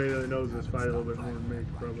 Somebody that knows this fight a little bit more than me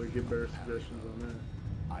could probably give better suggestions on that.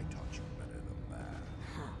 I taught you better than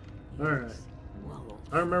that. Alright. Well,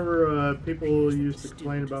 I remember people used to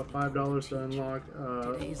complain about $5 to unlock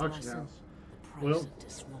today's auction lesson, house. the Well, price of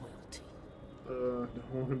disloyalty.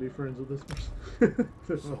 don't want to be friends with this person.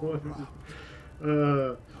 Don't want to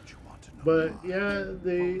Don't you want to know but why? yeah,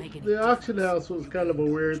 make any the auction house was kind of a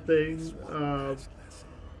weird thing. People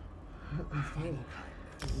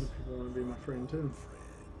want to be my friend too.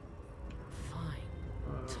 Fine.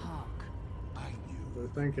 Talk. I knew They're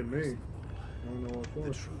thanking me. I don't know what the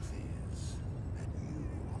for. truth is that you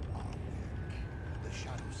are weak. The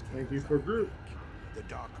shadows. Thank you for group. The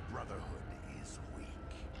Dark Brotherhood is weak.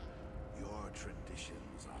 Your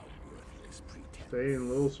traditions are worthless pretense. Stay in a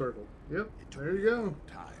little circle. Yep, there you go.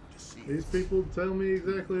 Time to see These it. people tell me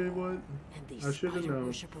exactly what And these I should have spider known.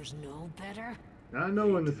 worshippers know better? Now I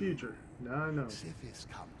know in the future. Now I know. Sisyphus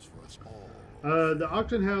comes for us all. The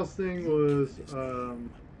auction house thing was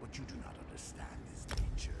What you do not understand is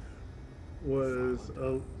nature.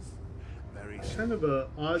 a Very kind of a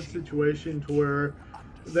odd situation to where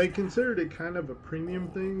they considered it kind of a premium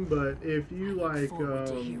thing, but if you like,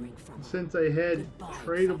 since they had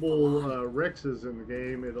tradable Rexes in the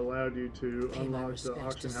game, it allowed you to unlock the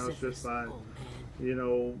auction house just by, you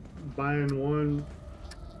know, buying one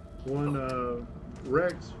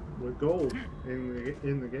Rex with gold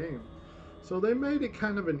in the game. So they made it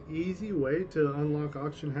kind of an easy way to unlock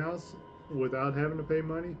auction house without having to pay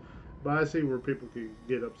money. But I see where people could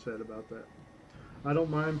get upset about that. I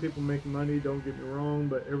don't mind people making money, don't get me wrong,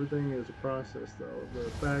 but everything is a process though.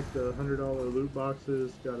 The fact the $100 loot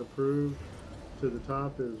boxes got approved to the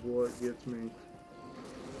top is what gets me.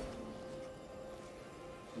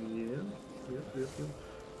 Yep.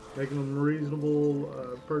 Making them reasonable,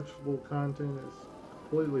 purchasable content is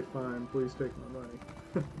completely fine. Please take my money.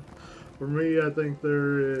 For me, I think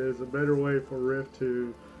there is a better way for Rift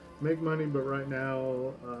to make money, but right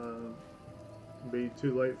now, be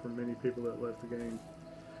too late for many people that left the game.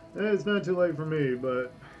 And it's not too late for me,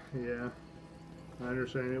 but yeah, I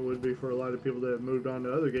understand it would be for a lot of people that have moved on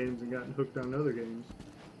to other games and gotten hooked on other games.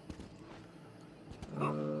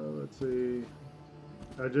 Let's see.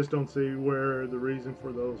 I just don't see where the reason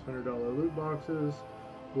for those $100 loot boxes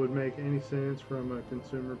would make any sense from a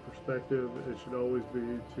consumer perspective. It should always be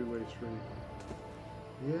a two-way street.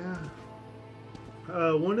 Yeah.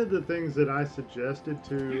 One of the things that I suggested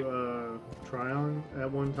to Tryon at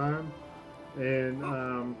one time, and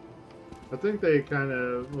I think they kind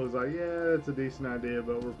of was like, yeah, it's a decent idea,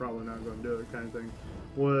 but we're probably not going to do it kind of thing,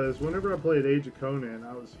 was whenever I played Age of Conan,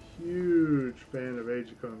 I was a huge fan of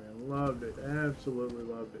Age of Conan. Loved it. Absolutely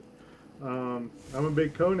loved it. I'm a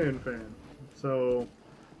big Conan fan, so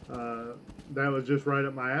that was just right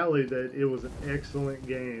up my alley, that it was an excellent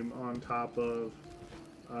game on top of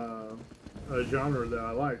a genre that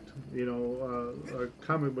I liked, you know, a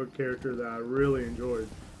comic book character that I really enjoyed.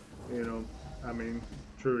 You know, I mean,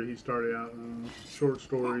 true, he started out in short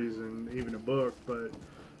stories and even a book, but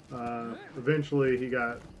eventually he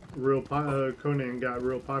got Conan got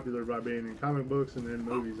real popular by being in comic books and then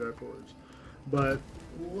movies afterwards. But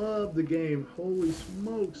love the game. Holy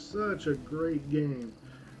smokes, such a great game.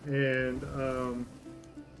 And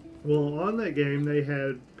well, on that game they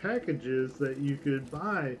had packages that you could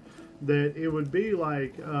buy that it would be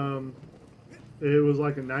like it was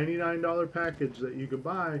like a $99 package that you could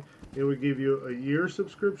buy. It would give you a year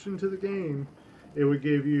subscription to the game. It would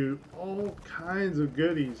give you all kinds of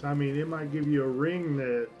goodies. I mean, it might give you a ring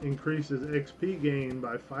that increases XP gain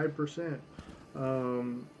by 5%.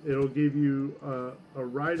 It'll give you a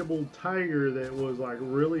rideable tiger that was like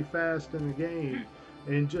really fast in the game.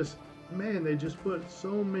 And just, man, they just put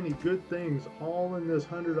so many good things all in this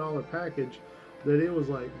 $100 package that it was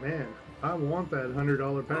like, man, I want that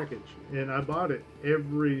 $100 package. And I bought it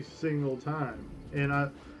every single time. And I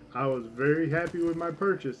was very happy with my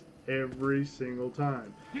purchase every single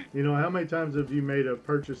time. You know, how many times have you made a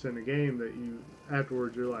purchase in a game that you,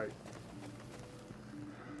 afterwards, you're like,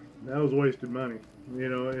 that was wasted money. You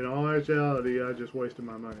know, in all actuality, I just wasted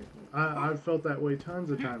my money. I've felt that way tons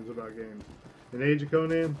of times about games. In Age of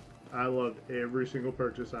Conan, I loved every single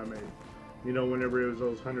purchase I made. You know, whenever it was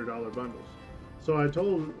those $100 bundles. So I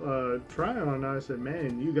told Tryon, I said,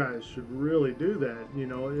 man, you guys should really do that. You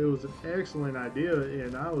know, it was an excellent idea,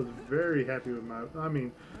 and I was very happy with I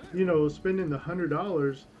mean, you know, spending the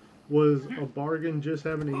 $100 was a bargain just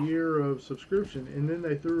having a year of subscription. And then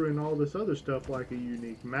they threw in all this other stuff like a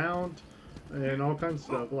unique mount and all kinds of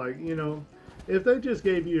stuff. Like, you know, if they just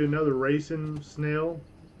gave you another racing snail,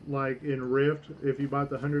 like in Rift, if you bought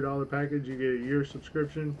the $100 package, you get a year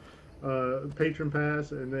subscription, patron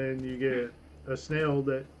pass, and then you get a snail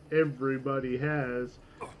that everybody has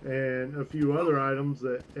and a few other items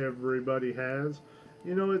that everybody has,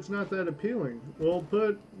 you know, it's not that appealing. Well,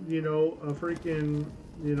 put, you know, a freaking,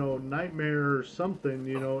 you know, nightmare or something,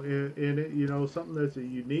 you know, in it, you know, something that's a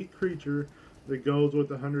unique creature that goes with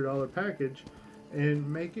the $100 package, and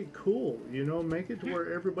make it cool, you know, make it to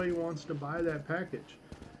where everybody wants to buy that package.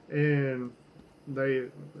 And they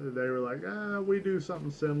were like, we do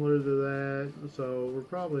something similar to that, so we're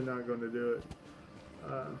probably not going to do it.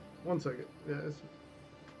 One second. Yes.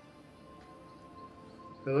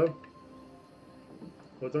 Hello?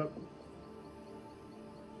 What's up?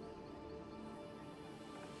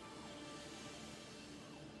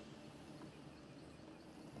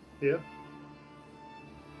 Yeah.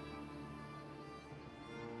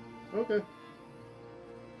 Okay.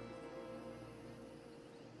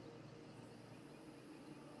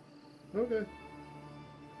 Okay.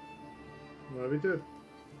 Love you too.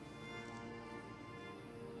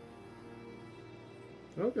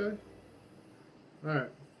 Okay. Alright.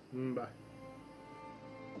 Bye.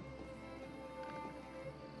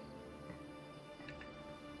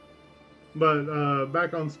 But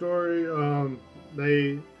back on story,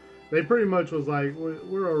 they pretty much was like,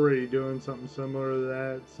 we're already doing something similar to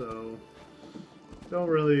that, so don't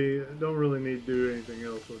really need to do anything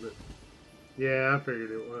else with it. Yeah, I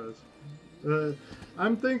figured it was.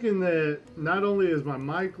 I'm thinking that not only is my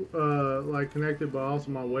mic like connected, but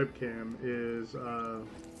also my webcam is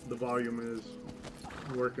the volume is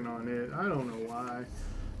working on it. I don't know why.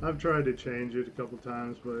 I've tried to change it a couple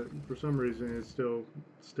times, but for some reason it still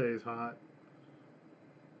stays hot.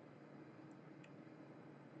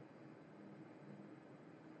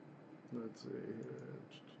 Let's see here.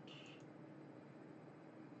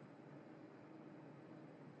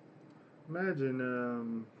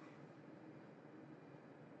 Imagine,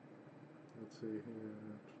 let's see here.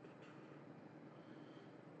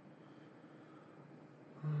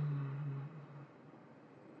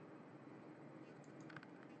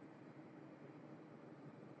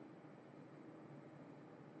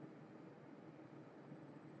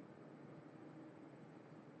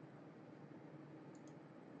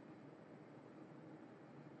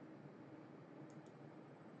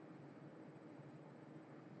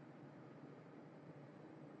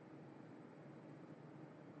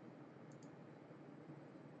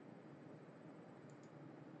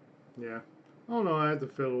 Yeah. I don't know, I have to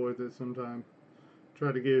fiddle with it sometime.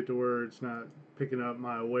 Try to get it to where it's not picking up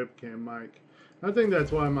my webcam mic. I think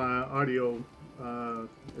that's why my audio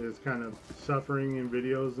is kind of suffering in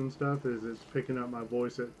videos and stuff, is it's picking up my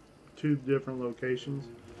voice at two different locations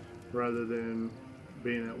rather than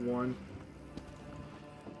being at one.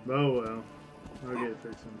 Oh well, I'll get it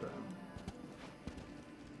fixed sometime.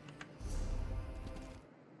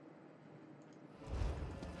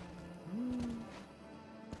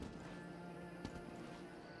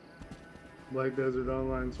 Black Desert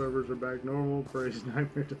Online servers are back normal. Praise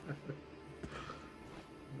Nightmare.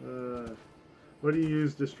 What do you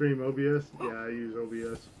use to stream? OBS? Yeah, I use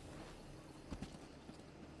OBS.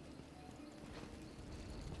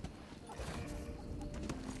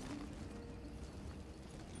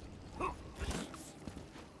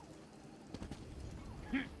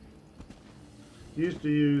 Used to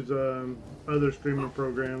use other streaming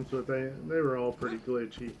programs, but they were all pretty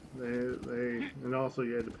glitchy. And also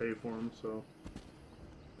you had to pay for them, so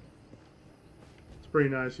it's pretty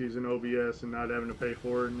nice using OBS and not having to pay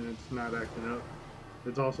for it, and it's not acting up.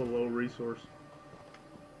 It's also low resource.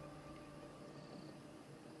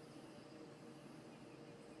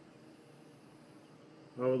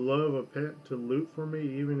 I would love a pet to loot for me,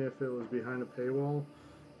 even if it was behind a paywall.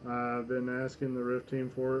 I've been asking the Rift team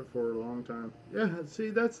for it for a long time. Yeah, see,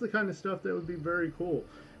 that's the kind of stuff that would be very cool.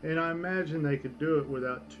 And I imagine they could do it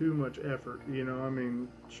without too much effort. You know, I mean,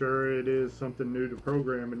 sure, it is something new to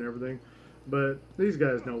program and everything, but these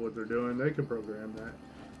guys know what they're doing. They can program that.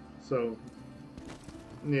 So,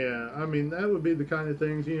 yeah, I mean, that would be the kind of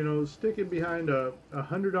things, you know, stick it behind a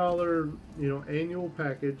 $100, you know, annual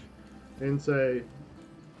package and say,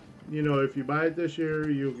 you know, if you buy it this year,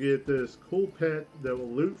 you'll get this cool pet that will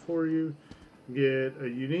loot for you, get a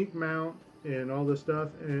unique mount, and all this stuff,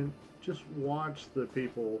 and just watch the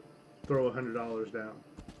people throw $100 down.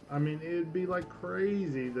 I mean, it'd be like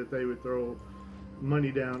crazy that they would throw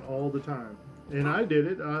money down all the time. And I did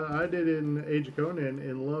it. I did it in Age of Conan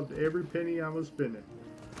and loved every penny I was spending.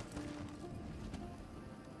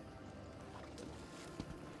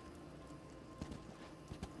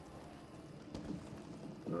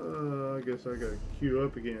 I guess I gotta queue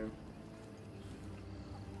up again.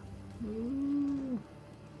 Ooh.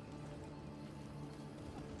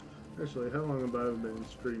 Actually, how long have I been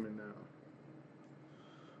streaming now?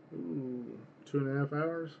 Ooh, 2.5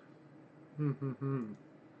 hours?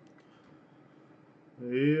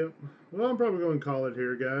 Yep. Well, I'm probably going to call it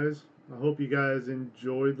here, guys. I hope you guys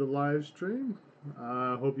enjoyed the live stream.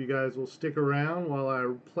 I hope you guys will stick around while I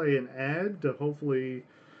play an ad to hopefully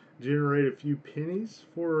generate a few pennies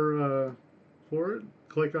for it.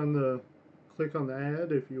 Click on the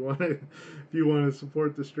ad if you want to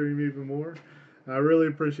support the stream even more. I really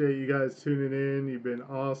appreciate you guys tuning in. You've been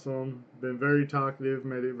awesome. Been very talkative.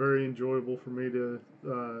 Made it very enjoyable for me to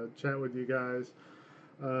chat with you guys.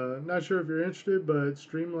 Not sure if you're interested, but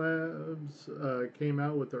Streamlabs came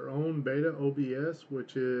out with their own beta OBS,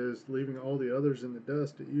 which is leaving all the others in the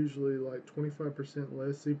dust. It usually like 25%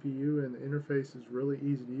 less CPU, and the interface is really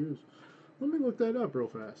easy to use. Let me look that up real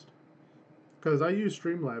fast, because I use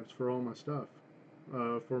Streamlabs for all my stuff,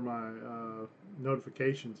 for my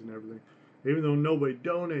notifications and everything. Even though nobody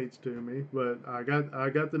donates to me, but I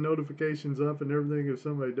got the notifications up and everything if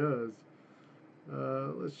somebody does.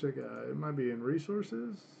 Let's check out. It might be in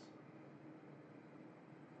resources.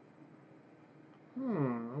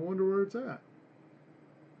 I wonder where it's at.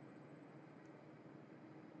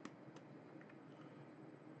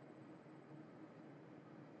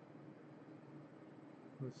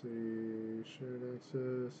 Let's see. Shared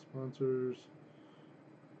access, sponsors.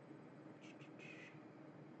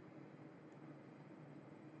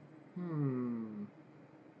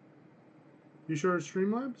 You sure it's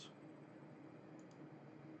Streamlabs?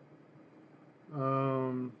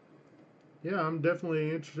 Yeah, I'm definitely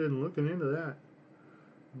interested in looking into that.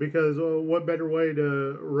 Because what better way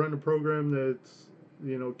to run a program that's,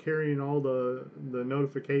 you know, carrying all the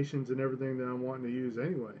notifications and everything that I'm wanting to use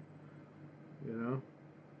anyway. You know?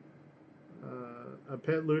 A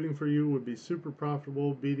pet looting for you would be super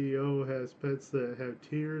profitable. BDO has pets that have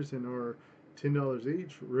tiers and are $10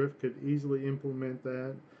 each. Rift could easily implement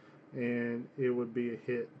that, and it would be a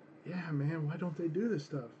hit. Yeah, man, why don't they do this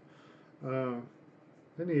stuff?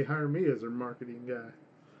 They need to hire me as their marketing guy.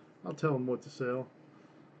 I'll tell them what to sell.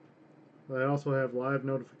 They also have live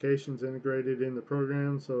notifications integrated in the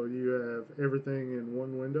program, so you have everything in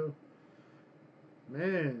one window.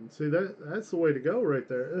 Man, see, that's the way to go right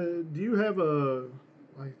there. Do you have a,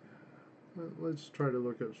 like, let's try to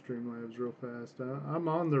look up Streamlabs real fast. I'm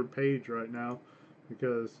on their page right now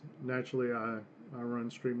because naturally I run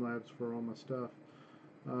Streamlabs for all my stuff.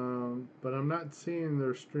 But I'm not seeing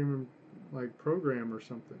their streaming like program or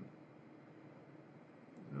something.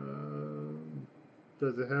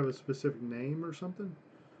 Does it have a specific name or something?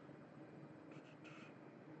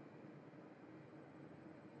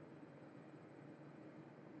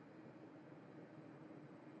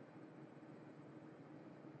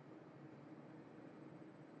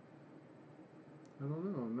 I don't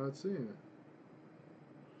know. I'm not seeing it.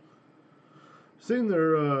 Seeing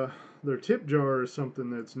their tip jar is something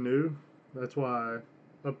that's new. That's why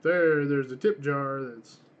up there's a tip jar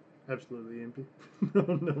that's absolutely empty.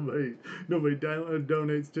 nobody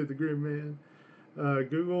donates to the Grim Man.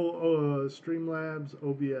 Google Streamlabs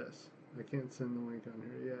OBS. I can't send the link on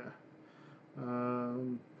here.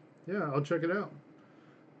 Yeah, I'll check it out.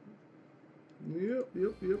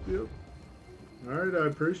 Yep. All right, I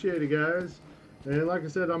appreciate it, guys. And like I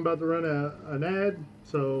said, I'm about to run an ad,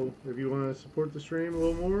 so if you want to support the stream a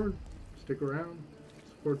little more, stick around,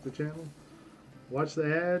 support the channel, watch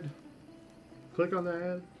the ad, click on the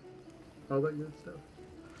ad, all that good stuff.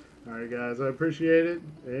 All right, guys, I appreciate it,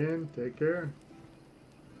 and take care.